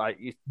 It should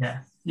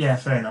Yeah,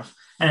 fair enough.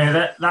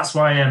 Anyway, that's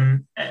why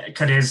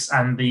Cadiz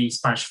and the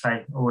Spanish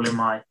FA are all in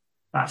my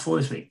back four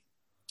this week.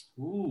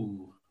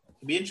 Ooh.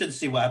 It'll be interesting to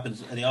see what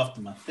happens at the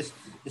aftermath. This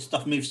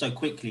stuff moves so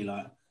quickly,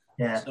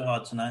 it's so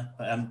hard to know.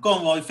 But go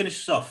on, while we finish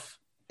this off.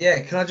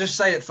 Yeah, can I just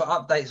say that for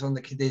updates on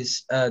the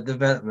Cadiz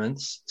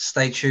developments,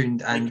 stay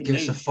tuned and give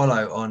us a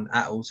follow on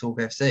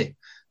 @AllTalkFC,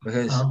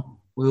 because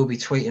we will be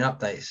tweeting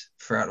updates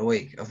throughout the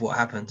week of what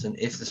happens and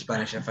if the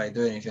Spanish FA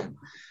do anything.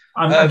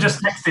 I'm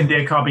just texting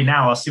Diacabi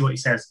now. I'll see what he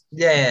says.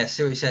 Yeah,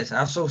 see what he says.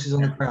 Our sources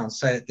on the ground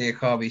say that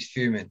Diacabi's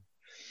fuming.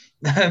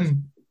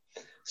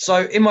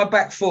 So in my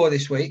back four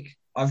this week,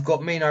 I've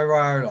got Mino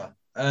Raiola.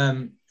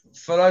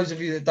 For those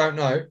of you that don't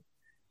know,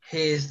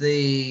 he is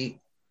a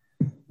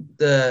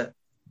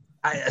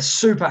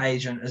super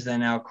agent, as they're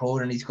now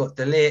called, and he's got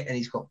De Ligt and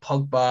he's got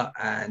Pogba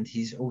and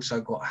he's also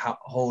got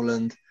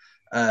Haaland.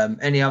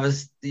 Any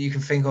others that you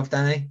can think of,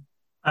 Danny?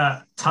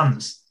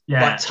 Tons.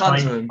 Yeah, like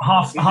tons of them.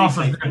 Half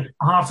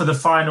of the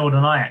final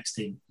and Ajax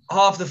team.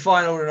 Half the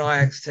final and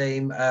Ajax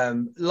team.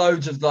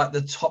 Loads of like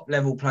the top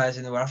level players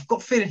in the world. I've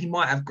got a feeling he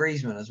might have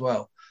Griezmann as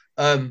well.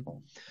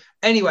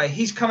 Anyway,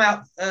 he's come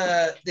out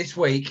this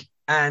week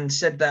and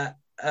said that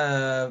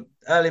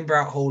Erling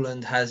Braut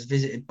Haaland has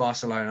visited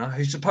Barcelona,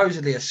 who's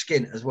supposedly a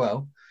skint as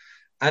well,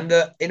 and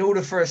that in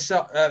order for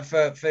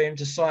him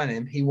to sign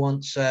him, he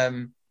wants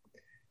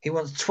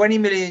 20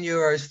 million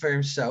euros for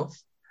himself,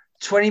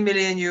 20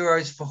 million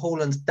euros for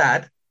Haaland's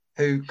dad,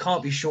 who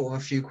can't be short of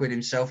a few quid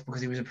himself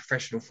because he was a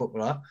professional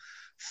footballer,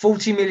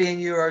 40 million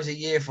euros a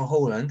year for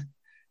Haaland,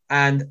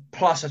 and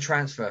plus a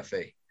transfer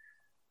fee.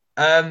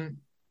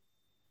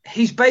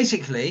 He's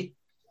basically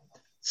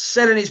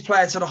selling his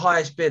player to the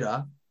highest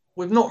bidder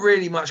with not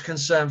really much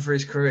concern for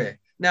his career.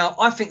 Now,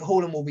 I think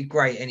Haaland will be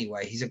great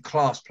anyway. He's a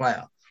class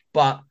player.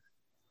 But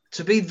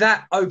to be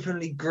that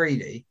openly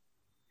greedy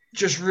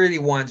just really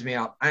winds me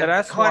up. And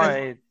that's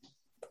why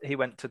he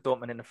went to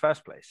Dortmund in the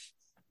first place.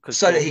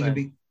 So Dortmund, that he can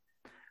be...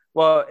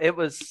 Well, it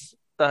was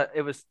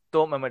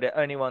Dortmund were the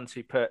only ones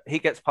who he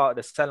gets part of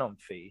the sell-on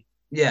fee.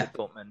 Yeah.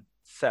 Dortmund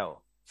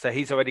sell. So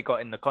he's already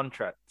got in the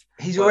contract.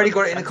 He's already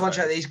got it in the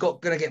contract that he's going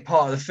to get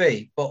part of the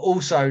fee. But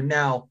also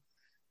now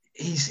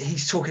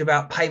he's talking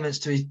about payments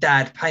to his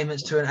dad,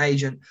 payments to an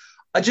agent.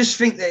 I just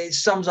think that it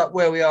sums up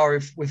where we are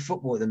with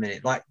football at the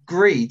minute. Like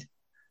greed.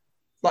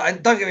 Like,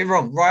 and don't get me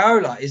wrong,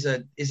 Raiola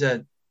is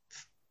a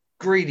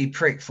greedy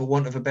prick, for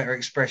want of a better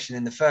expression,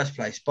 in the first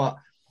place. But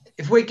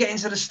if we're getting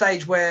to the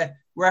stage where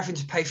we're having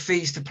to pay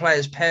fees to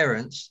players'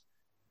 parents,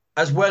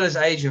 as well as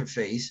agent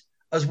fees,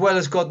 as well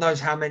as God knows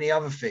how many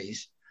other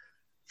fees,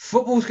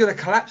 football's going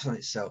to collapse on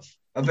itself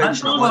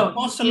eventually.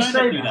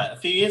 Barcelona did that a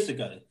few years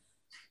ago.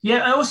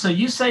 Yeah, also,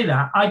 you say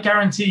that, I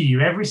guarantee you,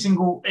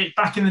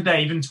 back in the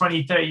day, even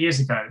 20, 30 years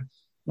ago,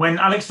 when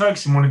Alex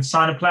Ferguson wanted to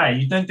sign a player,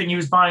 you don't think he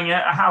was buying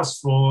a house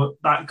for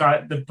that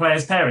guy, the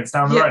player's parents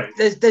down the road?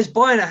 There's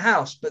buying a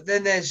house, but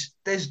then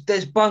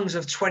there's bungs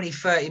of 20,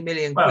 30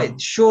 million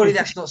quid. Surely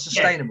that's not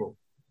sustainable.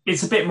 Yeah,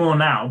 it's a bit more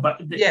now, but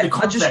the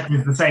concept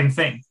is the same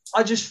thing.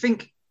 I just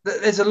think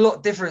that there's a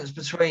lot difference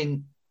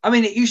between... I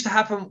mean, it used to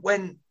happen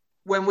when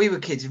we were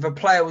kids. If a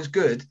player was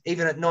good,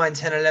 even at 9,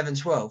 10, 11,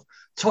 12,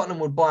 Tottenham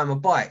would buy him a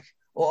bike,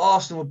 or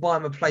Arsenal would buy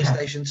him a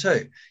PlayStation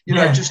 2. You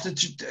know,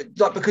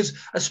 like, because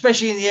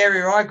especially in the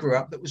area I grew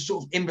up, that was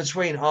sort of in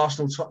between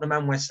Arsenal, Tottenham,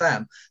 and West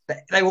Ham,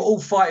 they were all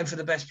fighting for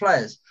the best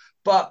players.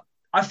 But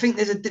I think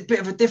there's a bit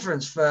of a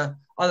difference for,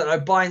 I don't know,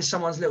 buying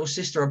someone's little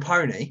sister a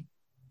pony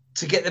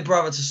to get the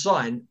brother to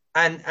sign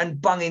and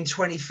bunging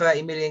 20,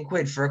 30 million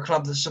quid for a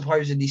club that's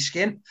supposedly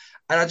skint.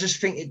 And I just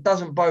think it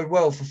doesn't bode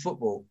well for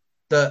football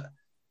that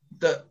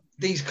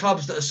these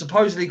clubs that are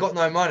supposedly got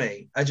no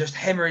money are just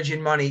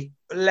hemorrhaging money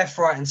left,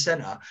 right, and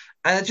centre,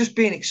 and are just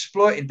being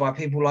exploited by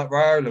people like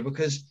Raiola,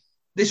 because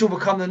this will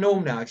become the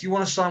norm now. If you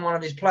want to sign one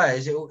of his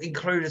players, it will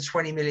include a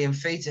 20 million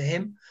fee to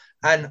him,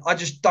 and I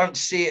just don't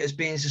see it as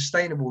being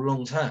sustainable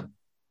long term.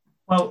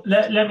 Well,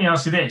 let me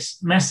ask you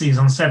this: Messi's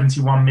on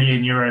 71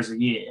 million euros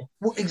a year,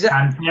 well,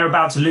 exactly, and they're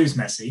about to lose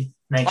Messi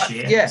next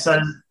year. Yeah,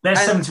 so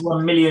there's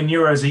 71 million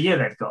euros a year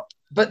they've got.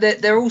 But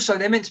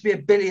they're meant to be a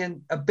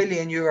billion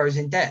euros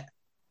in debt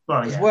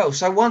as well.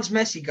 So once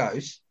Messi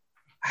goes,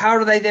 how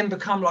do they then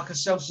become like a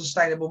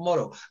self-sustainable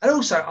model? And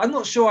also, I'm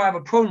not sure I have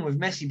a problem with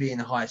Messi being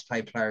the highest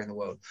paid player in the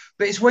world,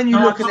 but it's when you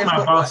look at them.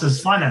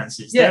 Barca's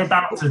finances. Yeah,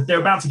 they're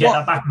about to get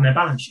that back on their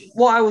balance sheet.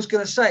 What I was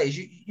going to say is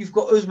you've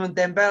got Ousmane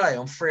Dembele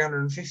on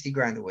 350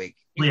 grand a week.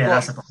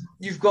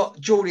 You've got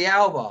Jordi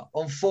Alba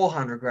on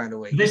 400 grand a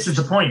week. This is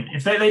the point.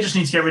 If they just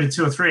need to get rid of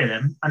 2 or 3 of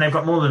them, and they've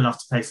got more than enough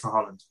to pay for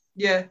Haaland.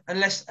 Yeah, and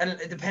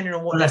depending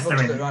on what their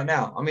books look like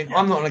now. I mean,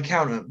 I'm not an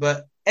accountant,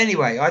 but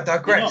anyway, I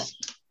digress.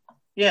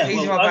 Yeah,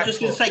 well, I was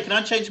just going to say, can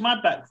I change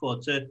my back four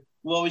to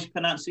Rory's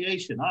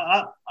pronunciation?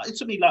 It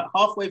took me like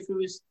halfway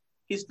through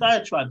his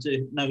diatribe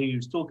to know who he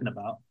was talking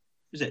about.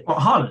 Is it? What,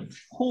 Haaland?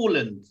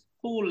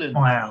 Haaland.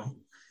 Wow.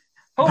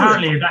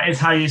 Apparently, that is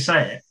how you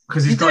say it,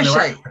 because he's got no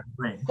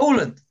accent.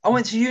 Haaland. I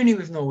went to uni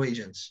with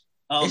Norwegians.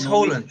 It's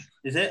Haaland.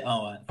 Is it?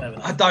 Oh, right.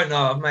 I don't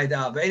know. I've made that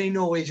up. But any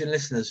Norwegian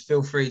listeners,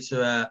 feel free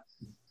to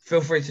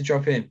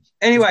drop in.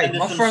 Anyway,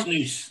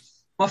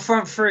 my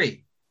front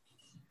three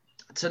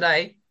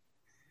today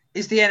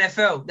is the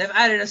NFL. They've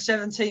added a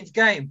 17th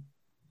game.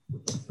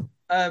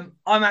 I'm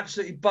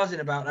absolutely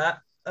buzzing about that.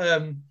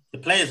 The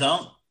players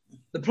aren't.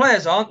 The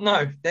players aren't.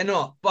 No, they're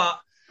not. But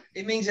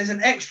it means there's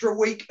an extra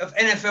week of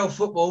NFL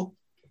football.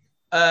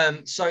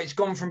 So it's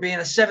gone from being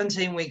a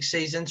 17-week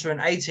season to an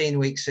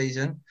 18-week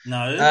season.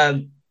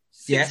 No.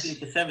 16 yes.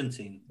 to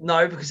 17.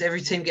 No, because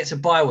every team gets a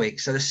bye week.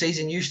 So the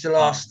season used to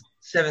last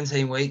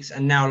 17 weeks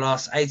and now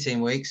lasts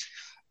 18 weeks.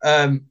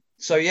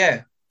 So,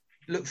 yeah,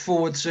 look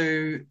forward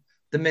to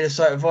the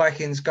Minnesota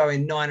Vikings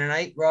going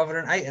 9-8 rather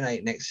than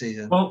 8-8 next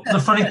season. Well, the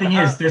funny thing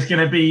is there's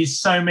going to be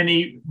so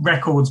many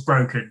records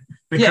broken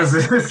because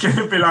it's going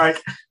to be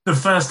like the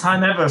first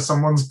time ever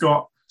someone's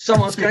got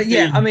Someone's going to,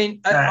 15.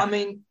 I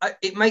mean,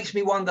 it makes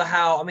me wonder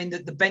how. I mean, the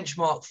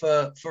benchmark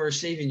for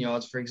receiving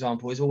yards, for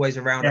example, is always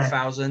around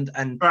 1,000,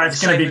 and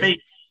it's going to be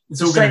beat.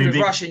 It's all going to be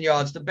beat. Rushing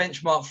yards. The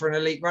benchmark for an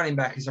elite running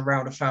back is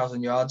around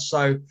 1,000 yards.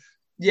 So,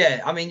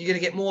 yeah, I mean, you're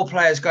going to get more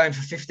players going for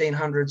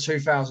 1,500,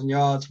 2,000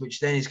 yards, which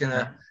then is going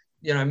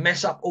to,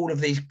 mess up all of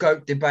these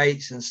GOAT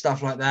debates and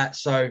stuff like that.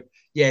 So,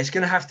 yeah, it's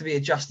going to have to be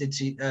adjusted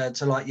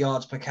to like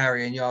yards per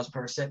carry and yards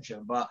per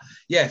reception. But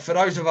yeah, for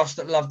those of us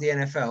that love the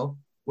NFL,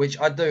 which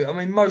I do, I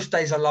mean, most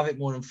days I love it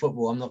more than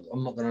football. I'm not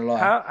going to lie.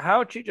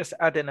 How do you just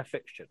add in a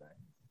fixture though?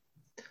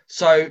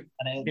 So do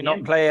you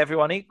not play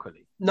everyone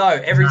equally? No,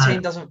 every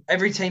team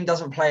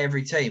doesn't play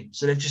every team.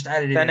 So they've just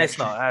added in. Then it's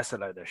not. That's a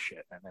load of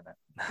shit, then, isn't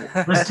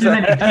it? There's too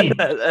many teams.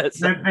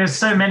 There's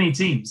so many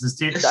teams.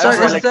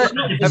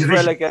 That's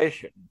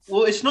relegation.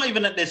 Well, it's not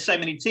even that there's so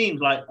many teams.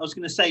 Like I was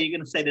going to say, you're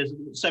going to say there's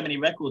so many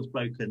records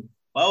broken.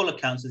 By all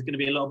accounts, there's going to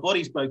be a lot of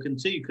bodies broken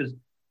too, because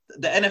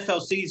the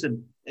NFL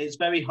season, it's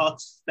very hard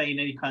to sustain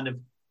any kind of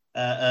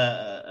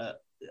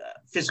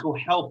physical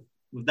health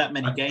with that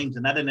many games,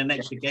 and adding an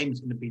extra game is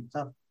going to be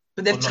tough.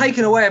 But they've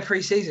taken away a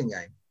preseason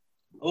game.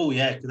 Oh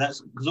yeah,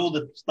 because all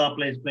the star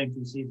players playing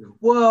for the season.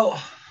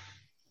 Well,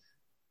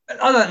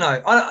 I don't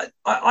know.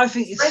 I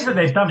think it's great that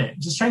they've done it.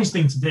 It's a strange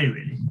thing to do,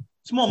 really.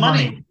 It's more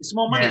money. It's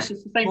more money. Yeah. It's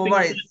just the same more thing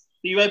money. as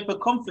the Europa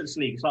Conference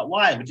League. It's like,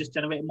 why? We're just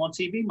generating more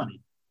TV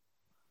money.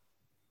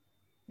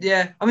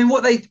 Yeah, I mean,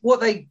 what they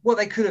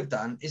could have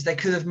done is they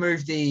could have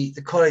moved the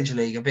college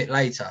league a bit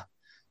later.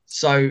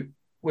 So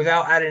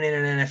without adding in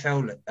an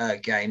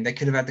NFL game, they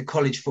could have had the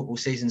college football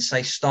season,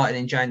 say, starting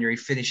in January,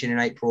 finishing in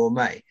April or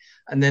May,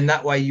 and then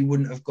that way you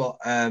wouldn't have got.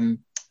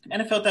 NFL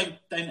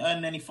don't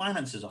earn any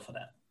finances off of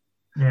that.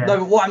 Yeah. No,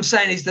 but what I'm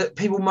saying is that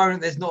people moan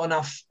that there's not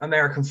enough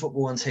American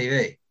football on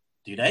TV.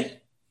 Do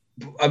they?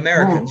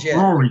 Americans, yeah.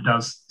 Rory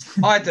does.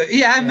 I do,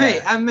 yeah,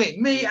 and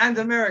me and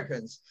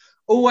Americans.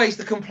 Always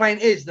the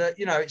complaint is that,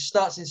 it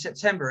starts in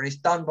September and it's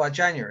done by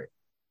January.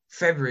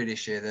 February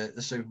this year,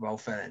 the Super Bowl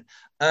fell in.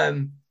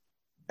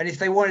 And if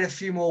they wanted a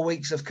few more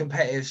weeks of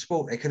competitive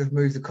sport, they could have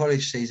moved the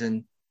college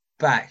season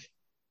back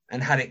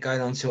and had it going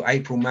on until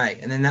April, May.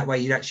 And then that way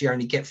you'd actually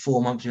only get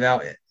 4 months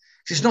without it.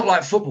 Because it's not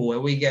like football where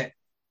we get,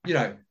 you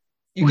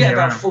get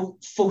about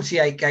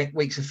 48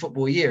 weeks of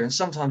football a year. And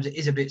sometimes it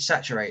is a bit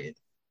saturated.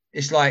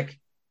 It's like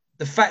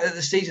the fact that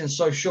the season's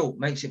so short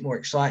makes it more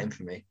exciting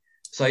for me.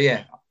 So,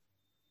 yeah.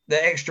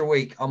 The extra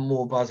week, I'm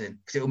more buzzing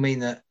because it will mean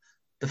that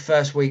the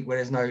first week where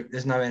there's no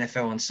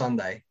NFL on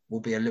Sunday will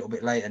be a little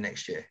bit later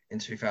next year in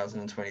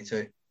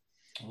 2022.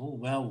 Oh,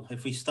 well,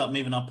 if we start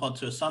moving our pod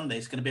to a Sunday,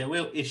 it's going to be a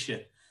real issue.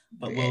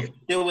 But we'll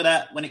deal with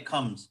that when it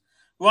comes.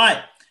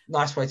 Right.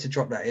 Nice way to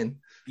drop that in.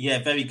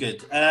 Yeah, very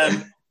good.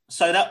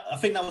 So I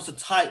think that was a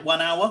tight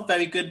 1 hour.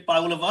 Very good by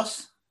all of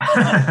us.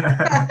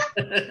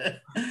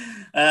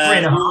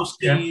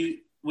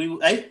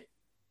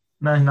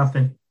 No,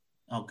 nothing.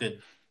 Oh,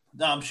 good.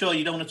 No, I'm sure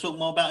you don't want to talk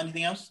more about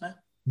anything else now.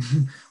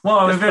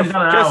 Well, we've only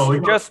done an hour.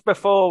 Just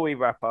before we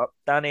wrap up,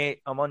 Danny,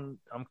 I'm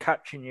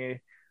catching you.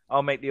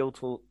 I'll make the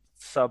auto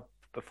sub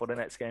before the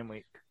next game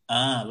week.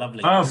 Ah,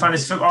 lovely. Oh,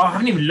 fantasy football. I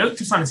haven't even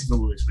looked at fantasy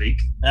football this week.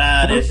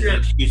 There's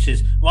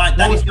excuses. Right,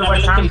 Danny's going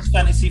to have a look at his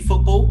fantasy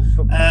football,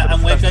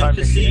 and we're going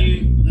to see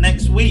you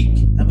next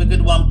week. Have a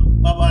good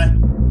one. Bye-bye.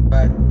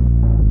 Bye.